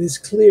 it is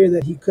clear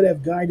that he could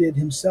have guided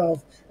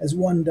himself as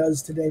one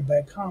does today by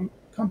a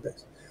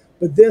compass.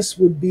 But this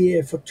would be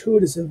a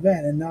fortuitous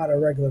event and not a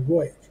regular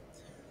voyage.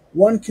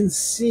 One can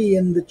see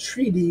in the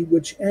treaty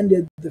which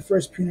ended the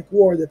First Punic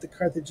War that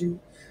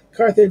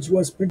Carthage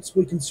was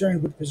principally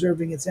concerned with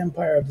preserving its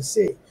empire of the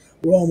sea,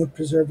 Rome with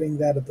preserving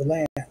that of the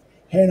land.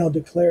 Hanno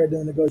declared in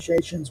the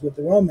negotiations with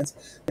the Romans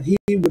that he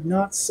would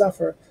not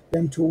suffer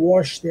them to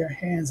wash their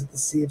hands at the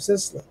Sea of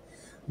Sicily.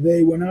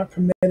 They were not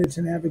permitted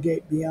to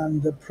navigate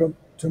beyond the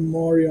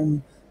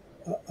Protomorium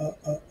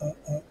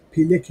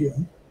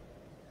Pelicium.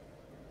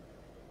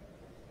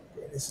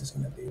 Okay, this is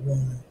going to be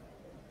Roman.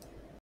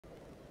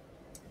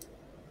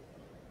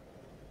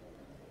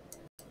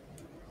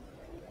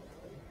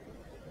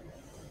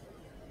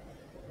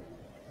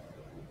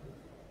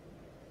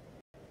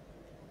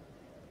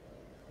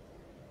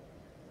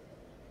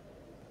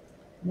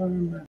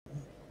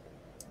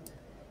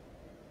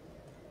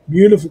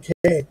 Beautiful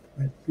cave,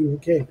 right? Beautiful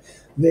cave.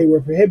 They were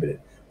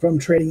prohibited from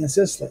trading in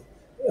Sicily,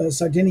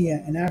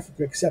 Sardinia, and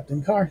Africa except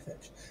in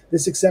Carthage.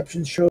 This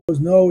exception shows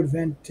no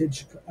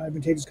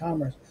advantageous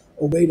commerce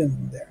awaiting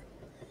them there.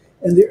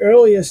 In the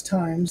earliest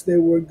times,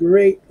 there were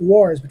great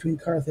wars between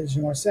Carthage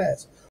and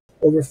Marseilles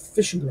over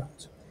fishing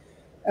grounds.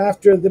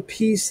 After the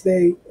peace,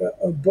 they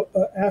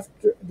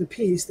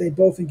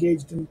both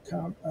engaged in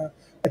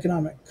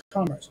economic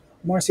commerce.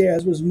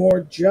 Marseilles was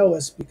more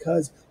jealous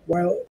because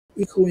while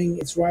equaling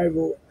its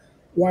rival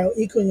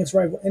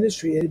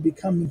industry, it had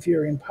become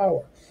inferior in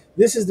power.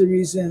 This is the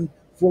reason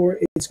for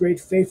its great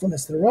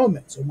faithfulness to the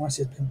Romans. So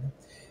Marseilles became,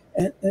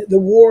 and the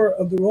war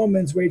of the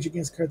Romans waged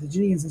against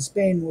Carthaginians in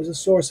Spain was a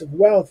source of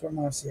wealth for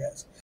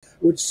Marseilles,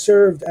 which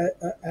served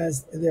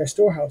as their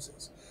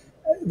storehouses.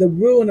 The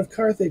ruin of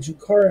Carthage and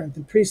Corinth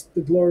increased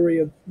the glory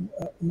of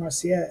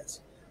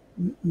Marseilles.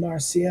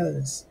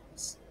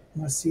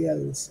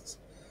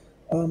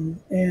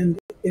 And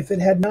if it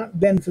had not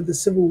been for the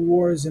civil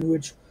wars in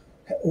which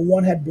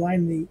one had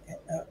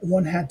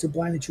to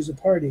blindly choose a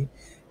party,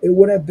 it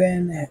would have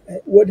been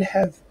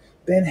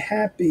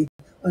happy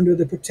under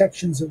the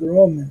protections of the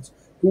Romans,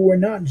 who were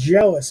not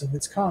jealous of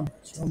its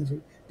commerce. Romans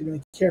didn't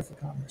really care for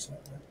commerce.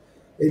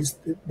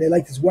 They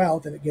liked its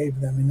wealth that it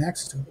gave them and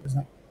access to it. It was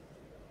not.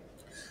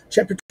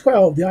 Chapter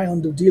 12, the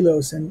island of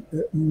Delos and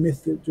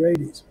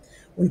Mithridates.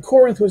 When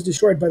Corinth was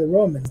destroyed by the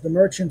Romans, the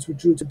merchants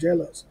withdrew to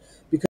Delos.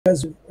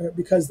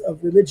 because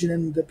of religion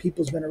and the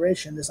people's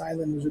veneration, this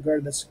island was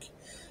regarded as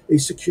a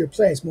secure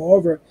place.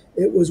 Moreover,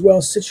 it was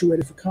well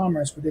situated for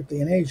commerce,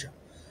 particularly in Asia,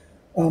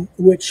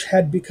 which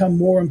had become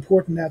more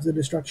important after the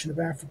destruction of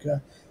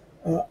Africa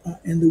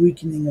and the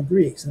weakening of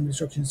Greeks and the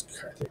destruction of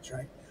Carthage.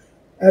 Right,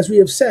 as we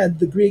have said,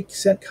 the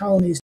Greeks sent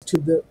colonies to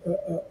the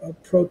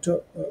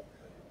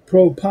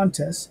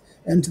Propontis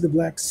and to the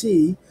Black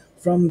Sea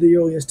from the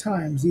earliest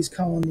times. These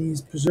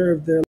colonies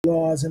preserved their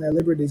laws and their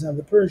liberties of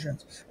the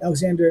Persians.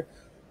 Alexander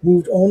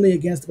moved only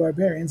against the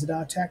barbarians and did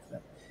not attack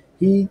them.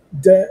 He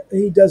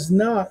does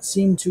not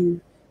seem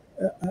to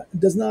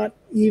does not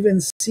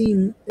even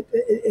seem,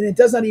 and it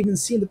does not even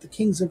seem that the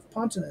kings of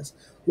Pontus,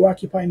 who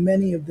occupy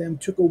many of them,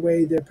 took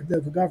away their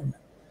political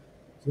government.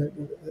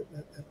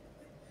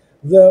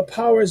 The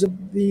powers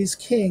of these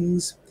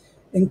kings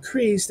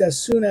increased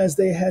as soon as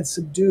they had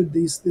subdued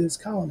these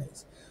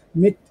colonies.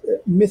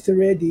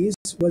 Mithridates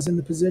was in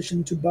the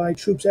position to buy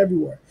troops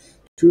everywhere,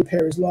 to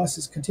repair his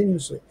losses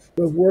continuously,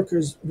 to have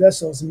workers,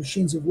 vessels, and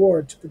machines of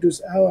war, to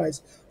produce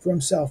allies for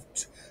himself,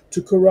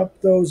 to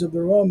corrupt those of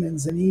the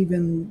Romans, and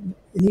even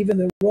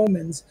the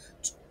Romans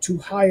to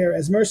hire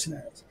as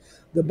mercenaries.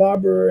 The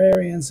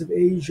barbarians of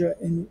Asia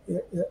and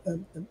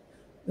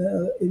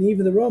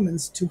even the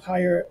Romans to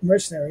hire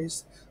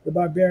mercenaries, the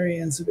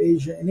barbarians of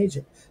Asia and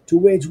Egypt, to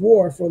wage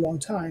war for a long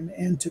time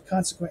and to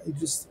consequently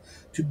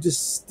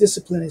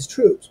discipline his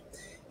troops.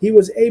 He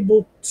was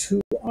able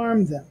to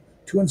arm them,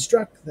 to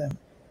instruct them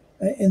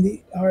in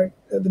the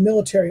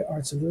military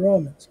arts of the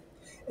Romans,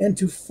 and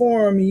to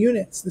form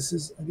units. This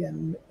is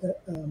again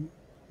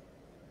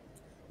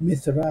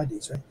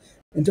Mithridates, right?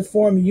 And to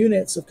form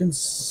units of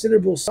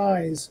considerable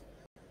size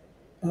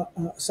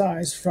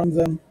from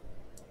the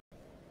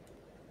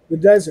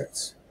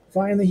deserts.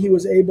 Finally, he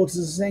was able to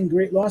sustain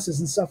great losses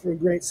and suffer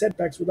great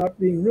setbacks without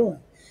being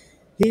ruined.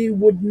 He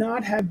would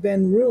not have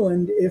been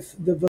ruined if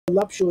the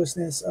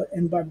voluptuousness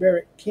and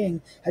barbaric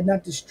king had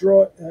not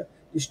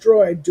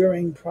destroyed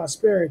during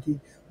prosperity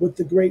what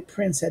the great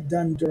prince had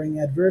done during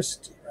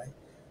adversity. Right.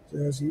 So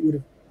as he would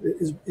have,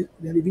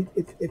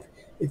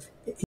 if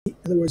in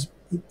other words,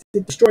 he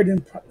destroyed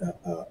in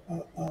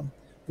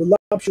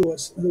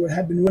voluptuous. In other words,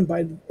 had been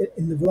ruined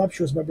in the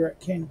voluptuous barbaric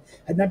king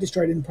had not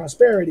destroyed in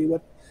prosperity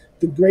what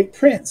the great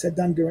prince had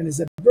done during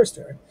his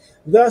adversity.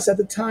 Thus, at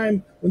the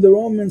time when the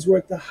Romans were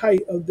at the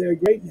height of their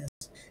greatness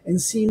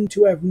and seemed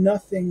to have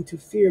nothing to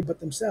fear but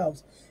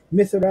themselves,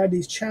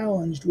 Mithridates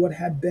challenged what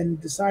had been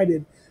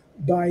decided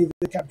by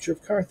the capture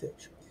of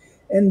Carthage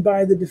and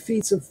by the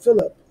defeats of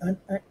Philip,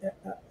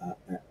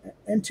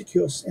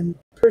 Antiochus, and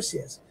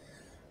Perseus.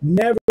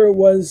 Never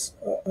was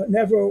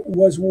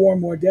war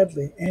more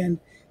deadly, and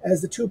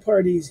as the two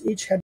parties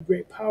each had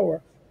great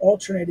power,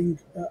 alternating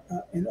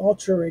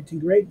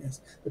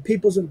greatness, the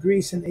peoples of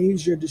Greece and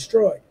Asia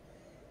destroyed,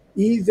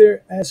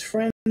 either as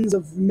friends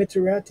of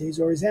Mithridates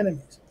or his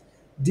enemies.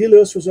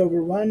 Delos was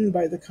overrun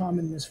by the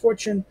common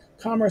misfortune.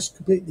 Commerce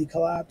completely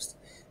collapsed.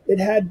 It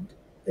had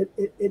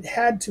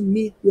to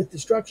meet with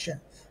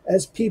destruction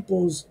as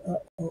peoples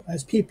were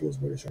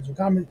destroyed. So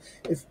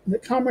if the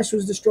commerce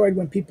was destroyed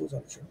when peoples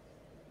were destroyed.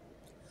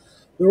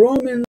 The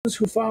Romans,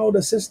 who followed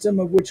a system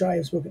of which I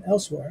have spoken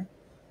elsewhere,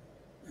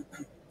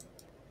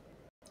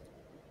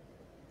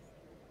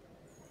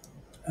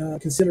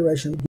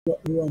 consideration of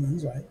the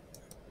Romans, right?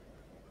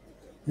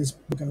 His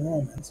book on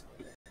Romans,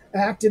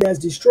 acted as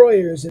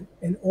destroyers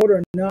in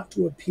order not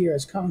to appear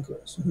as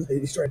conquerors. They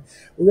destroyed,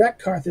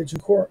 wrecked Carthage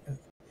and Corinth,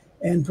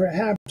 and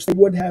perhaps they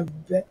would have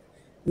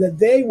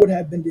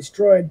been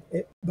destroyed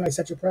by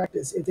such a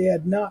practice if they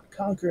had not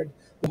conquered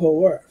the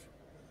whole earth.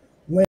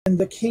 When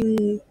the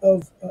king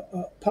of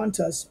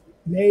Pontus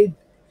made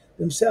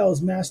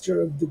themselves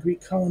master of the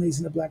Greek colonies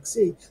in the Black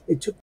Sea, they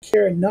took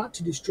care not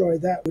to destroy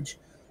that which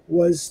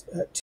was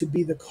to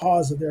be the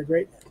cause of their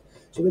greatness.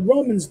 So the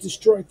Romans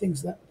destroyed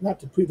things not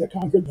to prove they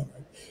conquered them,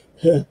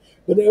 right?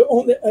 But they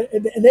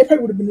probably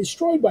would have been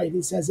destroyed by it,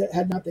 he says,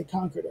 had not they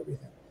conquered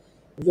everything.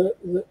 The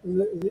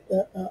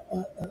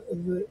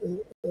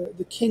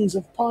kings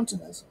of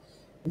Pontus,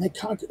 and they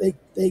conquered.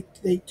 They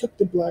took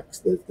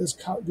those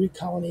Greek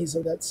colonies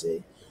of that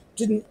sea,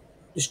 didn't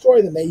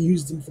destroy them. They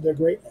used them for their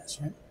greatness.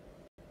 Right.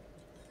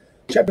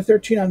 Chapter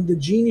 13 on the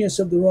genius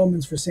of the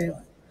Romans for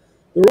sailing.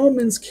 The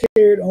Romans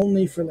cared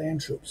only for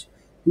land troops,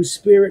 whose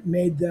spirit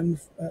made them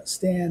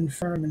stand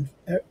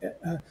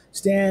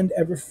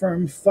ever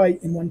firm,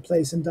 fight in one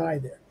place, and die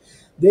there.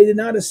 They did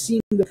not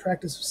esteem the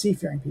practice of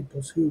seafaring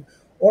peoples, who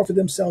offered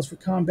themselves for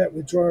combat,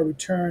 withdraw,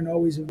 return,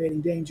 always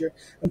evading danger,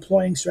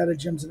 employing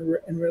stratagems and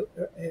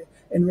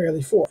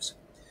rarely force.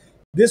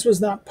 This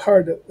was not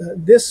part of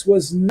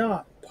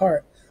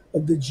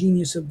the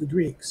genius of the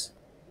Greeks,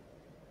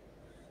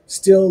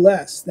 still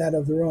less that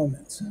of the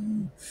Romans.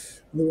 In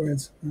other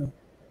words,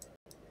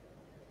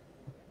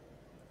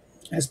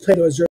 as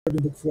Plato observed in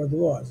Book XXI of the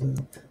Laws.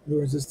 In other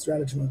words, this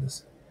stratagem of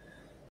this.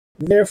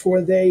 Therefore,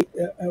 they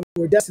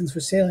were destined for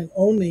sailing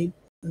only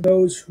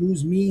those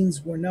whose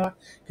means were not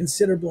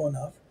considerable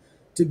enough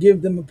to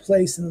give them a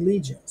place in the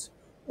legions.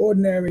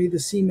 Ordinarily,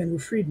 the seamen were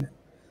freedmen,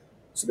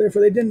 So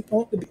therefore, they didn't.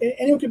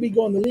 Anyone could be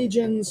going to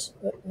legions.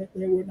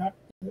 They were not.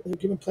 They were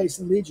given place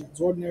in legions.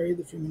 Ordinary,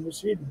 the freeman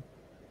was freedman.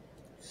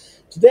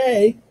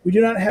 Today, we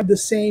do not have the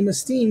same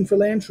esteem for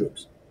land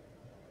troops,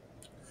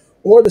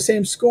 or the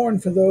same scorn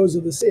for those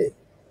of the sea.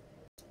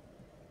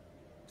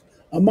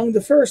 Among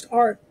the first,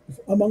 art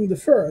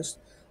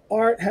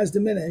has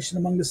diminished, and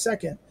among the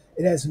second,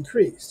 it has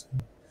increased.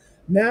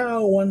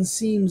 Now one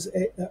esteems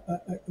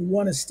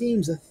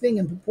a thing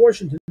in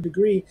proportion to the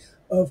degree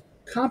of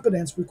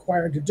competence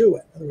required to do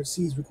it. In other words,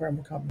 C's require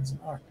more competence in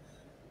art.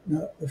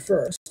 Now, the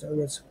first, in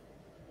other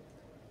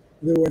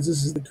words,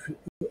 this is the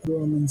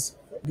Romans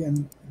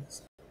again,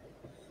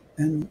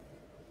 and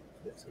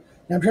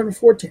now chapter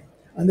 14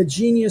 on the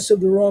genius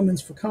of the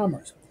Romans for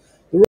commerce.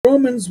 The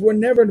Romans were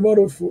never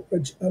noted for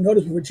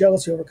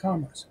jealousy over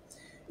commerce.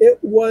 It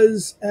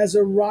was as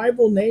a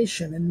rival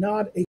nation and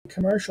not a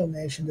commercial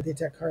nation that they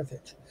attacked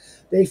Carthage.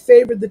 They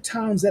favored the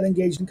towns that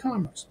engaged in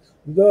commerce,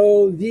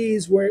 though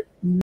these were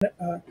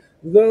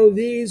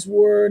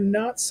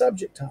not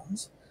subject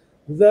towns.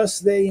 Thus,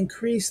 they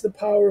increased the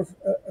power of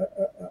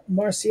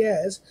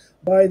Marseilles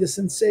by the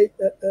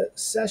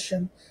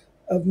cession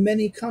of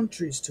many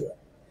countries to it.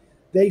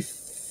 They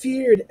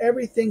feared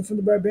everything from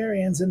the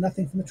barbarians and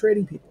nothing from the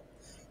trading people.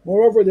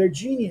 Moreover, their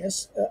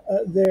genius,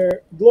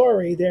 their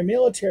glory, their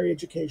military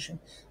education,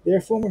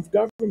 their form of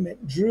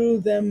government drew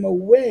them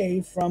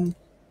away from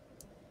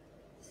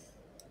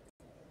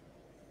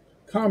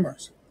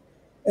commerce.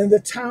 In the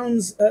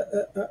towns,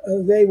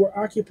 they were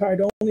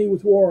occupied only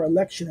with war,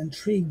 election,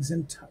 intrigues,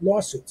 and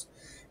lawsuits.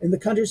 In the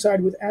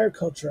countryside, with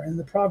agriculture, and in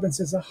the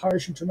provinces, a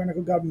harsh and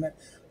tyrannical government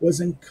was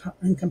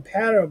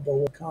incompatible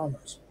with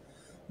commerce.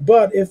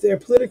 But if their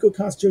political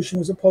constitution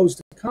was opposed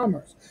to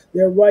commerce,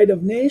 their right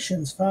of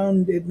nations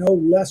found it no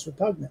less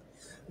repugnant.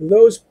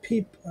 Those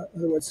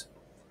people,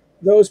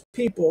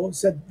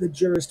 said the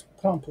jurist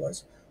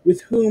Pompilus,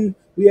 with whom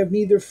we have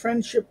neither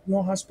friendship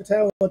nor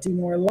hospitality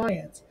nor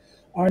alliance,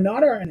 are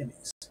not our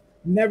enemies.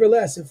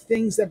 Nevertheless, if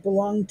things that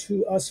belong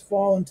to us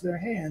fall into their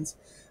hands,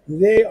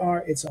 they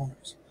are its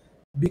owners.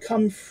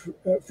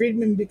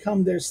 Freedmen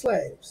become their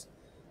slaves,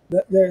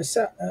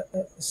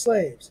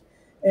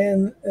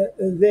 and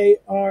they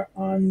are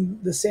on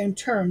the same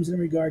terms in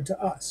regard to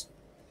us.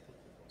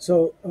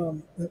 So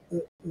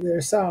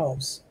their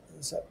selves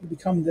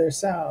become their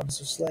selves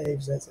or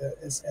slaves,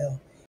 as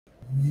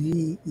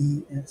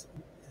L-V-E-S.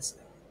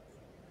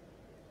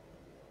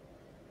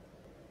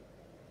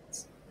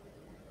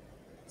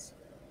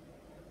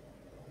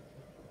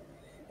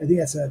 I think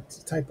that's a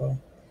typo.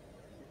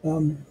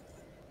 In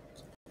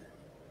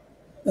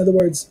other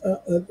words,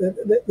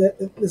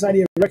 this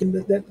idea of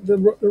that the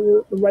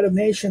right of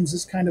nations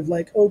is kind of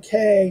like,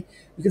 okay,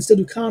 you can still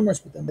do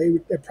commerce with them.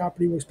 Their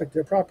property, we respect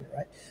their property,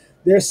 right?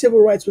 Their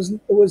civil rights was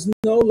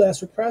no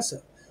less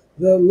repressive.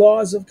 The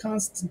laws of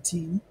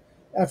Constantine,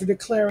 after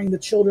declaring the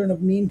children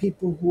of mean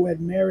people who had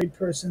married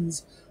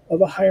persons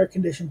of a higher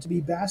condition to be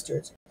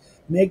bastards,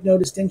 make no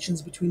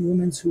distinctions between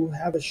women who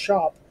have a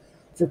shop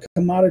for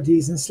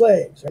commodities and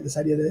slaves, right? This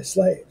idea that they're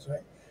slaves,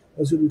 right?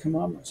 Those who do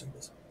commerce of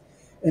this.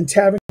 And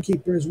tavern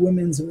keepers,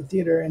 women of the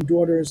theater, and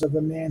daughters of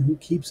a man who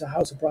keeps a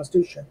house of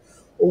prostitution,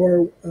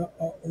 or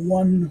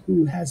one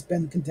who has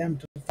been condemned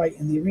to fight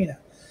in the arena.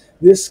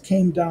 This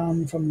came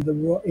down from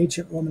the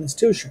ancient Roman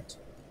institutions.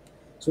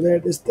 So they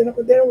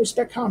don't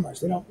respect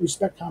commerce. They don't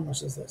respect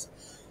commerce as this.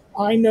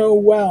 I know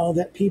well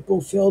that people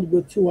filled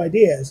with two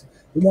ideas,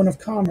 the one of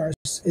commerce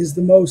is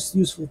the most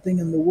useful thing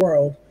in the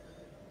world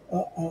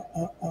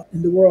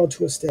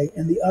to a state,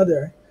 and the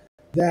other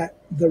that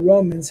the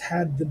Romans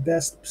had the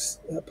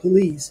best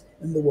police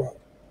in the world.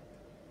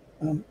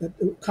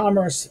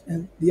 Commerce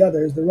and the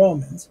others, the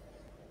Romans,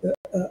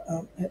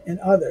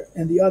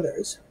 and the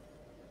others.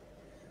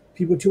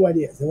 People with two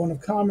ideas. The one of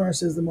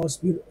commerce is the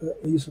most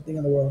useful thing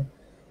in the world,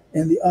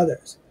 and the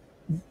others.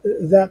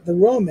 That the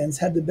Romans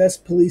had the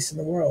best police in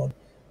the world,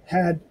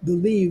 have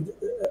believed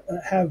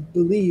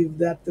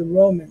that the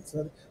Romans,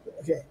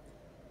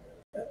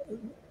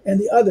 and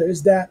the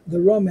others that the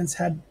Romans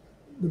had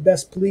the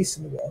best police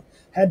in the world,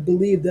 had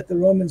believed that the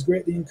Romans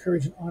greatly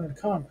encouraged and honored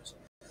commerce.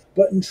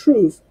 But in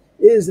truth,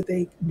 is that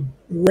they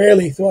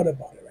rarely thought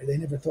about it, right? They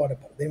never thought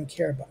about it. They didn't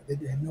care about it.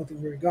 They had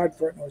nothing regard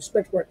for it, no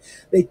respect for it.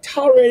 They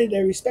tolerated,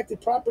 they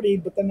respected property,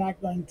 but they're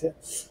not going to,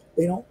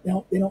 they don't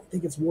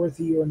think it's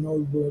worthy or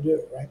noble to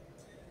do, right?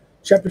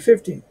 Chapter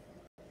 15.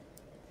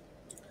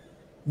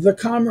 The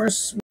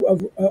commerce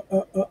of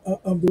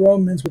the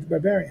Romans with the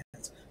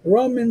barbarians. The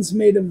Romans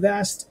made a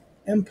vast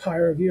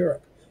empire of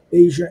Europe,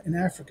 Asia, and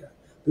Africa.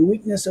 The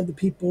weakness of the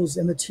peoples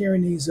and the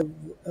tyrannies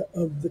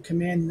of the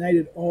command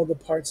united all the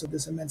parts of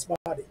this immense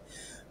body.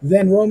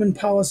 Then Roman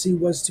policy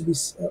was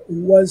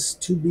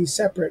to be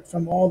separate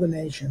from all the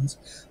nations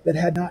that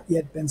had not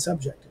yet been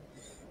subjected.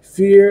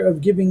 Fear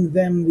of giving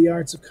them the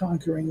arts of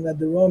conquering led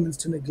the Romans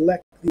to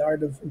neglect the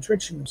art of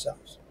entrenching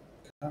themselves.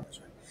 Commerce,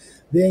 right?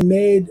 They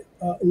made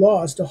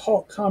laws to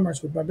halt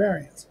commerce with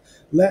barbarians.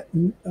 Let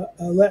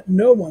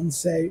no one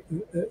say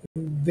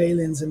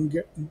Valens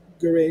and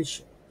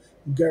Garatian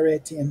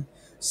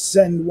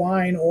send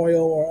wine,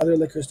 oil, or other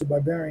liquors to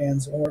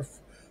barbarians,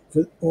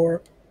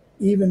 or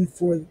even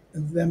for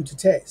them to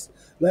taste.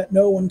 Let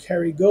no one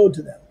carry gold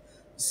to them.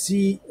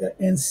 See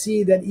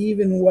that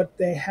even what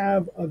they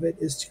have of it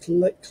is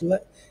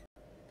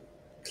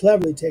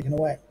cleverly taken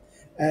away,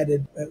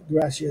 added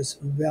Gracius,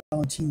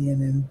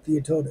 Valentinian, and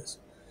Theodotus.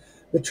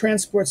 The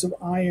transports of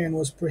iron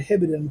was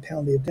prohibited on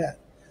penalty of death.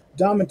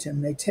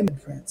 Domitian, a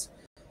timid prince,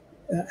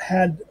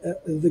 had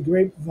the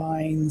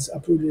grapevines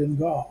uprooted in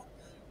Gaul,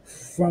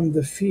 from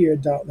the fear,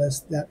 doubtless,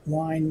 that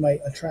wine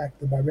might attract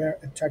the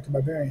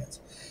barbarians,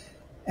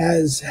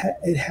 as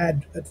it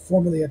had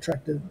formerly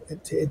attracted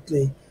to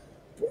Italy.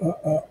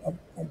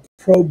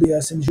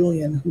 Probius and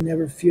Julian, who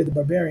never feared the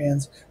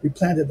barbarians,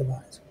 replanted the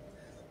vines.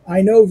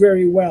 I know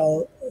very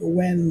well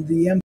when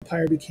the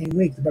empire became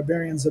weak, the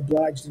barbarians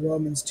obliged the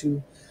Romans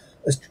to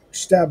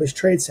establish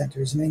trade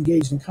centers and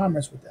engaged in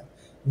commerce with them.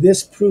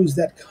 This proves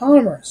that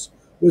commerce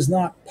was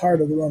not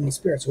part of the Roman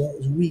spirit. So when it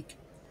was weak,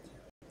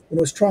 when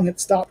it was strong, it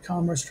stopped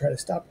commerce, tried to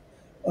stop.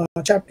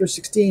 Chapter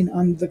 16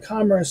 on the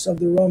commerce of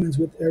the Romans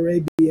with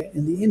Arabia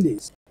and the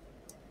Indies.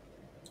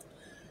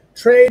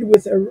 Trade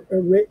with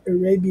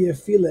Arabia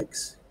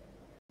Felix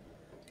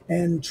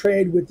and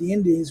trade with the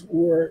Indies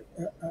were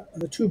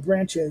the two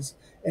branches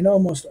and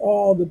almost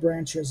all the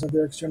branches of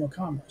their external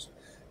commerce.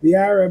 The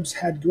Arabs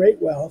had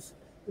great wealth.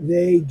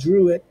 They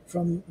drew it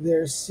from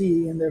their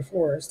sea and their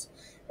forests,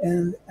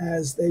 and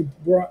as they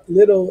brought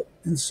little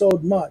and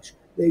sold much,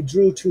 they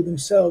drew to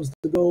themselves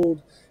the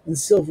gold and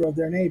silver of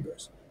their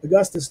neighbors.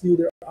 Augustus knew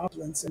their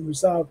opulence and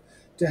resolved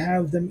to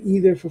have them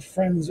either for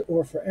friends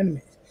or for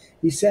enemies.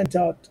 He sent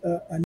out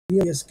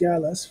Aemilius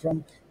Gallus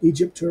from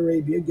Egypt to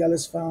Arabia.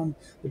 Gallus found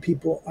the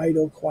people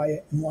idle,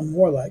 quiet, and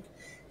unwarlike.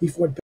 He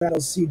fought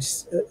battles,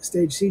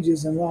 staged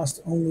sieges, and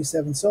lost only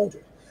 7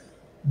 soldiers.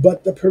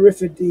 But the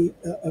perfidy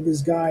of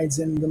his guides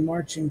and the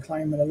marching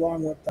climate,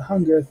 along with the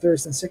hunger,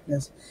 thirst, and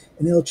sickness,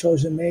 and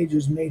ill-chosen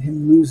majors, made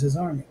him lose his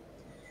army.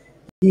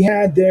 He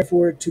had,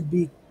 therefore, to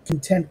be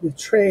content with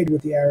trade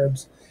with the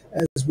Arabs,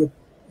 as with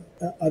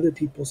other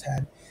peoples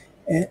had,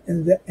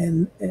 and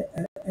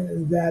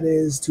that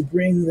is to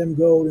bring them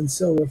gold and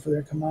silver for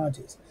their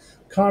commodities.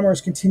 Commerce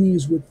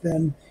continues with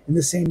them in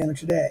the same manner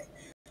today.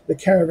 The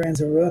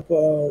caravans of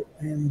Aleppo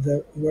and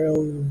the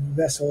royal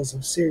vessels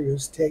of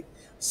Suez take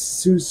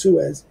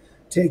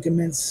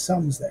immense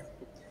sums there.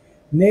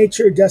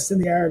 Nature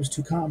destined the Arabs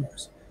to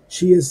commerce.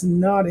 She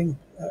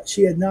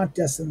had not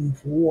destined them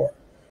for war.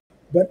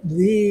 But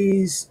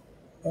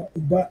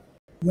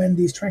when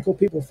these tranquil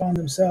people found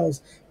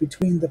themselves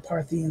between the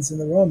Parthians and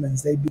the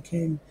Romans, they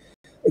became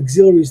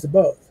auxiliaries to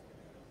both.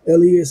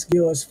 Elias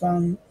Gillis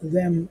found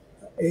them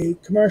a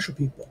commercial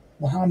people.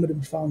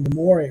 Muhammad found them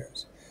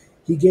warriors.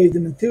 He gave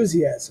them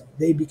enthusiasm.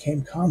 They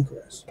became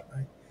conquerors.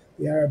 Right?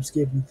 The Arabs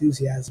gave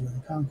enthusiasm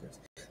and conquerors.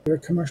 They were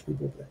commercial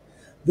people.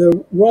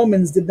 The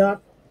Romans did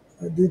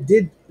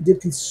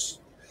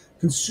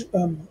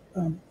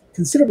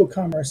considerable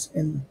commerce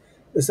in.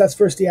 That's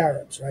first the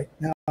Arabs, right?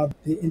 Now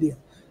the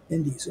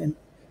Indies, and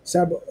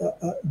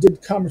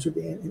did commerce with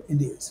the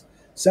Indies.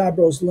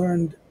 Sabros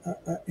learned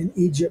in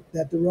Egypt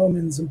that the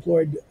Romans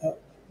employed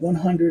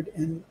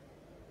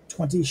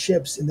 120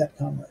 ships in that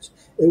commerce.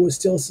 It was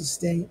still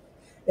sustained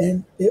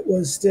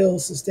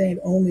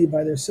only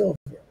by their silver.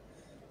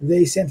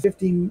 They sent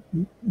 50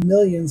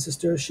 million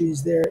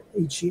sesterces there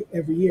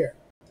every year.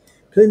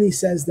 Pliny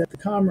says that the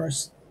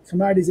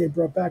commodities they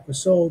brought back were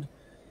sold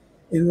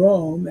in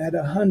Rome at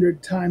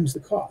 100 times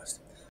the cost.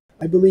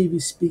 I believe he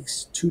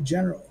speaks too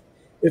generally.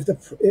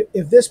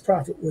 If this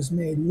profit was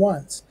made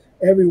once,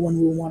 everyone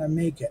will want to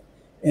make it,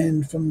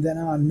 and from then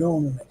on, no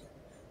one will make it.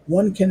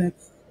 One can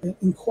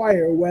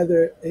inquire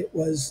whether it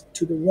was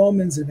to the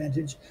Romans'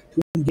 advantage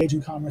to engage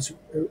in commerce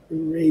with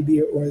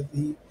Arabia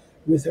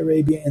with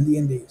Arabia and the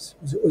Indies.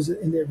 Was it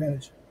in their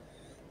advantage?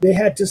 They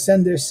had to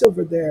send their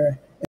silver there,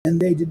 and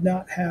they did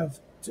not have,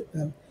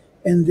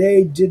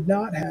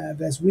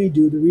 as we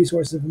do, the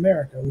resources of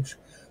America,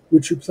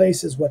 which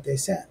replaces what they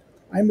sent.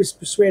 I'm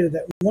persuaded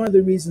that one of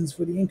the reasons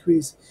for the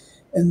increase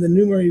in the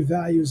numerary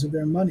values of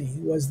their money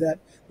was that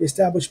the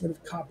establishment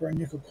of copper and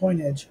nickel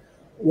coinage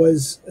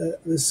was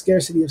the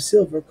scarcity of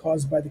silver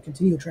caused by the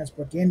continual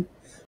transport to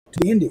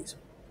the Indies.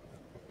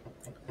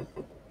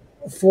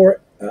 For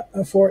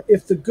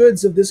if the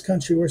goods of this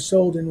country were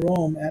sold in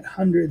Rome at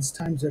hundreds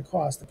times their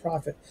cost, the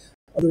profit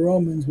of the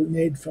Romans was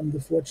made from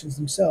the fortunes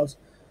themselves,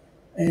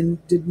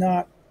 and did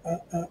not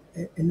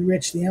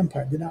enrich the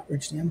empire. Did not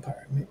enrich the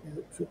empire.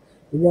 The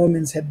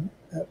Romans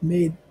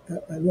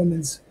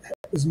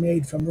was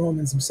made from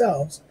Romans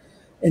themselves,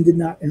 and did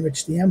not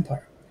enrich the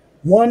empire.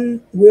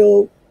 One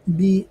will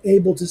be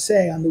able to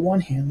say, on the one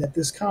hand, that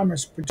this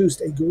commerce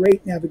produced a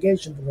great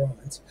navigation for the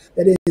Romans,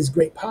 that is,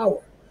 great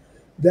power.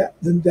 That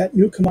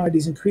new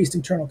commodities increased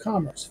internal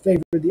commerce,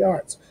 favored the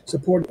arts,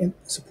 supported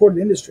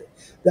industry,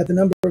 that the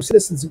number of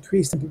citizens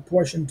increased in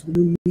proportion to the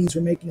new means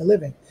for making a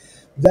living,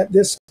 that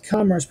this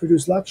commerce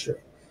produced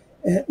luxury,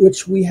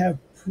 which we have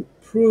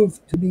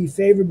proved to be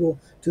favorable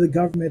to the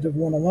government of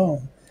one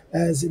alone,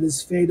 as it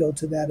is fatal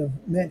to that of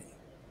many.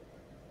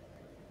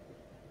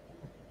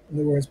 In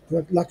other words,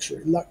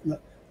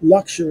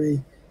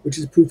 luxury, which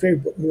is proved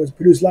favorable. In other words,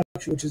 produce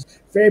luxury, which is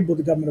favorable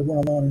to the government of one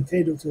alone and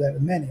favorable to that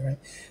of many. Right?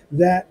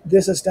 That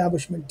this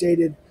establishment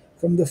dated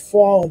from the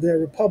fall of their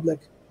republic.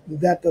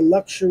 That the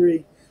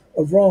luxury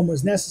of Rome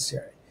was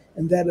necessary,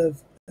 and that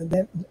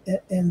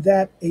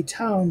a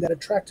town that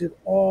attracted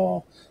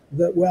all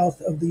the wealth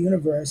of the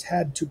universe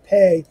had to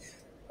pay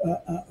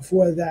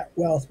for that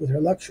wealth with her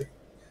luxury.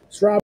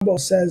 Strabo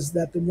says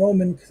that the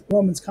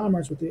Romans'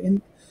 commerce with the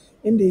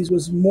Indies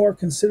was more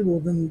considerable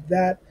than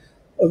that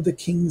of the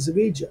kings of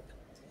Egypt,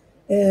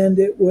 and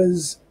it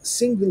was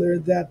singular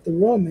that the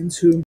Romans,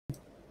 who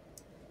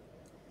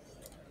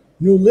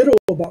knew little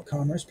about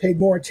commerce, paid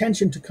more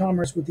attention to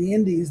commerce with the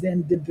Indies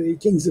than did the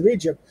kings of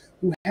Egypt,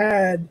 who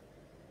had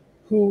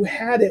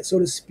it, so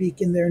to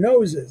speak, in their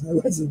noses. In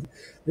other words,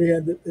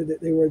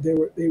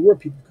 they were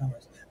people of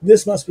commerce.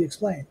 This must be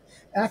explained.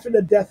 After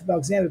the death of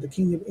Alexander, the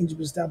king of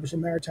Egypt established a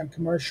maritime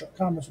commerce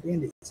with the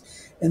Indies,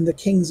 and the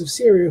kings of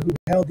Syria, who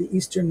held the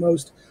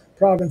easternmost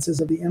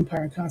provinces of the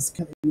empire and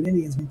consequently with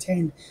Indians,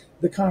 maintained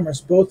the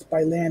commerce both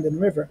by land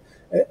and river,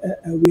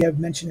 we have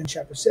mentioned in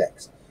chapter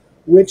 6,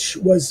 which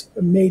was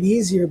made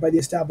easier by the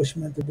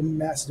establishment of the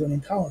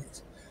Macedonian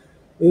colonies.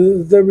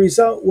 The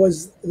result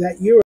was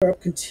that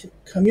Europe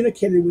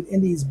communicated with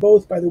Indies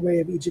both by the way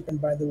of Egypt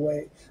and by the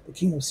way of the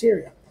kingdom of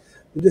Syria.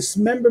 The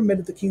dismemberment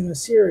of the kingdom of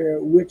Syria,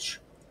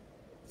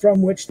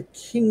 from which the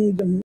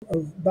kingdom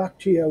of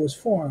Bactria was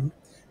formed,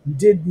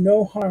 did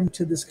no harm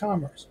to this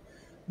commerce.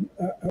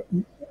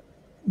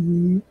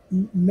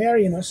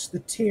 Marianus, the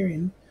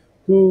Tyrian,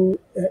 who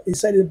is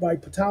cited by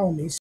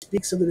Ptolemy,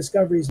 speaks of the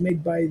discoveries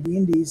made by the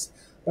Indies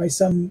by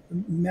some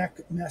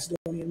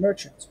Macedonian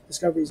merchants.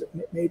 Discoveries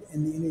made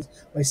in the Indies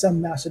by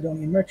some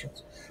Macedonian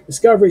merchants.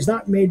 Discoveries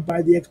not made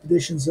by the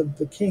expeditions of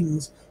the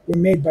kings were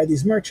made by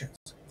these merchants.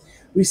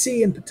 We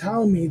see in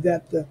Ptolemy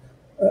that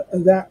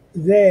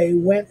they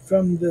went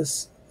from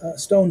this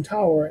stone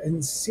tower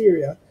in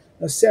Syria,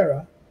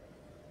 Sarah,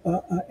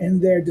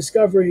 and their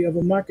discovery of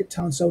a market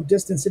town so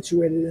distant,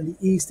 situated in the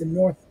east and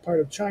north part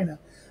of China,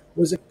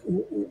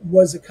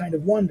 was a kind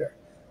of wonder.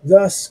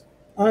 Thus,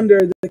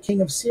 under the king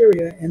of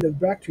Syria and of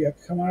Bactria,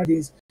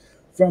 commodities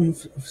from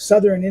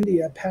southern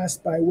India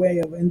passed by way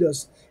of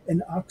Indus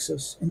and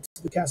Oxus into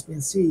the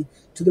Caspian Sea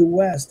to the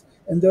west,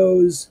 and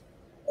those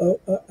of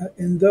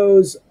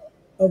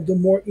the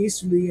more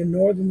easterly and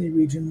northerly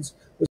regions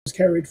was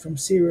carried from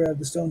Syria,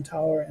 the stone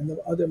tower, and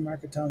the other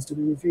market towns to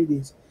the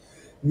Euphrates.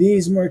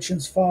 These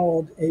merchants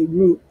followed a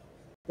route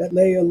that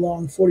lay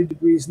along 40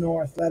 degrees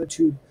north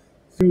latitude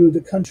through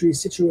the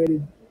countries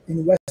situated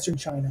in western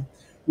China,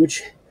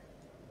 which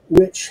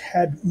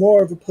had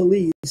more of a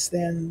police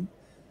than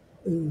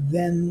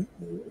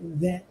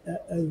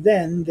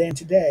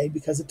today,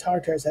 because the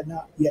Tartars had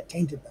not yet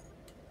tainted them.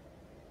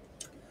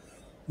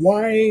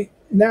 Why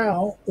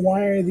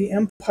the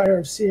empire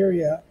of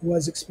Syria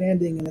was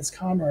expanding in its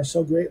commerce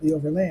so greatly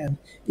over land,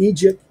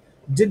 Egypt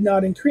did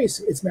not increase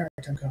its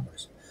maritime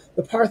commerce.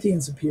 The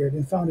Parthians appeared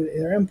and founded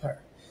their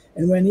empire,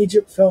 and when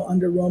Egypt fell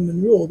under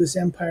Roman rule, this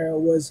empire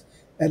was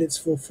at its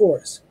full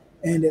force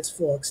and its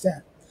full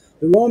extent.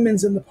 The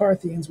Romans and the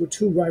Parthians were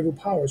two rival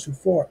powers who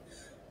fought,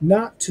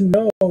 not to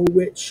know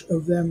which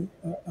of them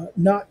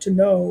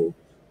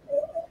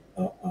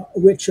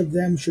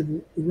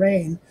should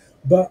reign,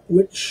 but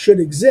which should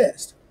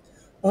exist.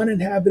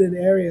 Uninhabited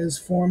areas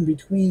formed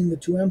between the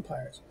two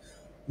empires.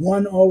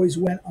 One always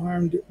went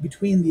armed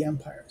between the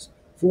empires,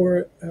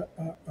 for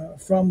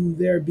from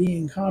there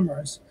being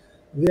commerce,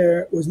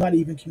 there was not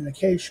even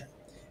communication.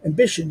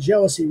 Ambition,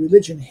 jealousy,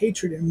 religion,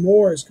 hatred, and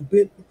wars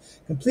completed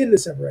the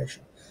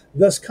separation.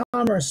 Thus,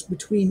 commerce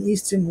between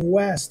East and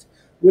West,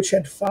 which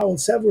had followed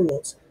several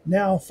routes,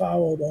 now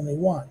followed only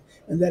one,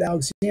 and that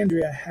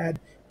Alexandria had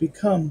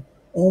become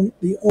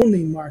the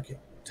only market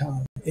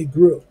town. It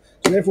grew.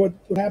 So therefore,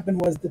 what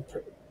happened was the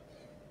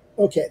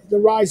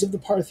rise of the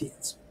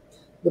Parthians.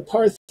 The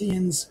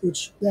Parthians,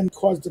 which then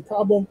caused the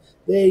problem,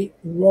 they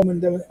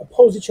would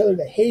oppose each other,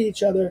 they hate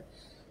each other,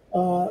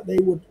 they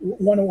would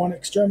want to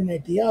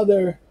exterminate the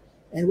other.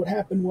 And what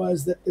happened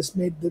was that this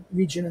made the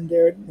region in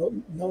there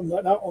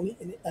not only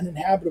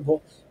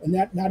uninhabitable, and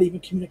that not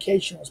even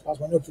communication was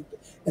possible.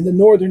 And the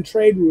northern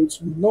trade routes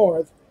from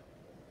north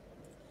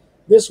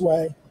this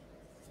way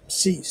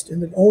ceased,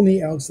 and then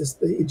only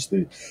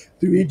through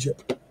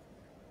Egypt.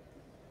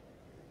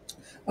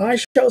 I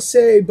shall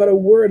say but a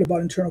word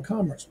about internal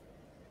commerce.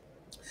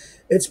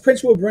 Its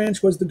principal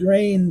branch was the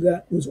grain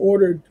that was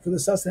ordered for the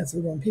sustenance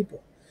of the Roman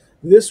people.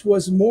 This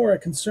was more a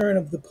concern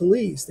of the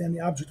police than the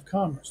object of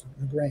commerce,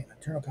 the grain,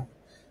 internal commerce.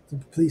 The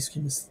police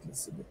came.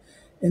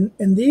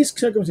 In these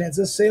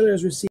circumstances,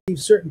 sailors received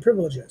certain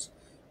privileges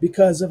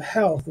because of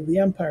health of the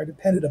empire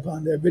depended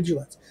upon their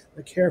vigilance,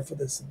 their care for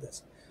this and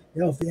this.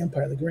 The health of the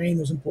empire, the grain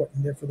was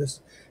important,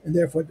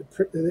 therefore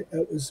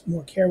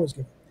more care was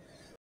given.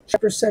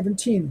 Chapter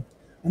 17,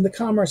 on the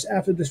commerce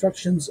after the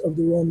destructions of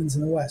the Romans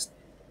in the West.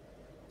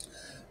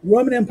 The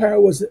Roman Empire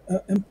was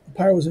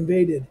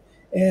invaded,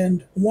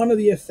 and one of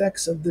the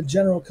effects of the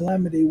general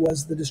calamity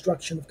was the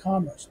destruction of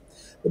commerce.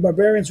 The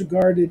barbarians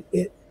regarded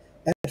it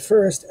at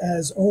first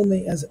as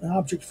only as an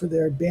object for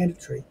their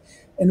banditry,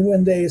 and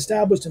when they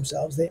established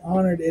themselves, they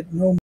honored it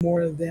no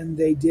more than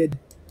they did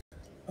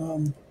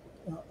um,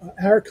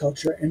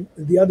 agriculture and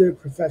the other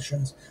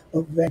professions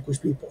of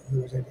vanquished people. In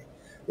other words,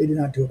 they did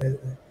not do it.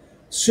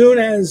 Soon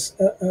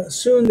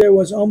there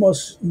was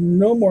almost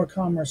no more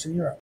commerce in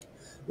Europe.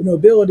 The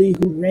nobility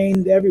who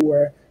reigned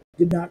everywhere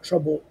did not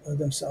trouble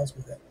themselves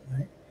with it.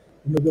 Right?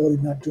 The nobility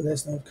did not do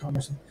this, no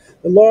commerce.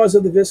 The laws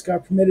of the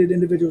Viscount permitted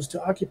individuals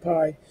to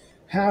occupy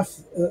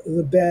half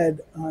the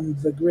bed on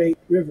the great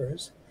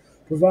rivers,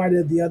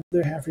 provided the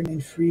other half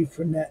remained free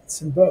for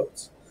nets and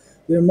boats.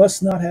 There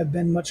must not have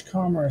been much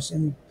commerce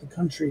in the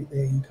country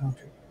they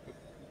encountered.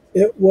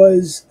 It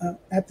was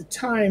at the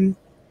time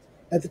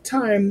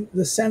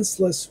the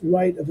senseless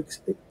right of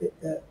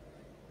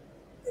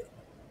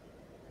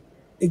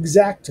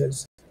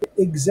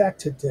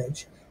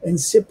exactage and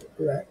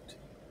shipwrecked.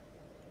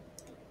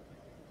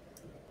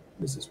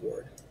 What is this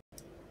word?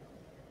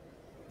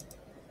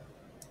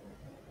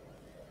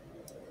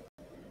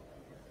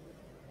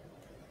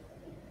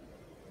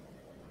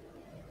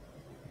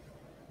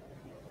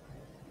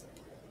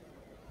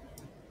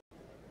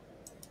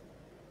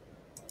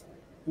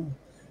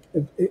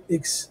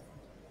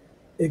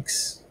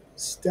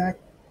 Stack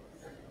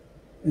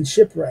and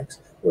shipwrecks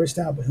were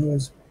established. It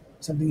was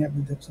something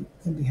happened.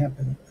 Something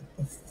happened.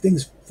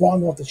 Things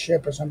falling off the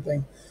ship or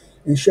something,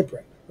 and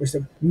shipwreck.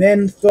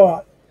 Men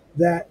thought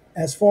that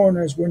as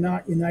foreigners were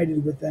not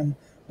united with them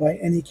by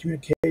any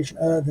communication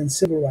other than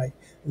civil right,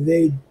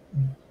 they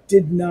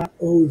did not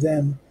owe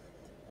them.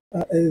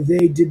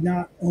 They did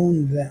not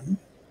own them.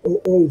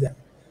 Owe them.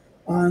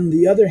 On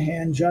the other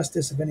hand,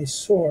 justice of any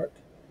sort.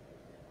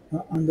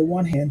 On the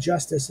one hand,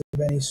 justice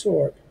of any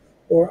sort,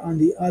 or on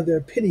the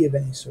other, pity of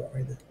any sort.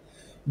 Right?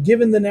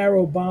 Given the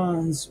narrow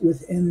bonds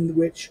within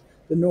which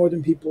the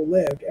northern people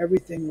lived,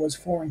 everything was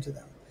foreign to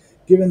them.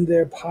 Given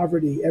their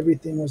poverty,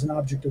 everything was an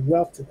object of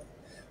wealth to them.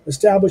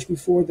 Established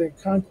before their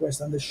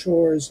conquest on the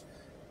shores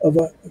of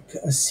a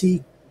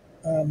sea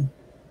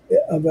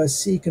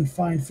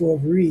confined full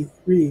of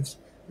reefs,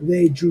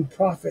 they drew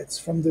profits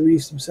from the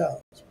reefs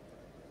themselves.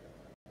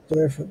 So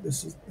therefore,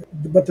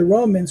 but the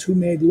Romans, who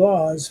made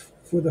laws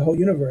for the whole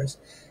universe,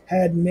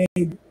 had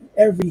made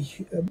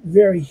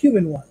very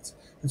human ones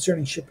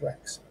concerning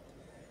shipwrecks.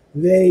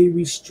 They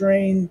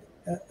restrained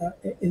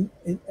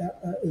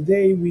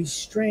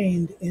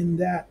in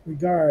that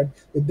regard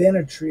the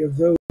banditry of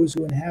those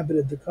who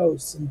inhabited the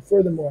coasts, and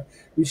furthermore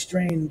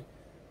restrained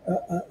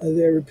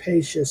their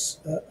rapacious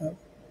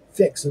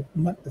fix of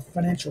the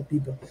financial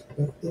people,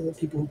 the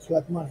people who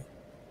collect money.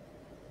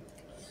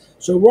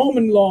 So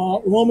Roman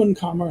law, Roman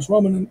commerce,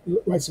 Roman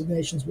rights of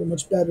nations were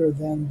much better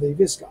than the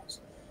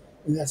Visigoths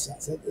in that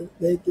sense.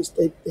 They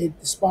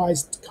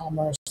despised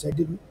commerce. They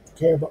didn't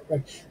care about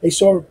right. They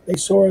saw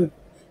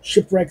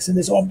shipwrecks and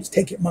this. Oh, just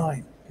take it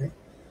mine. Okay.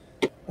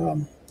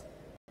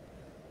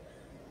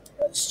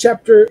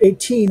 Chapter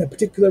 18, a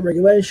particular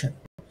regulation.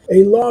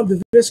 A law of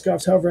the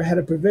Visigoths, however, had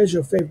a provision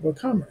of favorable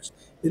commerce.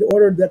 It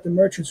ordered that the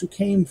merchants who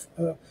came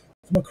from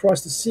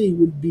across the sea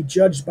would be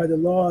judged by the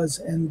laws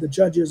and the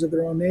judges of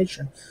their own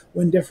nation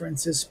when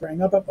differences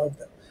sprang up above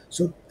them.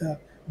 So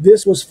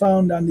this was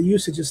found on the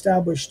usage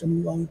established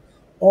among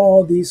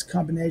all these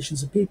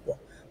combinations of people,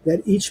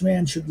 that each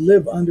man should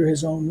live under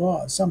his own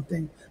laws,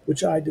 something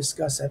which I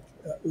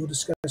will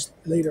discuss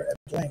later at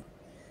length.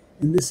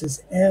 And this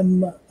is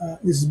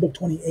this is book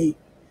 28.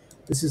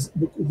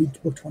 Will be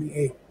book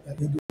 28.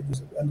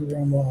 Under their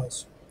own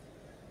laws.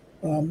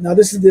 Now,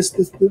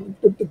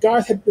 the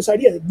Garth had this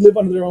idea that live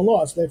under their own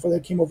laws. Therefore, they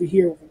came over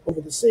here, over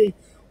the sea.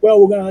 Well,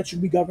 we're going to let you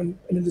be governed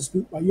in a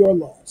dispute by your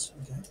laws.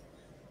 Okay,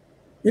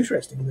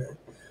 interesting.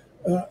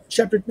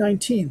 Chapter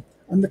 19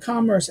 on the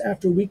commerce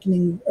after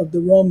weakening of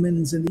the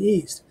Romans in the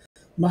east.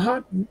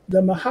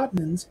 The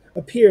Mahometans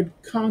appeared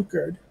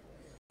conquered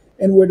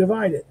and were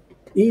divided.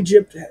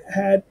 Egypt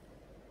had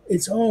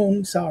its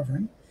own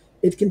sovereign.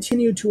 It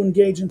continued to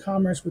engage in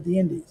commerce with the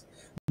Indies,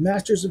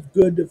 masters of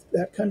good of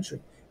that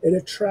country. It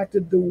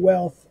attracted the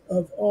wealth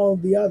of all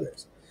the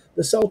others.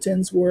 The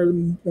sultans were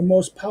the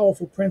most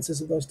powerful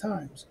princes of those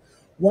times.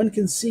 One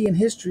can see in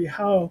history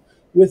how,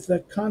 with a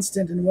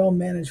constant and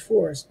well-managed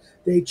force,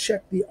 they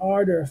checked the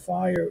ardor,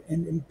 fire,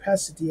 and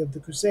impacity of the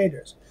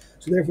Crusaders.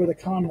 So therefore the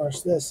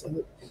commerce,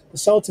 and the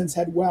sultans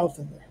had wealth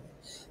in there.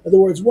 In other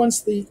words, once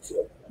the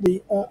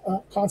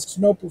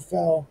Constantinople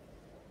fell,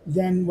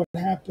 then what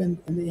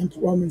happened, and the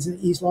Romans in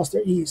the east lost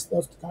their east,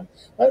 not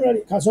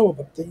only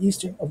Constantinople, but the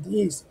eastern of the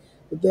east.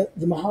 But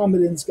the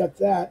Mohammedans got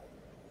that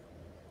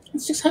in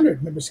 600,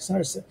 remember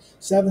 600,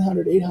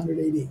 700, 800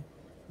 AD, in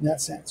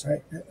that sense,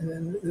 right? And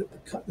then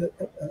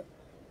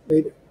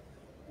later.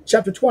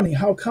 Chapter 20,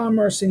 how the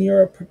commerce in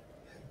Europe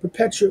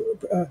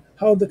perpetuated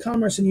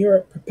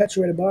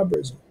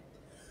barbarism.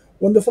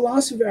 When the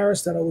philosophy of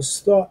Aristotle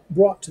was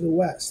brought to the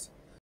West,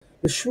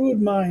 the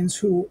shrewd minds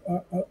who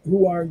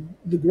are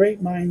the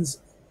great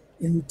minds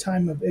in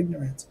time of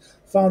ignorance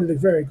found it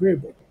very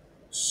agreeable.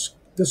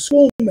 The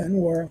schoolmen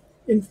were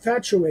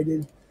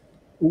infatuated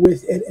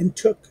with it and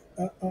took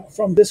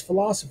from this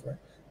philosopher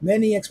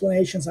many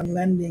explanations on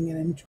lending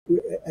and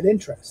at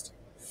interest,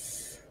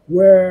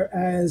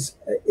 whereas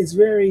its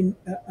very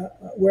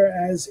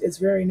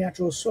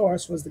natural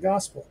source was the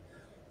gospel.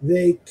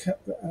 They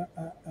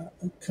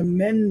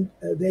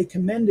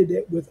commended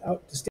it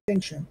without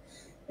distinction,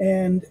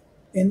 and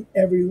in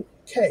every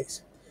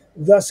case.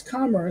 Thus,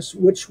 commerce,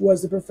 which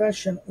was the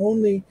profession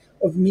only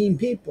of mean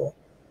people,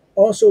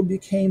 also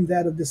became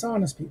that of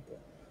dishonest people.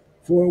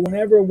 For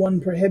whenever one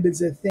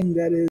prohibits a thing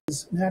that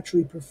is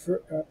naturally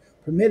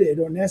permitted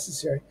or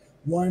necessary,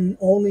 one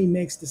only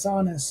makes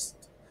dishonest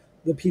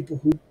the people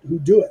who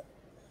do it.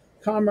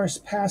 Commerce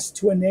passed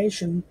to a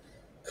nation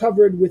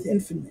covered with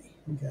infamy.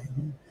 Okay.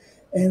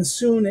 And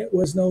soon it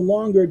was no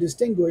longer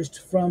distinguished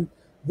from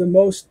the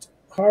most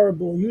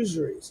horrible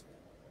usuries,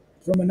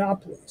 from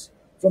monopolies,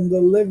 from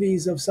the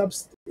levies of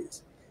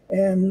subsidies,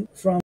 and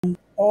from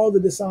all the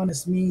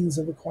dishonest means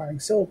of acquiring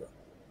silver.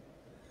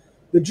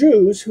 The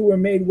Jews, who were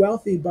made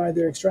wealthy by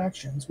their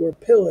extractions, were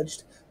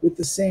pillaged with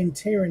the same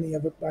tyranny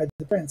by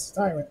the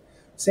tyrant,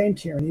 same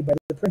tyranny by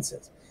the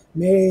princes,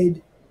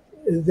 made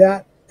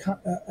that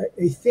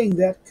a thing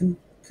that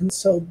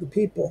consoled the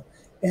people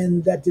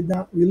and that did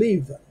not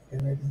relieve them.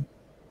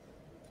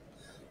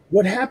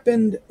 What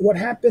happened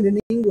in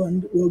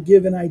England will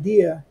give an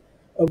idea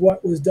of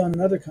what was done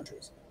in other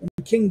countries. When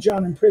King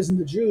John imprisoned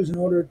the Jews in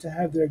order to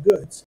have their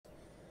goods,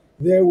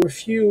 there were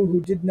few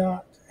who did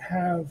not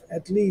have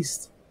at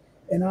least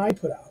an eye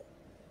put out.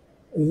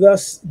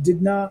 Thus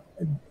did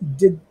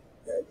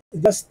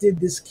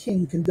this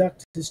king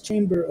conduct his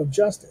chamber of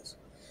justice.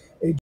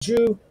 A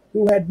Jew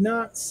who had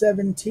not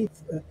 7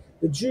 teeth,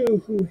 the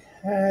Jew who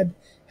had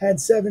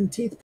 7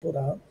 teeth pulled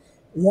out,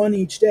 one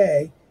each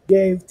day,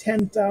 gave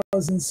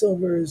 10,000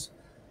 silver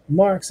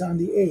marks on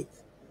the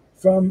 8th.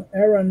 From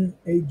Aaron,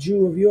 a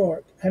Jew of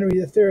York, Henry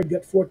III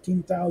got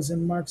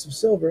 14,000 marks of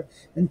silver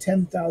and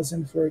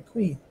 10,000 for a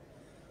queen.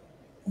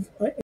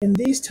 In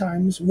these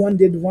times, one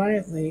did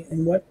violently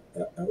in what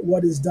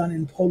is done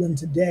in Poland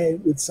today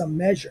with some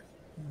measure.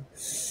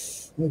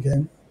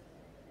 Okay.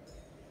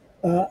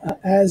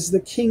 As the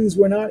kings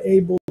were not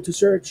able to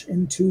search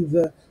into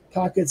the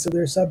pockets of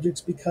their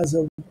subjects because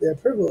of their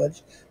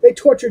privilege, they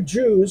tortured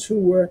Jews who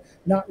were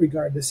not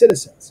regarded as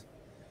citizens.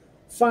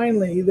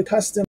 Finally, the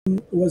custom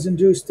was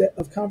induced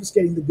of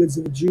confiscating the goods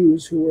of the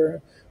Jews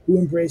who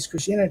embraced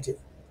Christianity.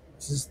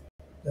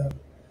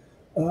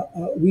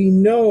 We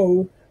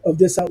know of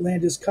this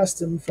outlandish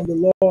custom from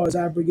the laws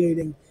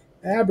abrogating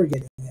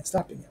it,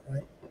 stopping it,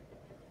 right?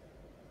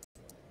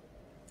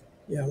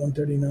 Yeah,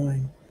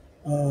 139.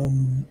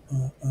 The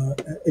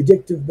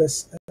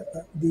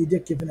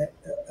Edictive in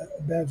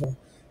Basil,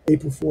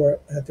 April 4,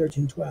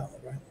 1312,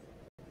 right?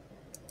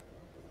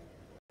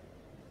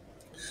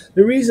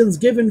 The reasons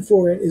given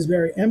for it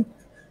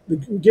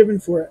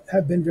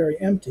have been very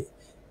empty.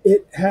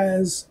 It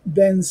has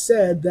been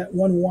said that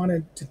one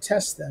wanted to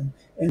test them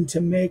and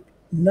to make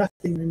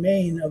nothing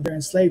remain of their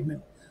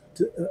enslavement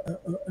to the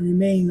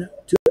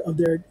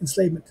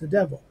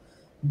devil.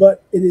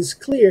 But it is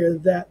clear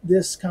that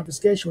this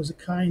confiscation was a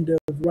kind of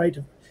right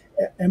of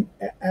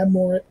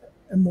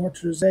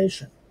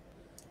amortization.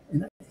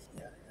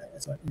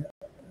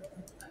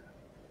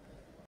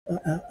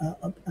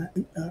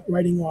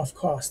 Writing off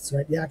costs,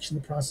 right?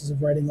 The process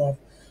of writing off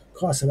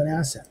costs of an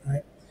asset,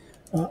 right?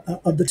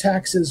 Of the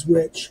taxes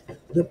which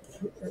the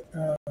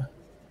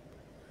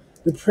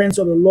prince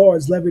or the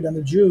lords levied on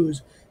the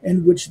Jews,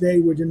 and which they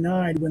were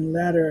denied when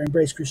latter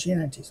embraced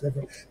Christianity. So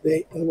therefore,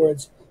 in other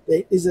words,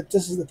 this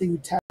is the thing we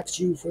tax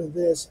you for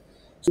this.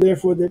 So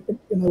therefore, in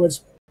other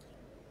words,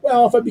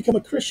 well, if I become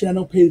a Christian, I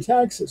don't pay the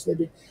taxes.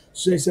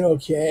 So they said,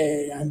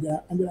 okay,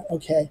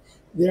 okay.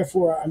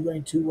 Therefore, I'm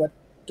going to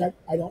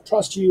I don't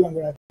trust you. I'm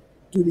going to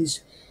do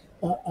these.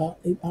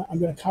 I'm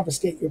going to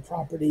confiscate your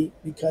property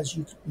because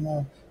you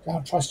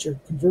don't trust your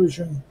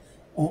conversion.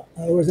 In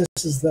other words,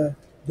 this is the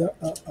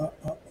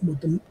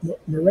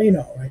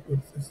Moreno, right?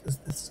 This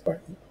is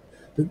part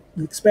the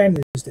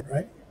Spaniards did,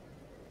 right?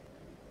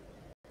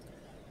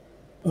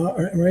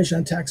 Relation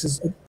on taxes.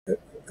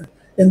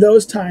 In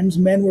those times,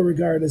 men were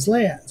regarded as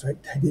lands, right?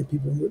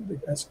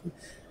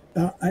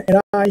 And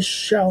I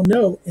shall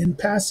note in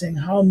passing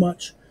how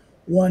much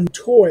one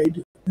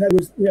toyed. In other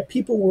words,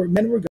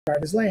 men were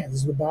regarded as lands.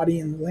 This is the body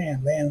and the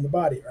land and the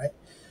body, right?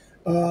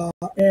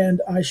 And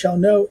I shall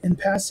note in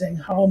passing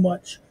how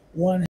much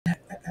one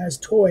has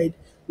toyed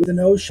with the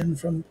notion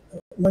from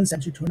one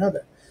century to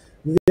another.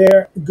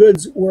 Their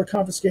goods were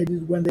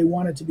confiscated when they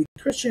wanted to be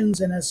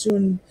Christians, and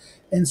soon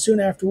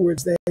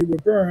afterwards they were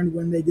burned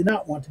when they did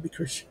not want to be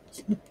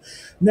Christians.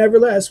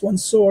 Nevertheless, one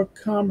saw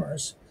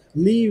commerce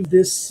leave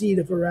this seat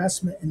of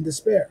harassment and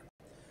despair.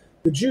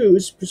 The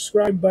Jews,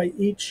 prescribed by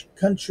each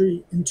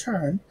country in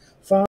turn,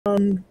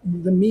 found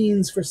the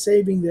means for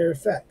saving their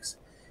effects.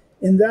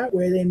 In that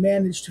way, they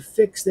managed to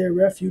fix their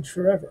refuge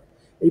forever.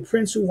 A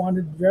prince who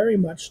wanted very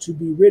much to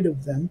be rid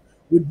of them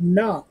would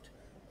not,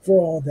 for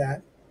all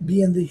that,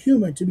 be in the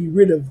humor to be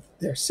rid of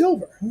their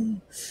silver.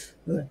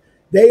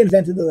 They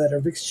invented the letter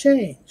of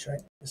exchange,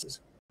 right?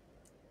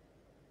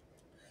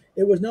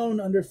 It was known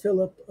under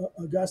Philip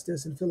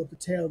Augustus and Philip the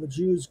Tale, the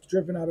Jews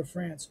driven out of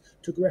France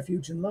took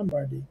refuge in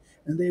Lombardy,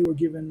 and they were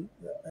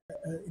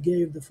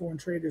gave the foreign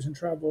traders and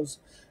travelers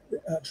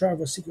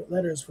secret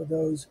letters for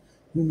those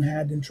whom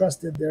had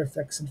entrusted their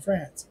effects in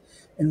France,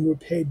 and were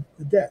paid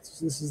the debts.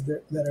 So this is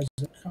the letters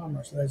of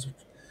commerce, letters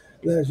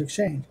of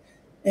exchange,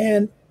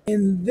 and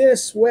in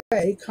this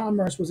way,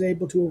 commerce was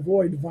able to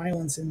avoid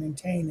violence and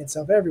maintain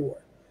itself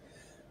everywhere.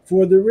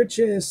 For the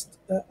richest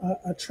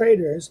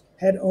traders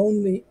had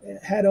only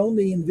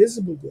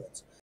invisible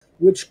goods,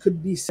 which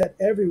could be set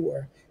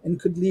everywhere and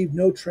could leave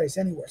no trace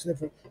anywhere. So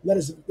therefore,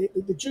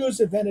 the Jews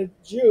invented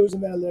letters,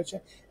 and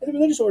the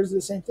religious orders did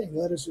the same thing.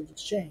 Letters of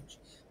exchange.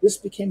 This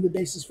became the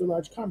basis for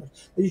large commerce.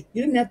 You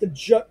didn't have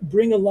to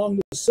bring along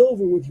the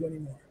silver with you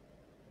anymore,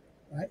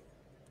 right?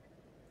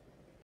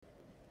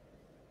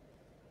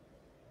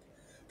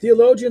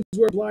 Theologians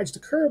were obliged to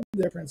curb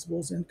their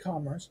principles in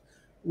commerce,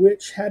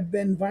 which had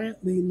been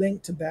violently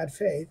linked to bad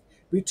faith,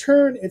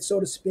 return it, so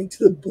to speak,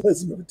 to the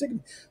bosom of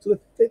antiquity. So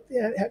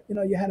you had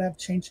to have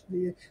changed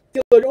the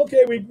theologian.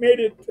 Okay, we made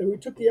it. We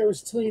took the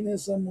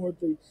Aristotelianism or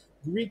the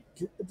Greek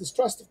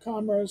distrust of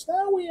commerce.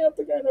 Now we have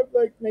to kind of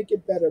like make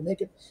it better,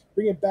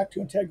 bring it back to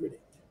integrity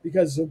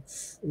because of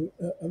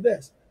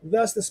this.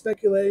 Thus, the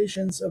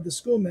speculations of the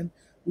schoolmen,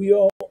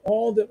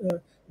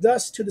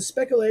 thus to the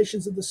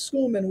speculations of the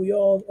schoolmen, we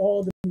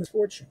all the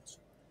misfortunes.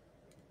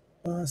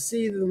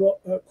 See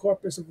the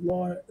corpus of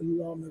law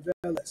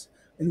novellis,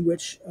 in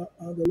which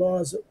the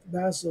laws of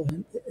Basil,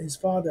 his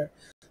father,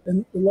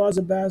 and the laws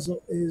of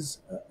Basil is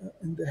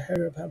in the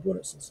Hera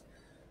Paburuses.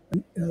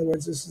 In other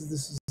words, this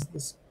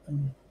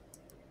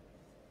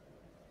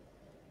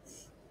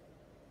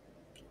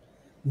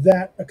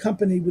that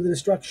accompanied with the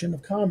destruction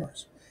of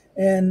commerce.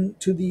 And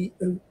to the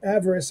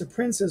avarice of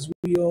princes,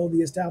 we owe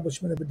the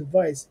establishment of a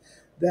device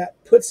that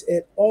puts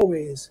it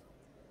always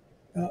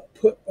we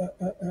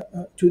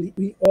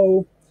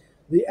owe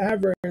the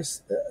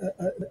avarice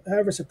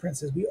of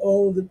princes. We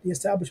owe the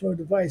establishment of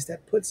a device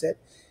that puts it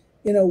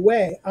in a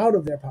way out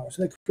of their power.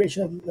 So the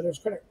creation of the letter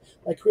of credit,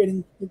 by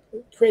creating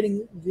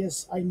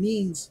this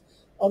means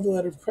of the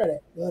letter of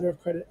credit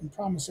and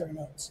promissory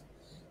notes,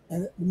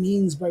 and the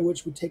means by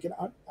which we take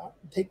the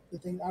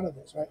thing out of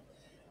this, right?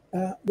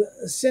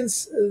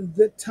 Since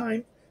that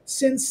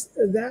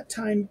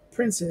time,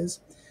 princes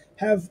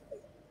have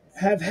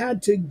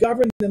had to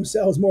govern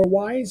themselves more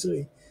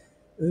wisely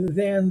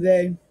than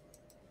they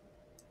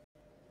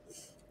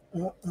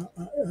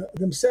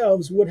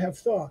themselves would have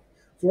thought.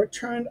 For it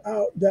turned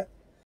out that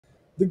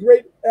the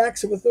great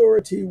acts of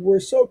authority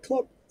were so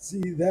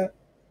clumsy that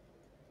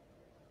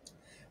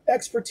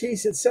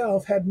expertise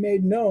itself had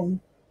made known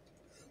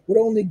what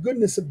only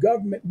goodness of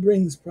government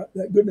brings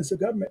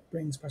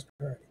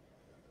prosperity.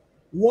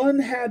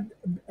 In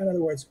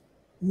other words,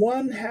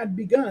 one had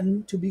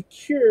begun to be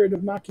cured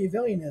of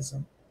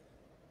Machiavellianism.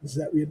 This is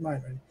that we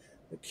admire, right?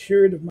 The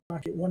cured of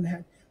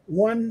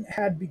one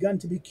had begun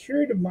to be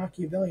cured of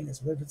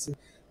Machiavellianism. But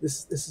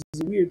this is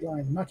a weird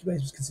line.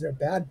 Machiavellianism is considered a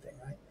bad thing,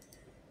 right?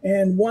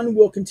 And one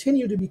will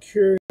continue to be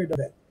cured of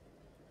it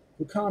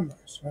for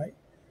commerce, right?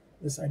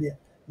 This idea.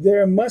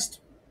 There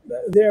must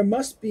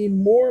be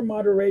more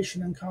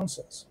moderation in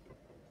councils.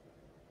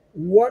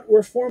 What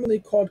were formerly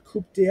called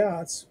coup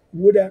d'états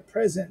would at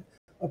present,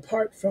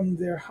 apart from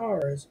their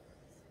horrors,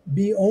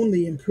 be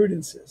only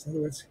imprudences. In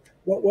other words,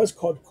 what was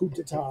called coup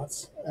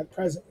d'états at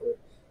present,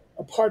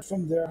 apart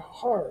from their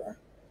horror,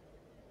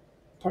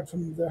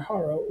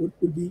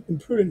 would be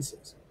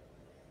imprudences.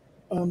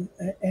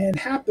 And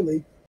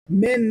happily,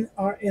 men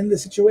are in a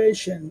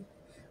situation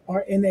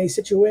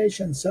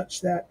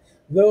such that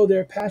though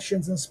their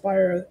passions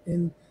inspire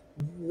in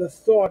the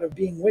thought of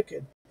being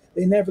wicked,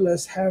 they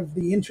nevertheless have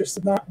the interest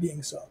of not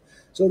being so.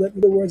 So that, in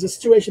other words, the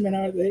situation men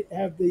are, they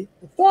have the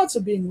thoughts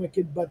of being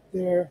wicked, but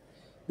their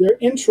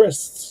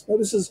interests,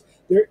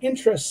 their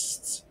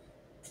interests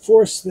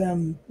force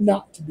them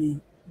not to be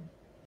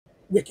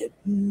wicked.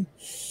 In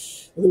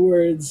other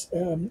words,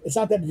 it's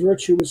not that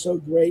virtue is so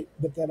great,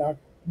 but that our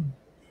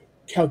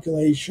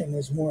calculation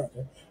is more of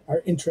it.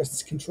 Our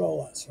interests control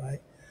us,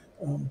 right?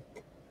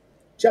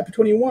 Chapter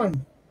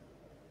 21.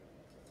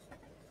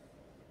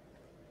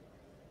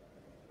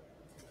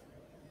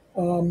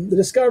 The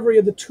discovery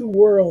of the two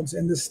worlds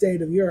in the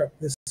state of Europe,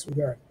 this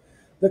regard.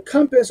 The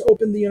compass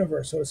opened the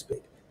universe, so to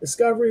speak.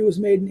 Discovery was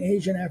made in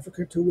Asia and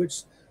Africa, to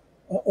which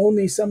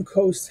only some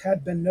coasts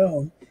had been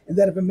known, and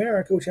that of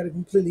America, which had been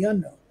completely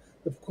unknown.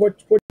 The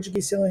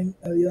Portuguese sailing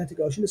the Atlantic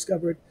Ocean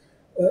discovered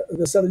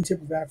the southern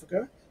tip of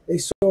Africa. They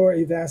saw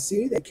a vast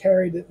sea. They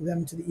carried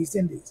them to the East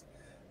Indies.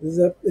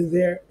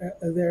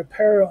 Their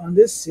peril on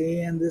this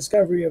sea and the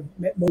discovery of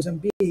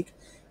Mozambique,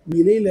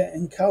 Melilla,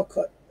 and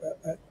Calicut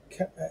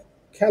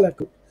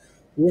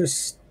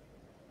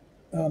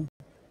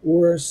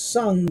were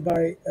sung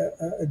by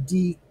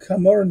D.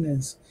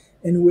 Camornes,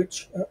 in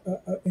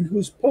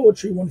whose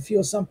poetry one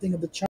feels something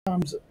of the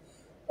charms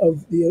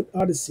of the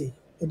Odyssey,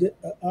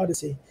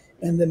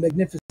 and the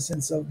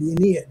magnificence of the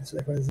Aeneid. So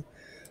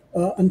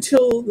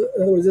until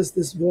there was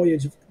this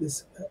voyage of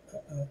this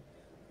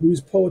whose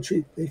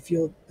poetry they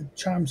feel the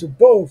charms of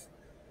both,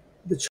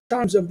 the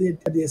charms of the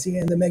Odyssey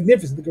and the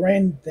magnificent, the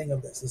grand thing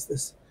of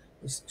this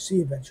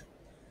sea adventure.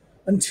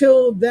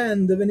 Until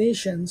then, the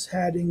Venetians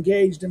had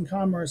engaged in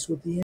commerce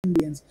with the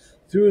Indians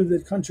through the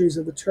countries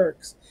of the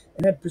Turks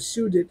and had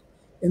pursued it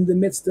in the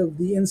midst of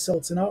the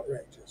insults and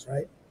outrages,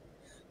 right?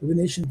 The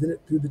Venetians did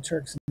it through the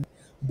Turks. And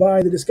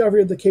by the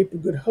discovery of the Cape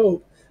of Good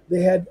Hope,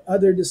 they had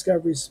other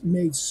discoveries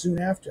made soon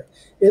after.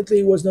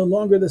 Italy was no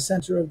longer the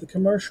center of the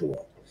commercial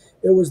world.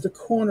 It was the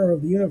corner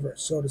of the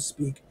universe, so to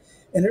speak,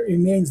 and it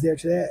remains there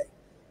today.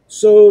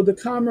 So the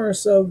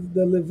commerce of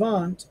the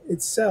Levant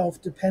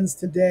itself depends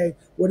today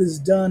what is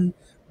done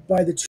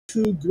by the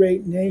two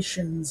great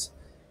nations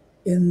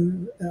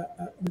in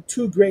the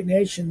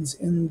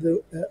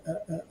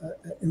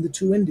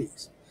two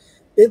Indies.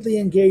 Italy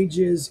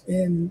engages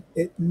in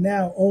it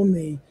now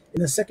only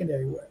in a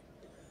secondary way.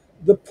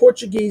 The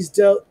Portuguese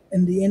dealt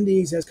in the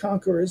Indies as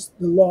conquerors.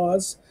 The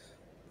laws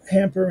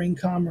hampering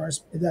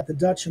commerce that the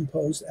Dutch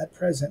imposed at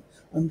present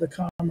on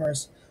the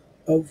commerce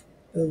of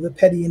the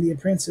petty Indian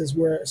princes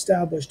were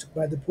established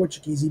by the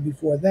Portuguese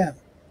before them.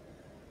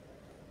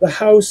 The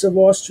House of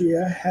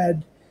Austria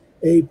had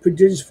a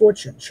prodigious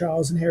fortune.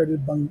 Charles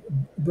inherited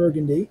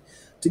Burgundy,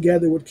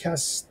 together with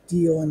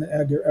Castile and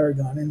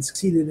Aragon, and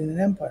succeeded in an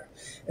empire.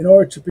 In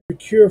order to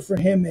procure for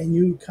him a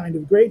new kind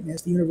of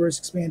greatness, the universe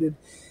expanded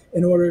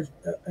in order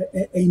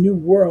a new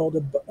world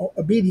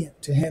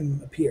obedient to him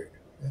appeared.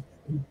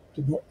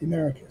 The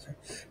Americas.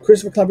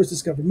 Christopher Columbus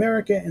discovered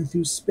America, and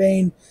through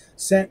Spain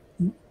sent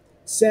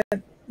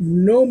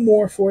no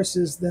more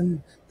forces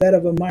than that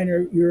of a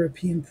minor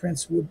European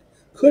prince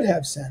could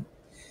have sent.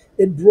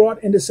 It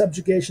brought into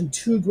subjugation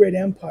two great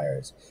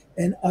empires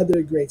and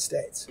other great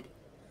states.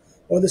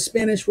 While the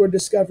Spanish were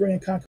discovering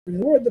and conquering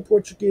the world, the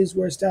Portuguese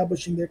were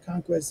establishing their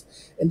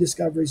conquests and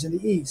discoveries in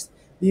the East.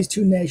 These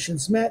two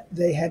nations met.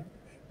 They had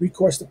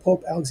recourse to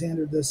Pope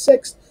Alexander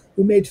VI,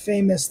 who made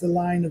famous the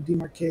line of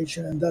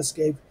demarcation and thus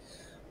gave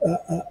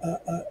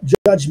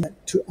judgment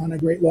on a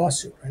great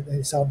lawsuit. Right?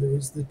 They solved it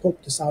was the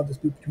Pope to solve this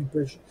between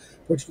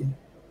Portuguese.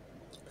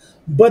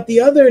 But the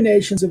other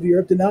nations of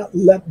Europe did not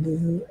let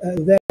them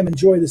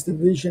enjoy this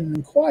division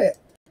in quiet.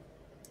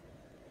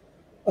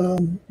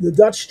 The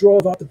Dutch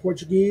drove out the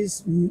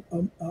Portuguese,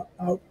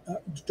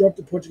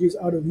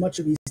 out of much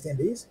of East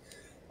Indies,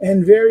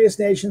 and various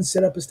nations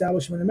set up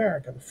establishment in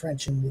America. The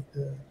French and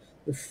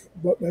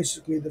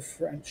basically the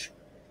French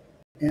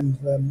and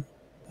the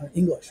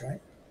English,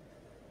 right?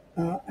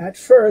 At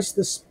first,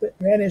 the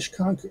Spanish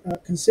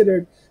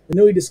considered the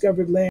newly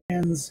discovered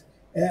lands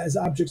as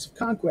objects of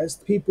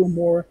conquest. People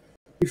more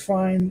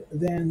refined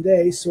than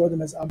they saw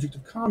them as objects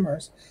of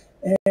commerce,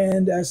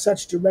 and as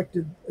such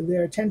directed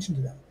their attention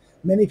to them.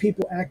 Many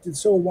people acted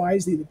so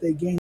wisely that they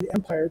gained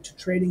empire to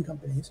trading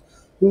companies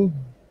who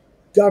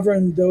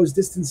governed those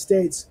distant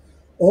states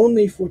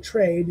only for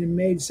trade and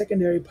made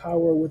secondary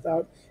power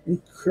without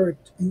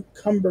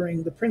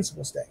encumbering the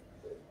principal state.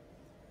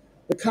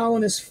 The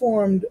colonists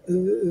formed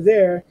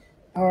there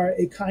are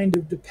a kind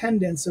of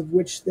dependence of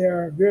which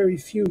there are very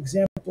few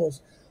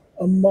examples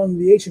among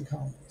the ancient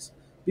colonies,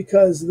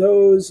 because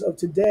those of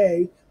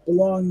today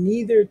belong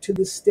neither to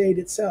the state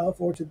itself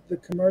or to the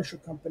commercial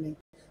company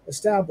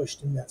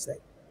established in that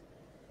state.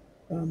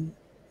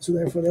 So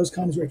therefore, those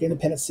colonies were like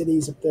independent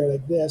cities up there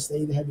like this.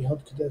 They have you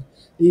held to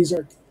these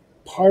are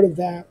part of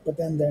that, but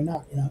then they're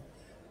not.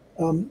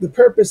 The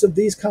purpose of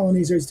these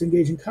colonies is to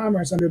engage in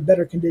commerce under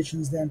better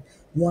conditions than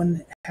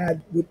one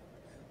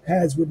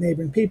has with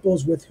neighboring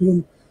peoples with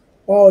whom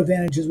all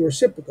advantages were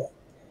reciprocal.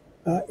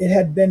 It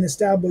had been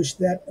established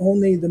that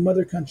only the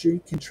mother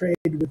country can trade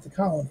with the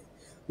colony.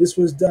 This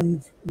was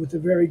done with a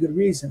very good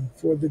reason,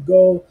 for the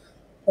goal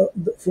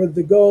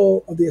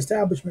of the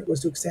establishment was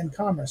to extend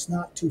commerce,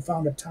 not to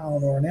found a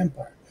town or an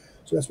empire.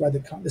 So that's why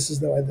this is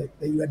the way that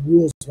you had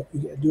rules what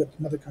you do at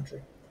the mother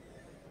country.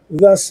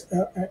 Thus,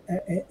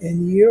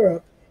 in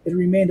Europe, it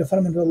remained a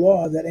fundamental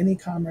law that any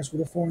commerce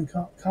with a foreign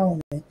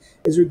colony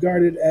is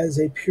regarded as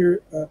a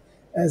pure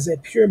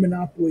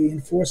monopoly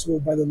enforceable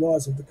by the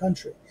laws of the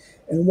country,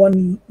 and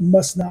one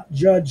must not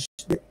judge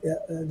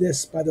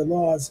this by the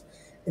laws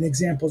and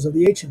examples of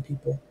the ancient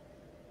people,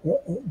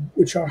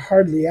 which are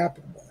hardly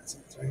applicable in that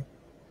sense, right?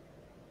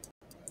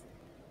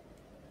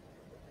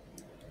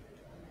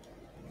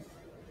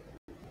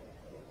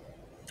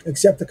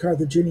 Except the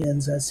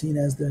Carthaginians, as seen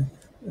as the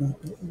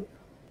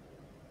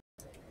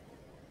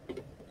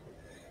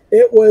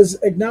it was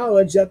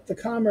acknowledged that the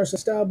commerce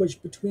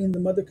established between the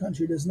mother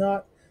country does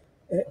not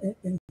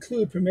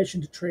include permission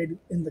to trade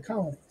in the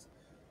colonies,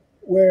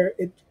 where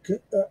it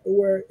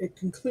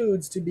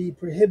concludes to be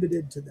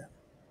prohibited to them.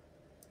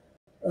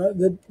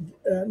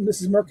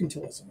 This is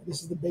mercantilism.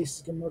 This is the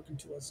basis of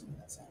mercantilism in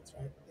that sense,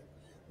 right?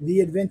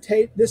 The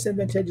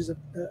disadvantages of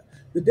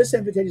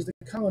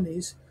the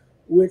colonies,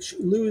 which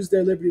lose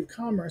their liberty of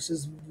commerce,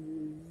 is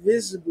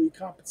visibly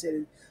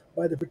compensated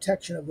by the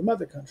protection of the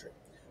mother country,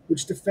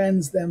 which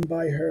defends them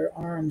by her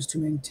arms to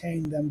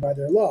maintain them by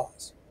their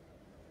laws.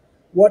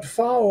 What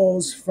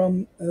follows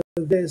from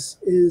this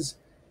is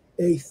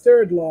a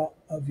third law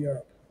of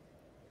Europe.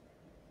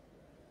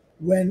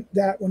 when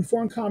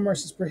foreign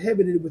commerce is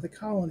prohibited with a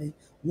colony,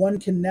 one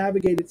can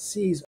navigate its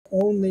seas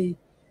only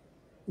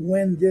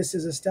when this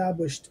is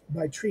established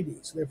by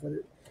treaties. Therefore,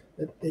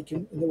 that they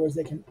can, in other words,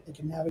 they can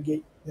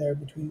navigate there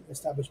between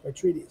established by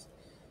treaties.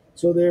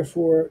 So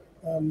therefore,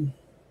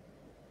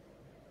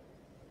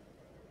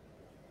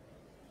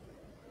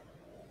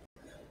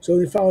 so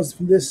it follows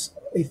from this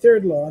a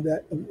third law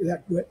that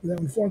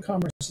when foreign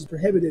commerce is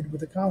prohibited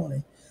with a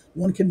colony,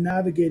 one can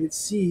navigate its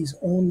seas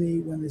only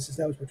when this is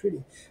established by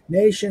treaty.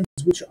 Nations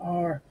which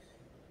are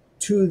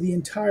to the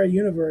entire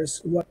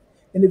universe what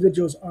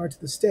individuals are to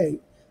the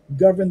state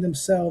govern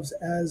themselves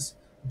as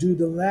do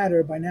the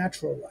latter by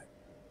natural right,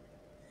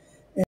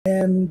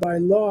 and by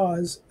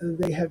laws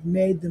they have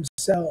made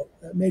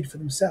for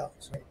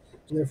themselves. Right?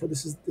 So therefore,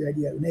 this is the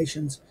idea of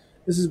nations.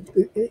 This is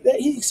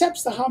he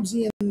accepts the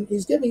Hobbesian.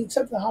 Accepting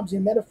the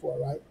Hobbesian metaphor,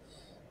 right?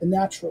 The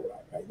natural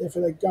right, right?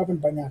 Therefore, they're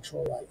governed by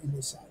natural right in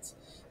this sense,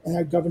 and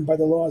are governed by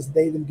the laws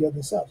they them give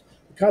themselves.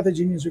 The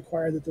Carthaginians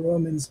required the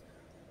Romans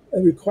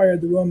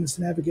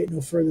to navigate no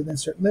further than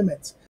certain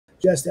limits,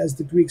 just as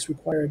the Greeks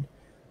required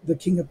the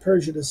king of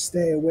Persia to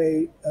stay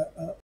away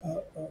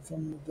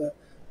from the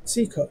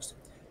seacoast,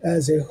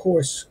 as a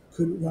horse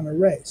could run a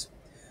race.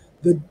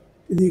 The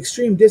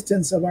extreme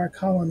distance of our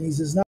colonies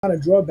is not a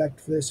drawback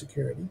for their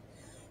security.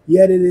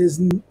 Yet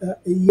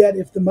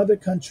if the mother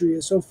country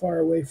is so far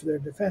away for their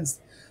defense,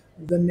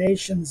 the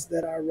nations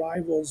that are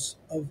rivals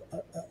of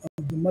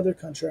the mother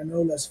country are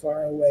no less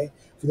far away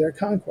for their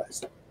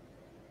conquest.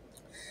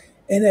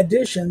 In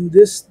addition,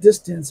 this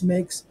distance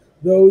makes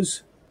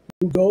those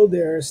who go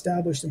there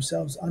establish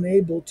themselves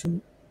unable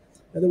to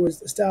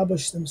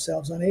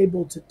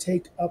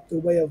take up the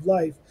way of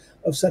life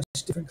of such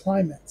different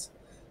climates.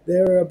 They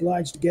are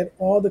obliged to get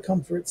all the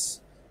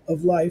comforts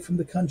of life from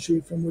the country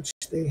from which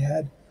they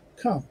had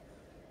come.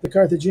 The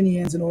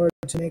Carthaginians, in order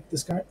to make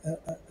the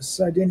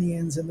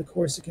Sardinians and the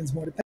Corsicans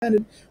more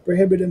dependent,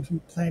 prohibited them from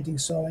planting,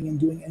 sowing, and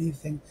doing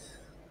anything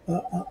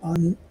of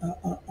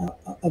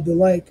the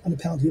like on the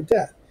penalty of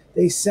death.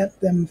 They sent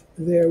them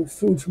their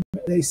food from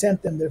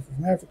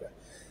Africa.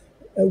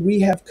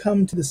 We have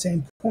come to the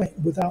same point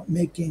without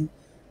making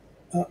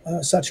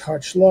such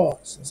harsh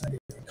laws. This idea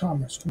of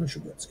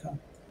commercial goods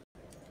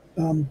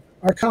come.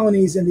 Our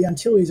colonies in the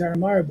Antilles are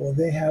admirable.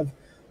 They have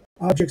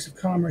objects of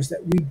commerce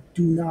that we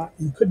do not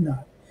and could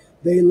not.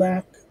 They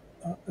lack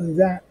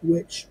that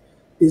which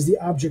is the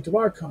object of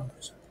our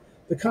commerce.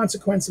 The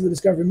consequence of the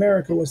discovery of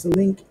America was to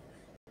link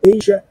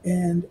Asia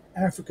and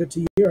Africa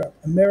to Europe.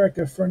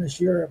 America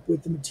furnished Europe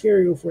with the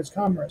material for its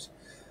commerce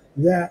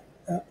that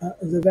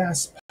the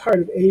vast part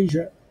of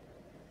Asia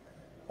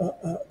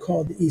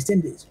called the East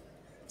Indies.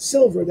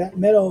 Silver, that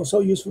metal so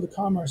useful to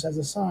commerce as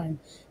a sign,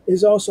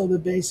 is also the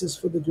basis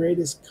for the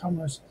greatest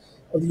commerce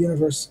of the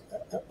universe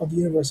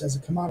as a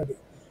commodity.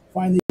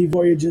 Finally,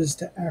 voyages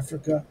to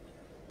Africa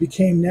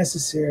became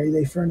necessary.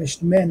 They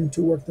furnished men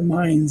to work the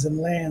mines and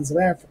lands of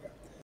Africa.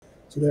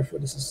 So therefore,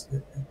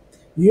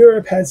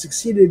 Europe had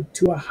succeeded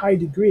to a high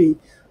degree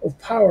of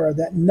power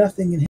that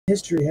nothing in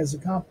history has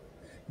accomplished.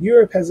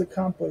 Europe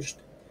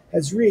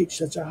has reached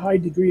such a high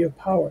degree of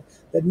power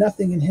that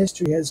nothing in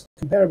history has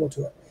comparable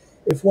to it.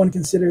 If one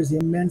considers the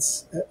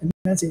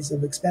immensities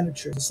of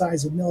expenditures, the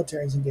size of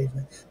military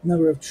engagement, the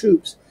number of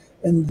troops,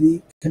 and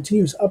the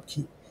continuous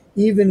upkeep,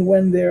 even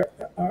when they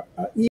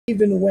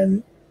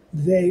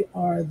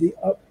are the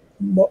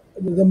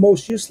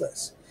most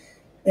useless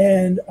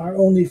and are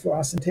only for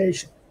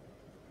ostentation.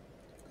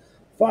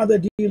 Father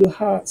de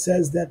Luhat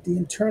says that the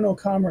internal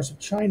commerce of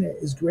China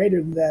is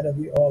greater than that of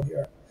all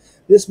Europe.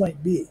 This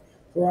might be,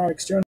 for our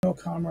external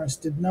commerce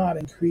did not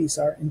increase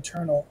our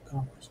internal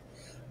commerce.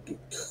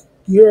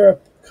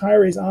 Europe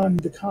carries on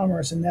the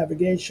commerce and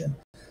navigation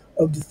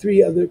of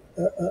the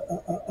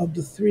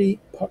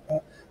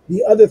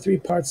other three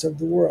parts of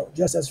the world,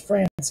 just as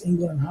France,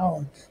 England, and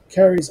Holland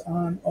carries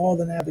on all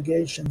the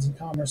navigations and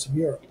commerce of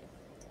Europe.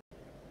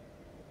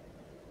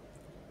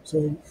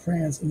 So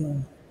France,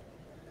 England.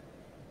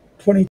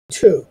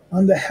 22.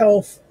 On the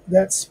health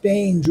that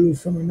Spain drew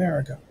from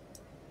America.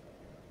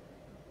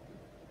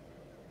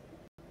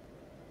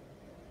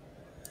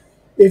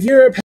 If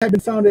Europe had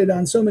been founded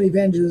on so many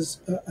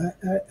advantages,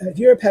 if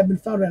Europe had been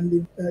founded on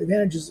the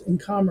advantages in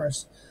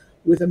commerce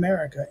with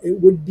America, it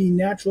would be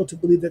natural to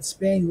believe that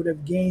Spain would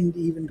have gained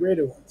even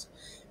greater ones.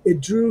 It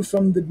drew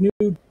from the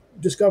new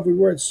discovered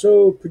world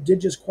so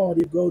prodigious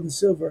quality of gold and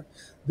silver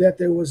that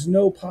there was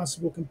no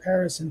possible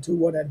comparison to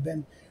what had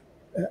been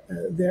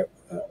there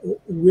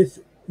with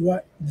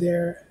what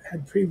there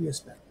had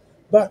previously been.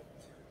 But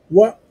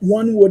what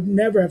one would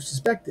never have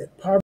suspected,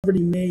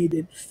 poverty made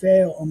it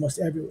fail almost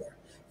everywhere.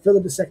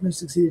 Philip II, who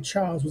succeeded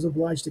Charles, was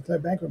obliged to declare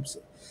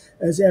bankruptcy,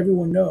 as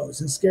everyone knows,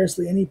 and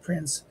scarcely any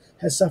prince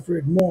has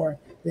suffered more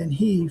than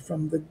he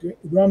from the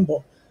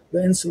grumble,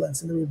 the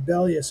insolence, and the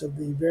rebellious of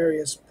the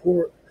various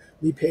poorly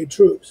paid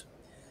troops.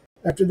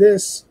 After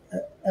this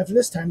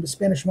time, the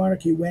Spanish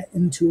monarchy went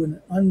into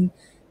an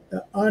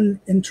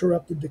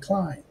uninterrupted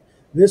decline.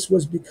 This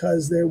was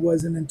because there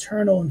was an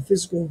internal and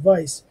physical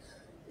vice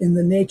in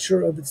the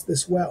nature of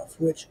this wealth,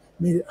 which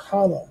made it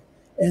hollow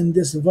and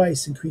this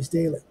vice increased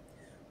daily.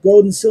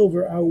 Gold and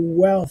silver are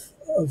wealth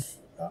of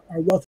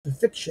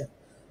fiction,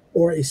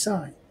 or a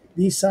sign.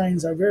 These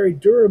signs are very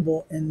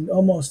durable and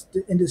almost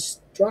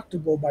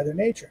indestructible by their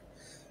nature.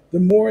 The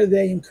more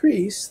they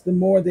increase, the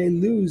more they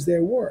lose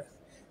their worth,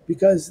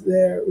 because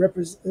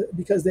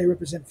they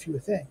represent fewer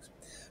things.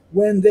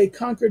 When they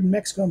conquered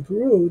Mexico and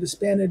Peru, the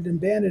Spaniards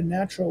abandoned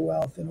natural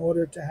wealth in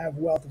order to have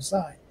wealth of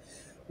sign,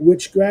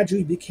 which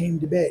gradually became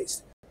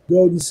debased.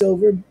 Gold and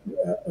silver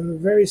are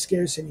very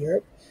scarce in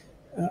Europe.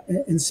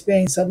 In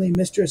Spain, suddenly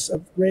mistress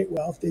of great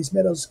wealth, these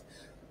metals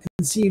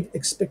conceived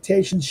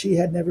expectations she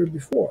had never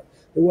before.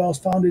 The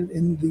wealth founded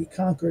in the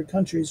conquered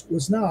countries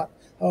was not,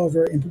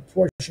 however, in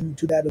proportion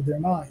to that of their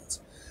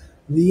minds.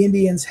 The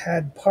Indians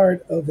had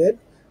part of it,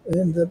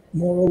 and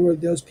moreover,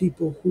 those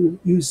people who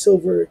used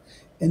silver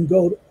and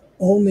gold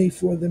only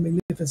for the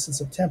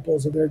magnificence of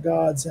temples of their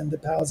gods and the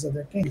palaces of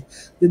their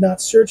kings did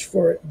not search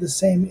for the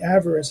same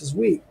avarice as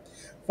we.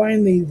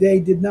 Finally, they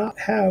did not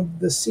have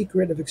the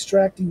secret of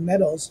extracting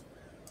metals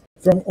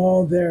from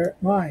all their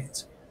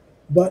mines,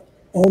 but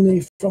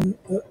only from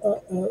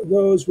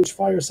those which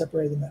fire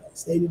separated the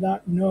metals. They did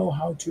not know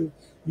how to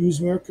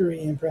use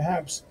mercury, and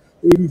perhaps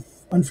were even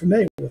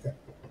unfamiliar with it.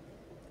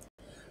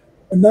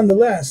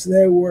 Nonetheless,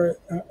 there was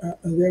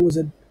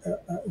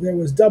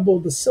double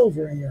the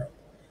silver in Europe.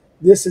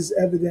 This is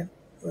evident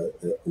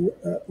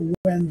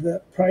when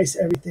the price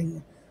of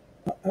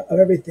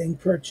everything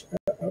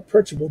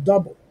purchasable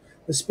doubled.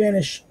 The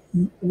Spanish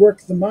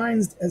worked the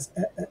mines as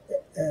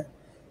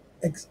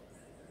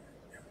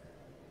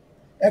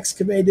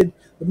excavated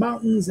the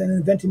mountains and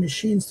invented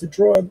machines to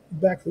draw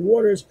back the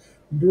waters,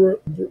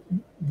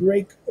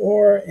 break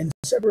ore and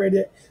separate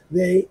it.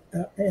 They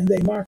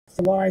mocked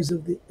the lives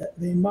of the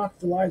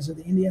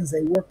Indians.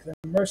 They worked them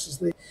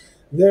mercilessly.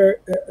 There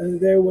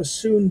was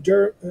soon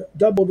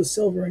double the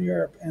silver in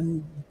Europe,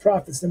 and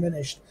profits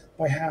diminished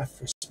by half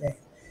for Spain.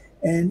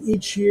 And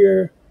each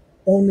year,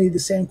 only the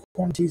same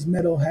quantities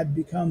metal had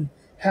become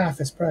half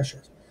as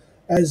precious.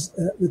 As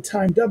the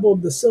time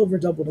doubled, the silver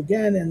doubled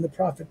again, and the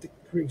profit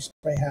decreased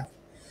by half.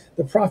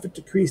 The profit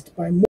decreased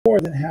by more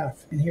than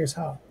half, and here's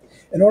how.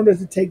 In order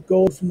to take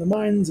gold from the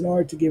mines, in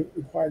order to give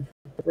required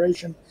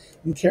preparation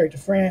and carry it to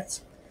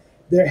France,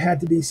 there had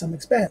to be some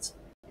expense.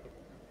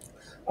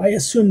 I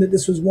assume that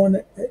this was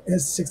 1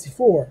 as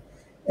 64,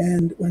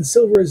 and when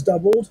silver is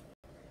doubled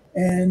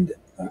and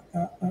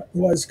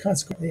was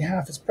consequently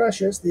half as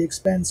precious, the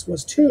expense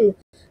was 2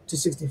 to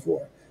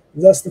 64.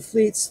 Thus, the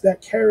fleets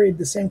that carried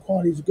the same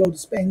quantities of gold to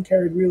Spain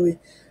carried really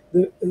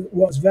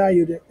was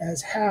valued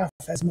as half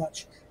as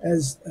much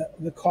as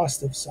the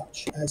cost of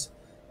such, as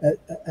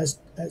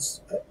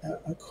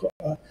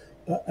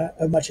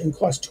much, and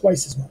cost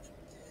twice as much.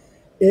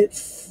 It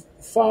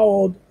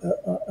followed.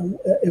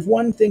 If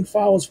one thing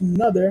follows from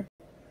another,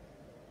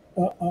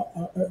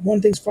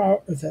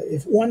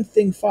 if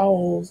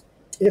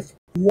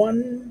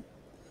one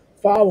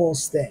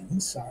follows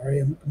things. Sorry,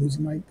 I'm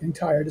losing my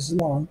entire. This is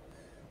long.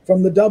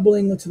 From the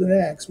doubling to the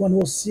next, one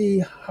will see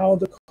how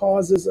the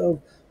causes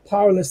of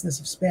powerlessness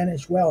of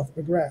Spanish wealth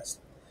progressed.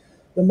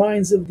 The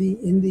mines of the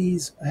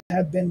Indies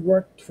have been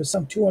worked for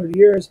some 200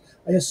 years.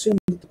 I assume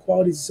that the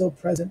qualities still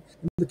present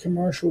in the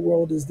commercial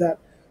world is that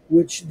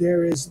which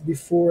there is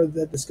before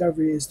the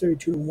discovery is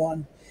 32 to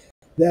 1.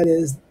 That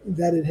is,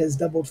 that it has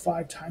doubled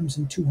 5 times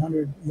in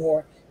 200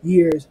 more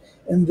years,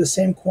 and the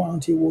same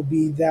quantity will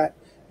be that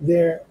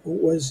there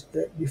was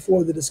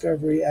before the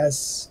discovery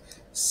as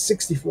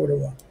 64 to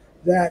 1.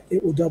 That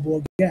it will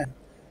double again.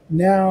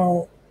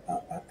 Now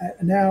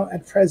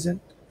at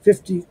present,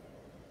 50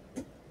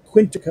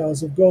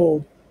 quintals of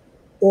gold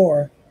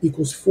ore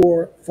equals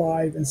 4,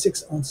 5, and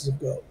 6 ounces of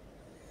gold.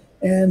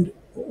 And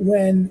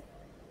when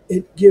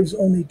it gives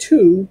only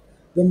 2,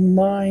 the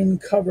mine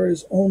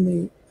covers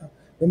only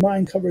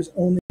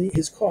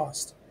his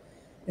cost.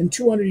 In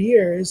 200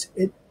 years,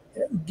 it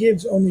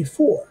gives only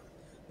 4.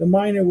 The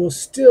miner will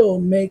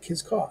still make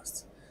his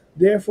costs.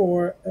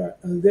 Therefore,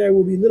 there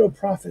will be little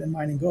profit in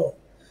mining gold.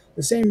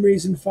 The same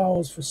reason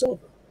follows for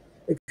silver,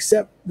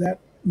 except that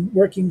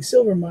working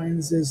silver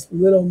mines is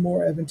little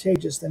more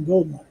advantageous than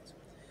gold mines.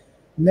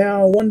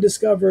 Now one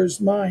discovers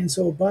mines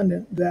so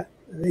abundant that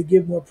they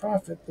give more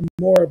profit. The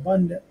more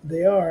abundant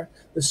they are,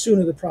 the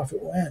sooner the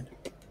profit will end.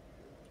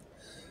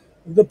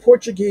 The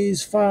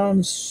Portuguese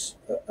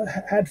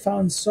had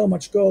found so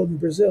much gold in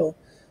Brazil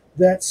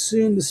that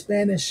soon the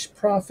Spanish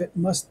profit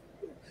must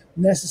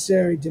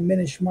necessarily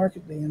diminish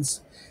markedly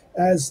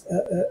as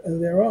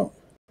their own.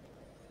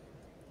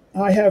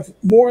 I have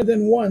more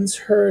than once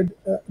heard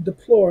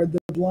deplored the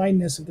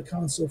blindness of the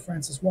Council of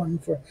Francis I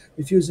for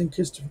refusing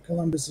Christopher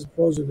Columbus's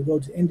proposal to go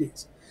to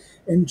Indies.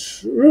 In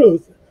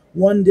truth,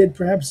 one did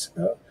perhaps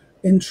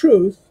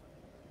imprudently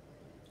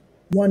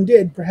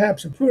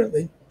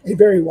a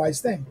very wise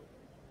thing.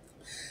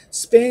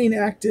 Spain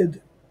acted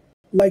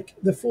like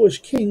the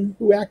foolish king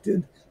who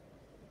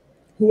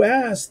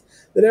asked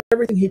that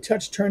everything he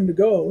touched turn to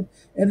gold,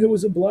 and who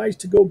was obliged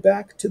to go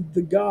back to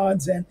the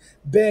gods and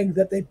beg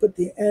that they put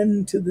the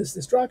end to his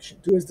destruction.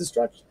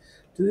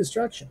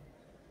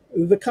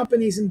 The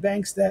companies and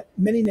banks that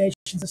many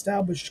nations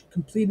established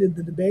completed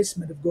the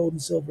debasement of gold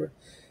and silver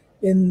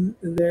in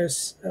their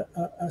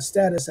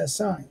status as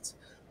signs.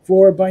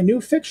 For by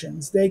new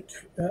fictions, they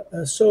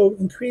so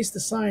increased the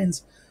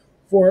signs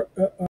for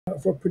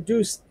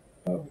produce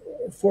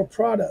for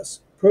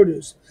produce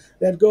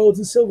that gold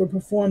and silver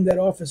performed that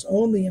office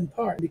only in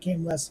part and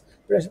became less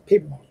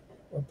paper money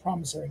or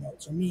promissory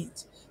notes or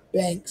means,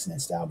 banks and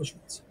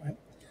establishments. Right?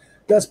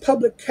 Thus,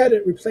 public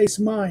credit replaced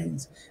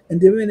mines and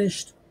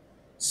diminished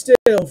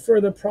still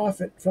further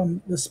profit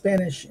from the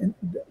Spanish,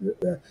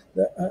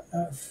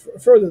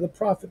 further the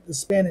profit the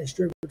Spanish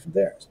derived from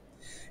theirs.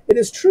 It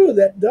is true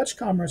that Dutch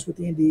commerce with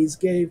the Indies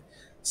gave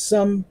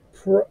some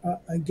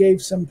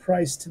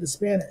price to the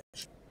Spanish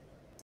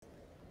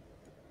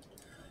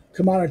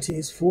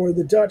commodities, for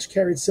the Dutch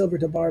carried silver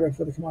to barter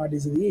for the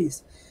commodities of the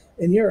East.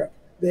 In Europe,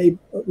 they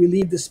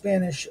relieved the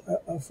Spanish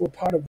for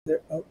part of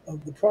the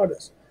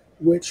produce,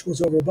 which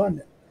was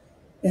overabundant.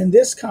 And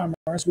this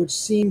commerce, which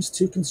seems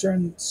to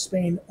concern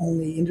Spain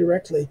only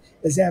indirectly,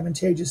 is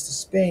advantageous to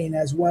Spain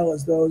as well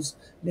as those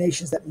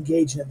nations that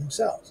engage in it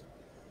themselves.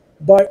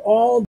 By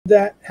all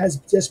that has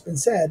just been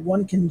said,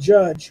 one can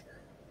judge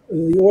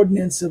the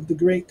ordinance of the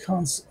Great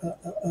Council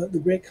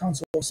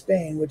of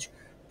Spain, which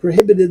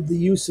prohibited the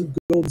use of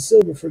gold and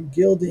silver for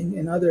gilding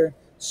and other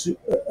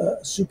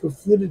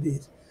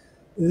superfluities.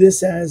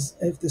 This, as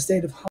if the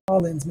state of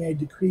Holland made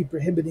a decree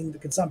prohibiting the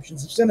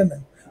consumptions of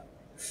cinnamon.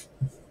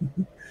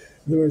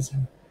 In other words,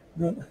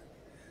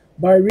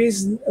 my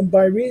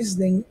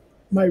reasoning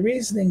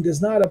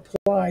does not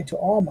apply to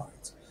all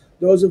mines.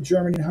 Those of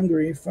Germany and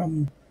Hungary,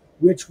 from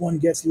which one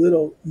gets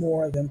little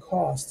more than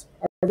cost,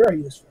 are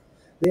very useful.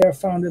 They are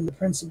found in the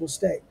principal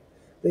state.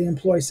 They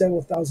employ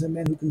several thousand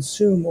men who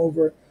consume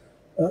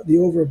the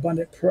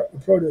overabundant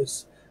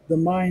produce. The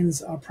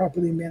mines are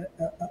properly a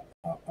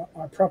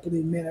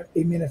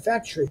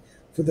manufactory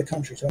for the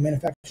country, so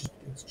manufacturers,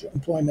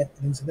 employment,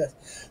 things like that.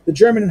 The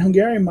German and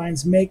Hungarian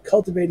mines make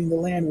cultivating the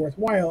land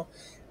worthwhile,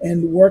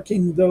 and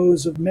working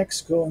those of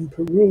Mexico and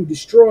Peru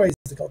destroys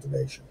the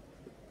cultivation.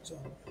 So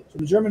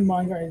the German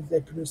mine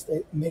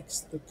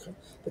makes the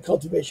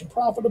cultivation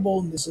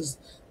profitable, and this is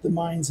the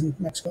mines in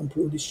Mexico and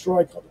Peru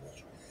destroy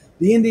cultivation.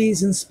 The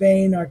Indies and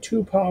Spain are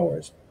two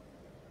powers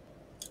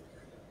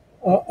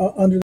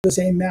under the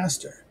same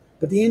master,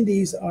 but the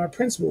Indies are a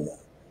principal one,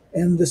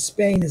 and the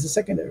Spain is a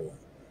secondary one.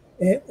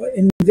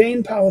 In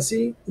vain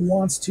policy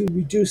wants to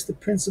reduce the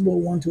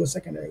principal one to a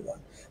secondary one.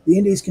 The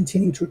Indies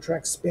continue to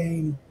attract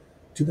Spain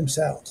to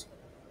themselves.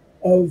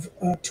 Of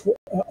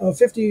the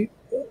 50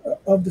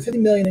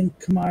 million in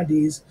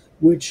commodities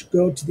which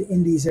go to the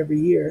Indies every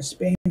year,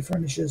 Spain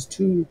furnishes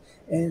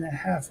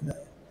 2.5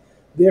 million.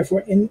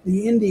 Therefore,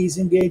 the Indies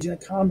engage in a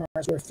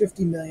commerce where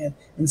 50 million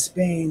in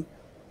Spain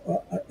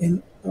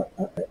in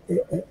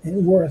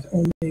worth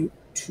only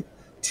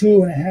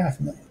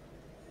 2.5 million.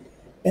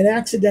 An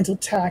accidental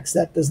tax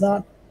that does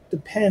not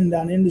depend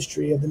on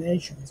industry of the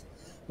nations,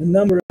 the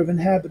number of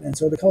inhabitants,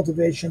 or the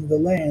cultivation of the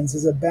lands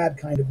is a bad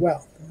kind of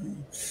wealth.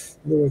 In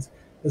other words,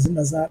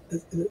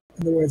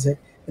 an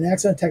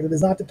accidental tax that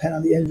does not depend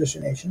on the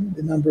industry nation,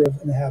 the number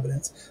of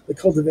inhabitants, the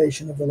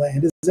cultivation of the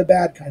land is a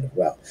bad kind of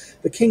wealth.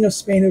 The king of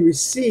Spain, who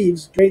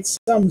receives great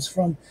sums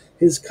from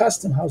his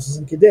custom houses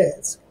and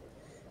cadets,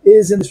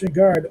 is in this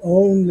regard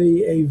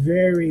only a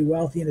very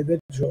wealthy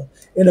individual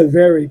in a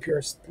very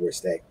poor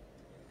state.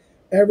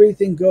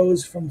 Everything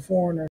goes from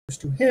foreigners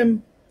to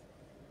him,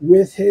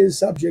 with his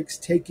subjects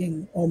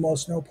taking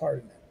almost no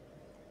part in it.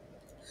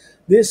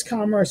 This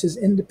commerce is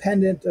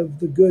independent of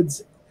the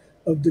good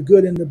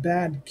and the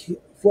bad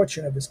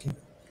fortune of his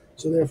kingdom.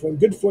 So therefore,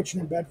 good fortune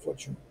and bad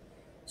fortune.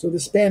 So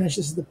the Spanish,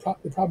 this is the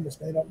problem with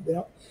Spain.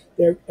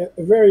 They're a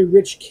very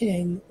rich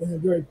king and a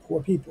very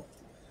poor people.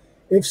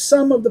 If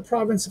some of the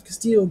province of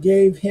Castile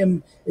gave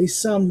him a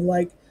sum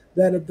like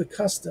that of the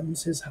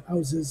customs, his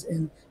houses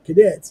and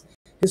cadets,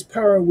 his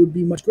power would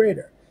be much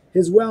greater.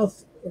 His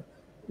wealth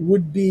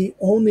would be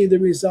only the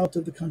result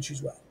of the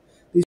country's wealth.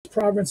 These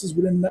provinces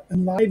would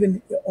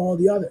enliven all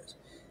the others,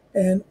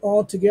 and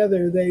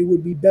altogether they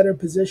would be better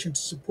positioned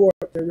to support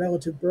their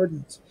relative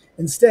burdens.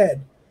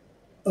 Instead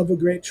of a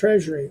great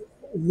treasury,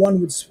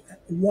 one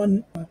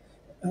would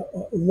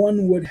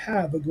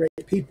have a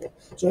great people.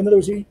 So in other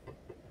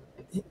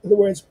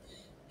words,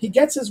 he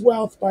gets his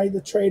wealth by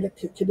the trade of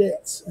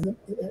cadets, and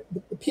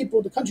the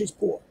people, the country's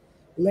poor.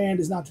 The land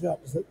is not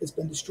developed. It's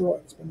been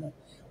destroyed. It's been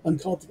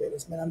uncultivated.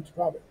 It's been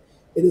underdeveloped.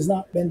 It has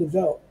not been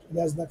developed. It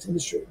has not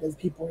industry. The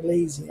people are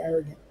lazy,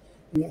 arrogant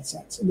in that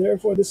sense. And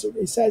therefore, this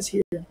it says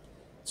here.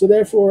 So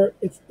therefore,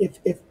 if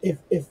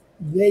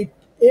the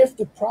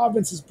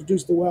provinces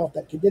produced the wealth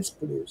that cadets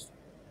produced,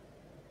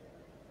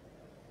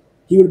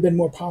 he would have been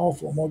more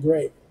powerful, more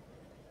great.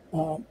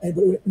 But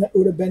it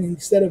would have been,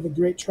 instead of a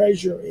great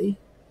treasury,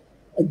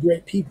 a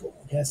great people.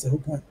 Okay, that's the whole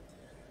point.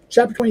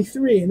 Chapter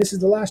 23, and this is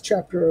the last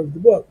chapter of the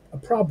book, a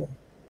problem.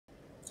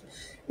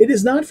 It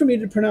is not for me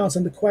to pronounce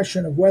on the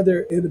question of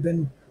whether it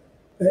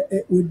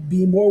would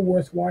be more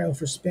worthwhile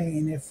for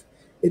Spain, if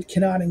it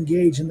cannot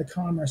engage in the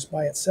commerce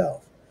by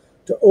itself,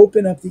 to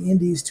open up the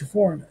Indies to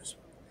foreigners.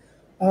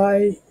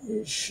 I,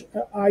 sh-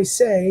 I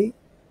say,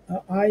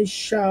 I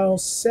shall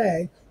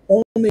say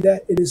only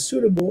that it is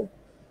suitable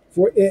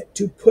for it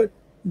to put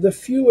the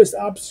fewest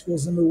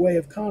obstacles in the way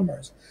of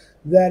commerce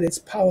that its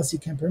policy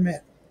can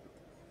permit.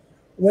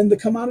 When the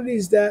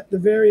commodities that the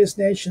various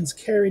nations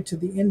carry to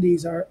the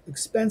Indies are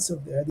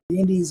expensive there, the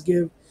Indies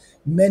give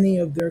many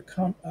of their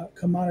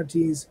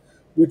commodities,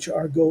 which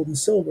are gold and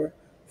silver,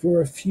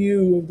 for a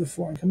few of the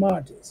foreign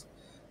commodities.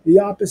 The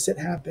opposite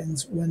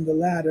happens when the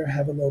latter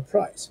have a low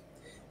price.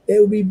 It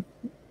would be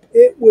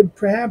it would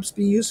perhaps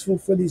be useful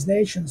for these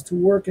nations to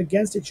work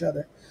against each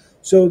other,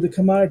 so the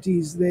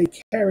commodities they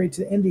carry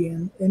to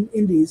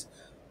Indies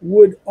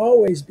would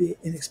always be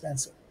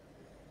inexpensive.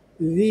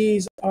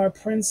 These are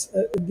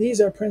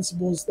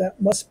principles that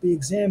must be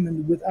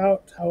examined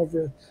without,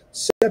 however,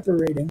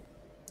 separating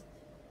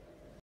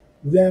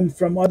them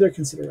from other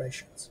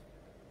considerations: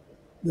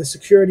 the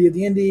security of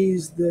the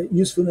Indies, the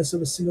usefulness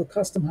of a single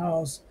custom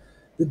house,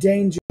 the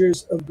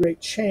dangers of great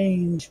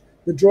change,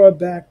 the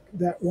drawback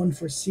that one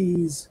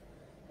foresees,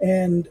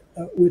 and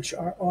which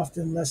are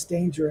often less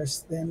dangerous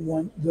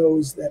than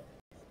those that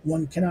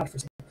one cannot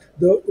foresee.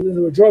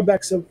 The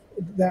drawbacks of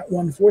that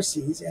one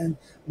foresees, and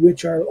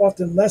which are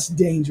often less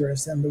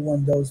dangerous than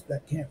those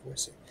that can't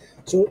foresee.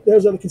 So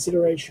those are the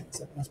considerations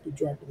that must be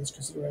drawn to these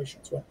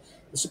considerations. Right?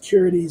 The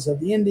securities of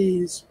the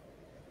Indies,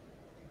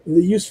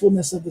 the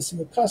usefulness of the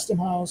single custom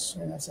house,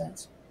 in that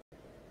sense,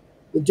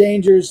 the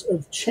dangers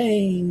of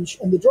change,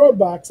 and the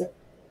drawbacks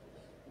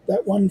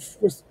that one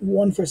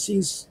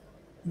foresees,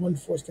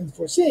 can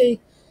foresee,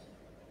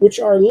 which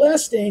are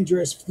less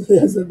dangerous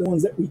than the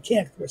ones that we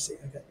can't foresee.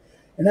 Okay,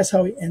 and that's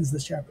how he ends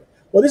this chapter.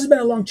 Well, this has been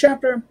a long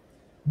chapter.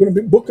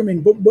 Book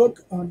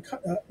on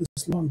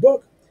this long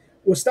book.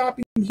 We're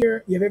stopping here.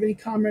 If you have any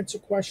comments or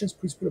questions,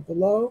 please put it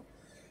below.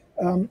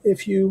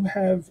 If you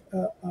have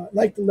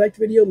liked the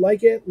video,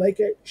 like it,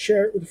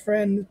 share it with a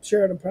friend,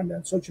 share it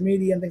on social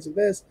media and things like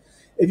this.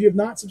 If you have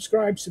not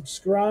subscribed,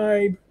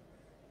 subscribe.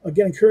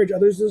 Again, encourage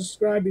others to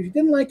subscribe. If you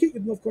didn't like it, you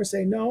can of course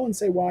say no and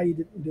say why you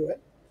didn't do it.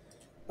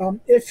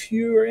 If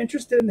you are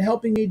interested in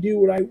helping me do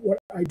what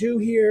I do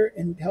here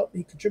and help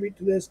me contribute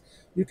to this,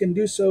 you can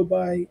do so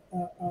by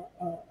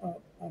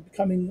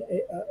becoming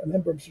a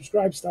member of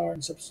Subscribe Star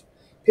and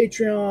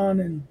Patreon.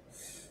 And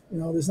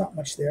there's not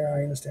much there.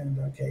 I understand.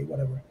 Okay,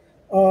 whatever.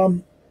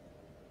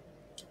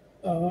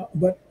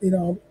 But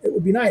it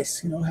would be nice.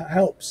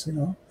 Helps.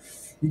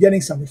 You're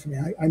getting something from me.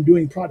 I'm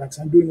doing products.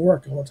 I'm doing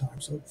work all the time.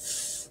 So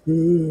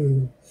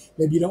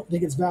maybe you don't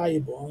think it's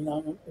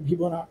valuable.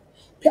 People are not.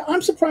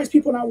 I'm surprised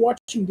people are not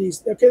watching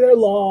these. Okay, they're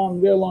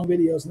long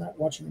videos, not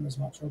watching them as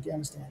much. Okay, I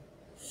understand.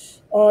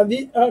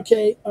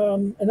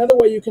 Another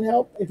way you can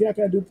help, if you're not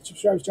going to do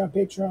subscribe to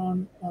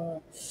Patreon,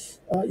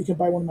 you can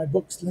buy one of my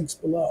books. Links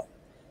below.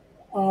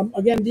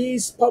 Again,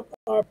 these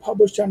are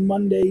published on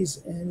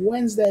Mondays and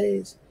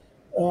Wednesdays.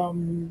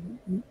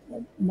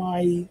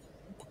 My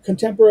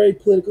contemporary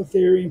political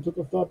theory and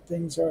political thought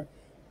things are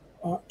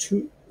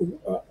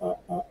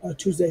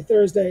Tuesday,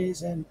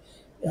 Thursdays, and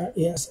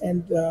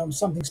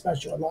something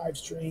special, a live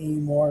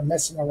stream or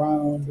messing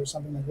around or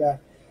something like that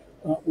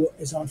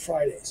is on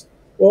Fridays.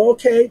 Well,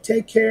 okay,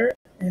 take care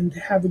and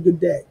have a good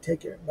day.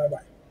 Take care.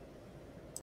 Bye-bye.